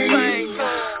game.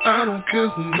 I don't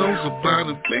cares who knows about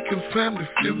it. Making family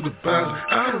feel about it.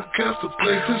 I don't cast a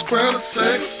place, it's crowded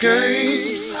sex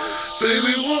game.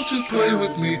 Baby, won't you play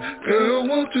with me? Girl,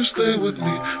 won't you stay with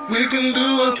me? We can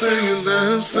do our thing in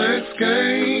that sex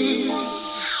game.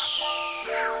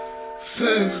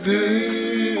 Sex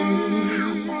game.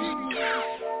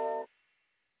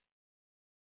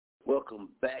 Welcome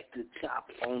back to Chop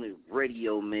On It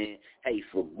Radio, man. Hey,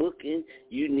 for booking,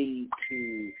 you need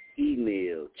to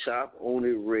email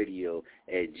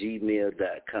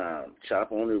choponItradio@gmail.com.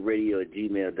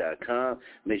 choponItradio@gmail.com.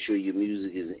 Make sure your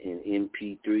music is in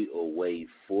MP3 or WAV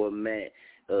format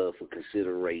for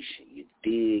consideration. You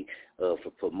dig?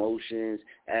 For promotions,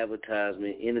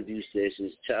 advertisement, interview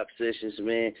sessions, chop sessions,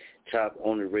 man,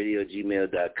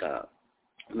 choponItradio@gmail.com.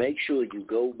 Make sure you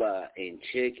go by and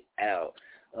check out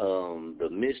the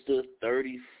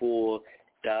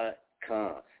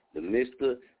Mr34.com. The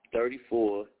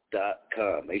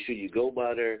Mr34.com. Make sure you go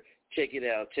by there, check it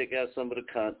out. Check out some of the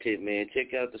content, man.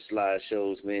 Check out the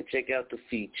slideshows, man. Check out the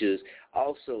features.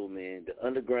 Also, man, the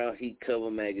Underground Heat Cover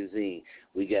Magazine.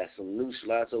 We got some new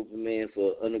slots open, man,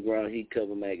 for Underground Heat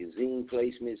Cover Magazine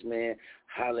placements, man.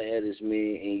 Holler at us,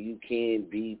 man, and you can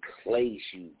be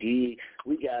placed, you dig?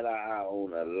 We got our eye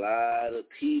on a lot of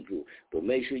people, but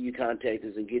make sure you contact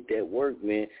us and get that work,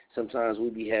 man. Sometimes we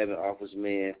be having offers,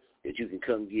 man, that you can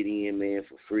come get in, man,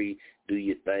 for free. Do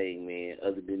your thing, man.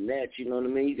 Other than that, you know what I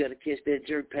mean? You got to catch that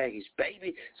jerk package,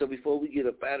 baby. So before we get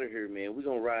up out of here, man, we're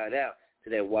going to ride out to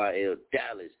that YL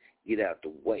Dallas. Get out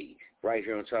the way. Right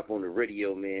here on Chop on the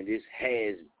Radio, man. This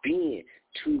has been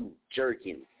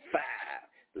Jurkking 5.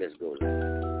 Let's go.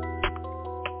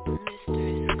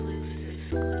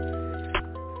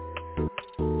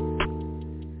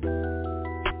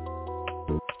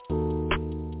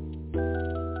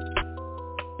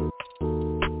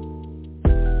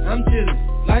 I'm chillin',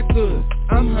 life good,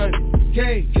 I'm honey,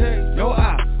 K, no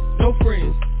ops, no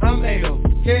friends, I'm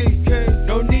A-O-K,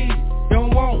 no need,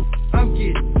 don't want, I'm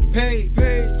getting paid,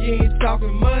 you ain't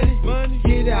talking money,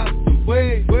 get out the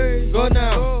way, go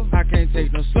now, I can't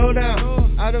take no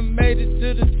slowdown, I done made it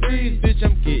to the threes, bitch,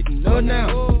 I'm getting low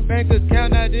now, bank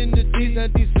account out in the D's, I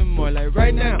need some more like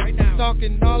right now,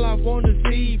 talking all I wanna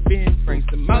see, Ben Franks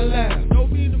in my lap,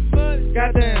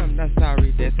 goddamn, not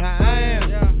sorry, that's how I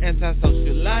am,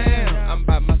 antisocial I am, I'm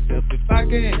by myself if I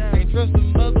can, ain't trust a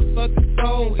motherfucking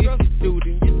soul, if you do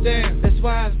then you damn, that's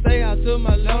why I stay out to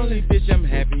my lonely, bitch, I'm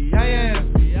happy I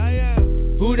am,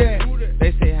 who that,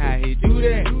 they say how he do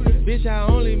that, bitch, I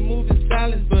only move in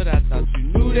silence, but I thought you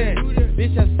knew that,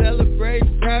 bitch, I celebrate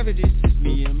in private, it's just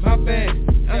me and my bag,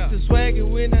 I'm still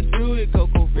swagging when I do it,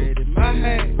 Coco Red in my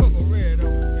hat,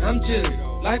 I'm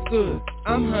chillin', life good,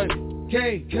 I'm honey,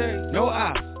 K, no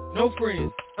ops, no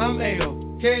friends, I'm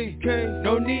A-O-K,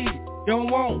 no need, don't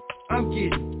want, I'm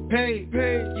getting paid, you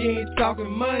ain't talking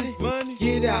money,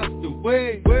 get out the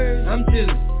way, I'm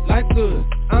chillin', life good,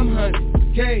 I'm honey,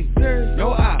 K,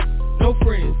 no ops, no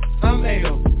friends, I'm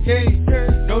A-O-K,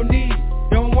 no need,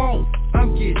 don't want,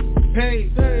 I'm getting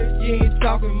paid, you ain't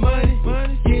talking money,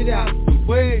 get out the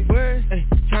way, ay,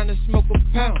 tryna smoke a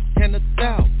pound, and a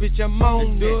thou, bitch, I'm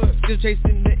on that, still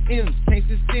chasing the M's, can't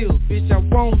sit still, bitch, I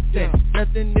want that,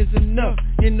 nothing is enough,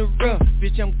 in the rough,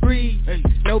 bitch, I'm greedy,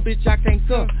 no bitch, I can't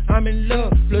cuff, I'm in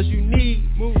love, plus you need,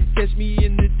 catch me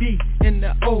in the D, in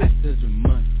the O, that's the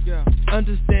money,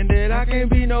 understand that I can't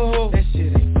be no hoe, that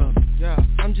shit ain't fun,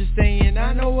 I'm just saying,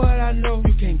 I know what I know,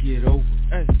 you can't get over,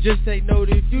 just take note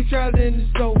if you try then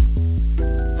it's over,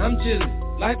 I'm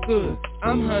chillin', life good,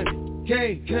 I'm honey,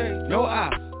 K, no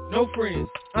ops, no friends,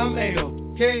 I'm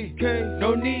A-O-K,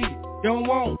 no need, don't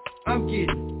want, I'm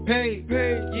getting paid, you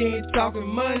ain't talking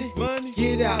money,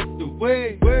 get out the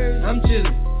way, I'm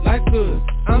chillin', life good,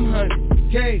 I'm honey,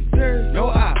 K, no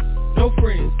ops, no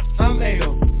friends, I'm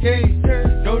A-O-K,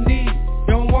 no need,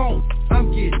 don't want,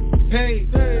 I'm getting paid,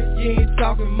 you ain't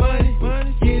talking money,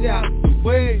 get out the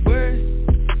way,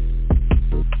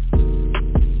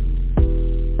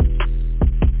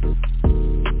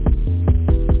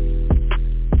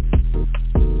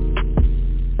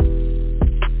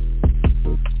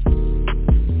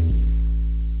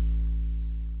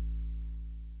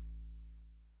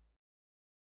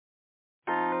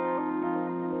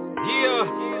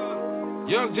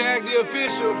 Young Jag the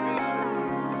official,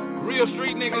 real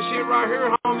street nigga shit right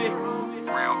here, homie.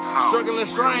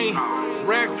 Struggling strain,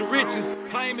 rags to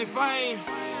riches, claiming fame.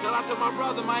 Shout out to my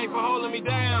brother, man, for holding me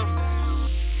down.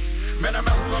 Man, I'm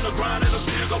out on the grind and I'm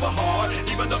still going hard,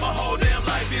 even though my whole damn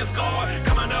life is scarred.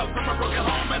 Coming up from a broken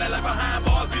home and I left behind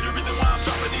bars, be the reason why I'm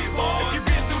dropping these bars. If you've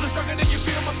been through the struggle, then you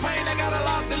feel my pain. I got a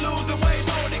lot to lose and way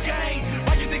more to gain.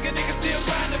 Why you think a nigga still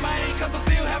grinding, man? Cause I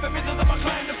still have a business of my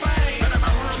claim to fame. Man, I'm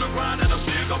out on the grind and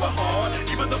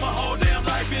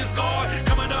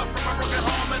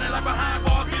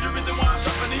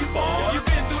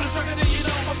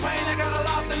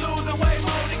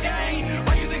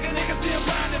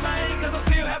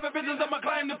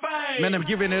Man, I'm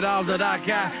giving it all that I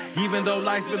got. Even though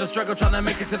life's been a struggle trying to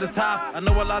make it to the top. I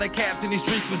know a lot of cats in these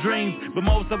streets with dreams, but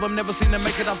most of them never seem to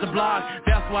make it off the block.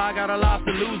 That's why I got a lot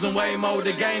to lose and way more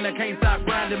to gain. I can't stop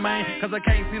grinding, man, cause I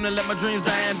can't seem to let my dreams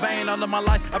die in vain. All of my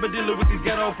life I've been dealing with these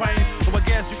ghetto pains, so I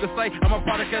guess you could say I'm a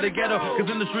product of the ghetto. Cause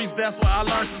in the streets that's where I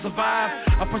learned to survive.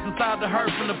 I pushed aside the hurt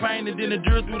from the pain and then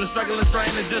endure through the struggle and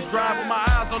strain and just drive with my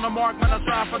eyes on the mark when I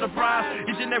strive for the prize.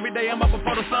 Each and every day I'm up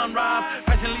before the sunrise,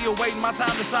 patiently awaiting my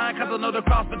time to shine. Cause I know the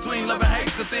cross between love and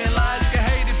hate's a thin line. You can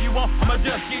hate if you want, I'ma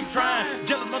just keep trying.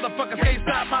 Jealous motherfuckers can't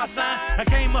stop my sign. I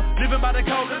came up living by the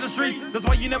code of the streets. That's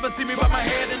why you never see me with my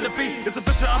head in defeat. It's a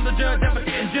picture, I'm the judge,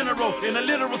 advocate in general, in a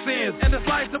literal sense. And this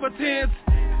life's of a tense,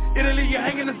 it'll leave you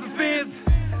hanging in suspense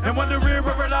and wondering where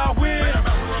it all went. Man, I'm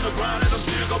out on the grind and I'm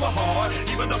still going hard,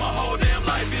 even though my whole damn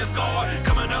life is scarred.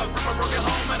 Coming up from a broken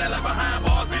home and I left behind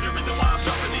bars, be the reason why I'm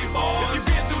jumping these bars. If you've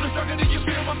been through the struggle, then you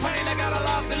feel my pain. I got a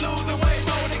lot to lose and way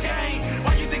more to gain.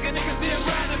 Why you think a nigga still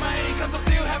grinding, man? Cause I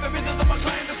still have evidence of my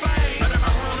claim to fame. Man, I'm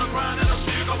out on the grind and I'm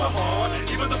still going hard,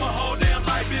 even though my whole damn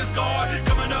life is scarred.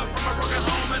 Coming up from a broken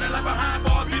home and I left behind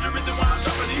bars, be the reason why I'm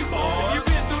jumping these bars. If you've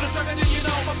been through the struggle, then you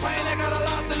know my pain. I got a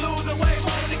lot to lose and way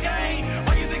more to gain.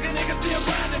 Why you think a nigga still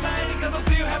grinding, man? Cause I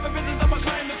still have evidence of my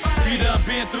claim to fame. You done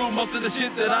been through most of the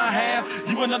shit that I have.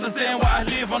 You wouldn't understand why I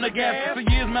live on the gas. For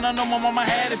years, man, I know my mama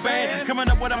had it bad.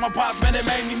 Coming up without my pops, man, it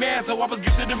made me mad. So I was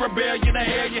gifted in rebellion and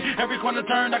hellion. Every corner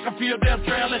turn, I could feel death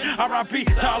trailing. R.I.P.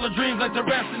 to all the dreams like the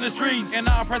rest in the street.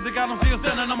 And all praise to God, I'm still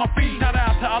standing on my feet. Shout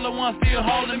out to all the ones still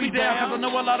holding me down. Cause I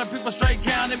know a lot of people straight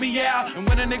counting me out. And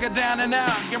when a nigga down and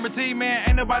out, guarantee,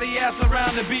 man, ain't nobody else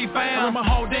around to be found. I run my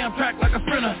whole damn track like a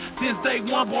sprinter. Since day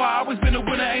one, boy, I always been a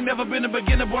winner. Ain't never been a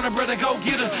beginner, born a brother, go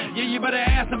get her. Yeah, you better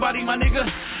ask somebody, my nigga.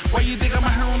 Why you think I'm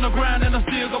out here on the grind and I'm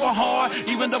still going hard,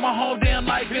 even though my whole damn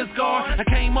life is scarred? I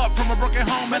came up from a broken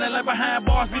home and I left behind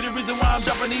bars, be the reason why I'm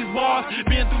jumping these bars.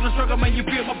 Been through the struggle, man, you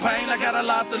feel my pain. I got a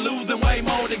lot to lose and way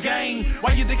more to gain.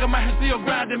 Why you think I'm out here still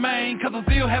grinding, man? Cause I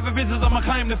still have evidence of my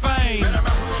claim to fame. Man, I'm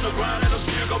out here on the grind and I'm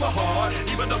still going hard,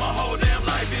 even though my whole damn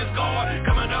life is scarred.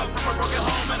 Coming up from a broken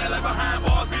home and I left behind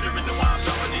bars, be the reason why I'm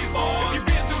jumping these bars. If you've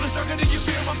been through the struggle, then you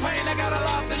feel my pain. I got a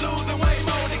lot to lose and way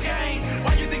more to gain.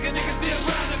 Why you think a nigga still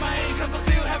grinding, man? Cause I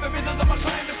still have evidence of my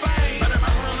claim to fame. Man, I'm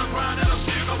out here on the grind and I'm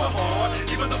still going hard,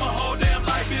 even though my whole damn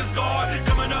life is scarred.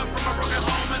 Coming up from a broken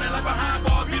home and I left behind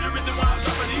bars, be the reason why I'm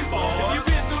jumping these bars. If you've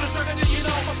been through the struggle, then you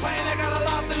know my pain. I got a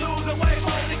lot to lose and way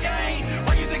more to gain.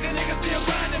 Why you think a nigga still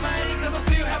grinding, man? Cause I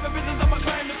still have evidence of my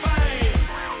claim to fame.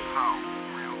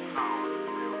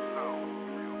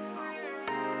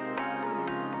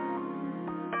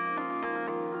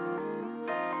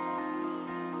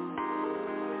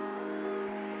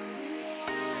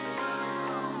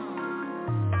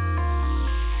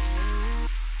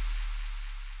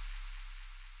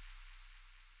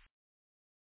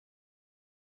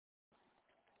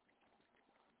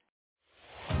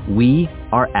 We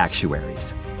are actuaries.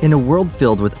 In a world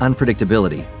filled with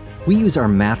unpredictability, we use our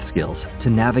math skills to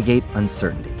navigate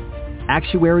uncertainty.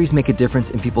 Actuaries make a difference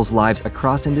in people's lives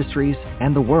across industries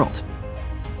and the world.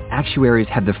 Actuaries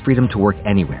have the freedom to work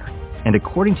anywhere, and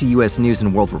according to U.S. News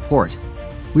 & World Report,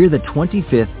 we're the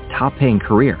 25th top-paying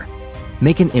career.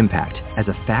 Make an impact as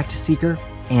a fact seeker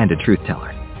and a truth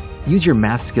teller. Use your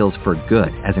math skills for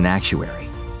good as an actuary.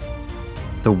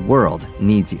 The world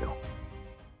needs you.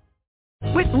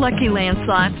 With Lucky Land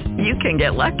Slots, you can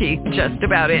get lucky just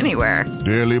about anywhere.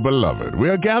 Dearly beloved, we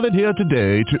are gathered here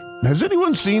today to... Has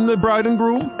anyone seen the bride and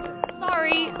groom?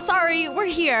 Sorry, we're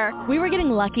here. We were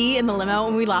getting lucky in the limo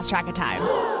and we lost track of time.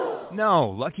 No,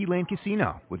 Lucky Land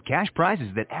Casino, with cash prizes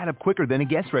that add up quicker than a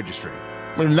guest registry.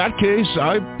 In that case,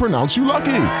 I pronounce you lucky.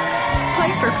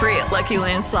 Play for free at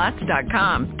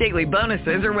LuckyLandSlots.com. Daily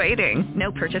bonuses are waiting.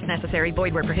 No purchase necessary.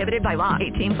 Void where prohibited by law.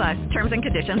 18+. Terms and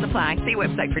conditions apply. See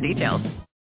website for details.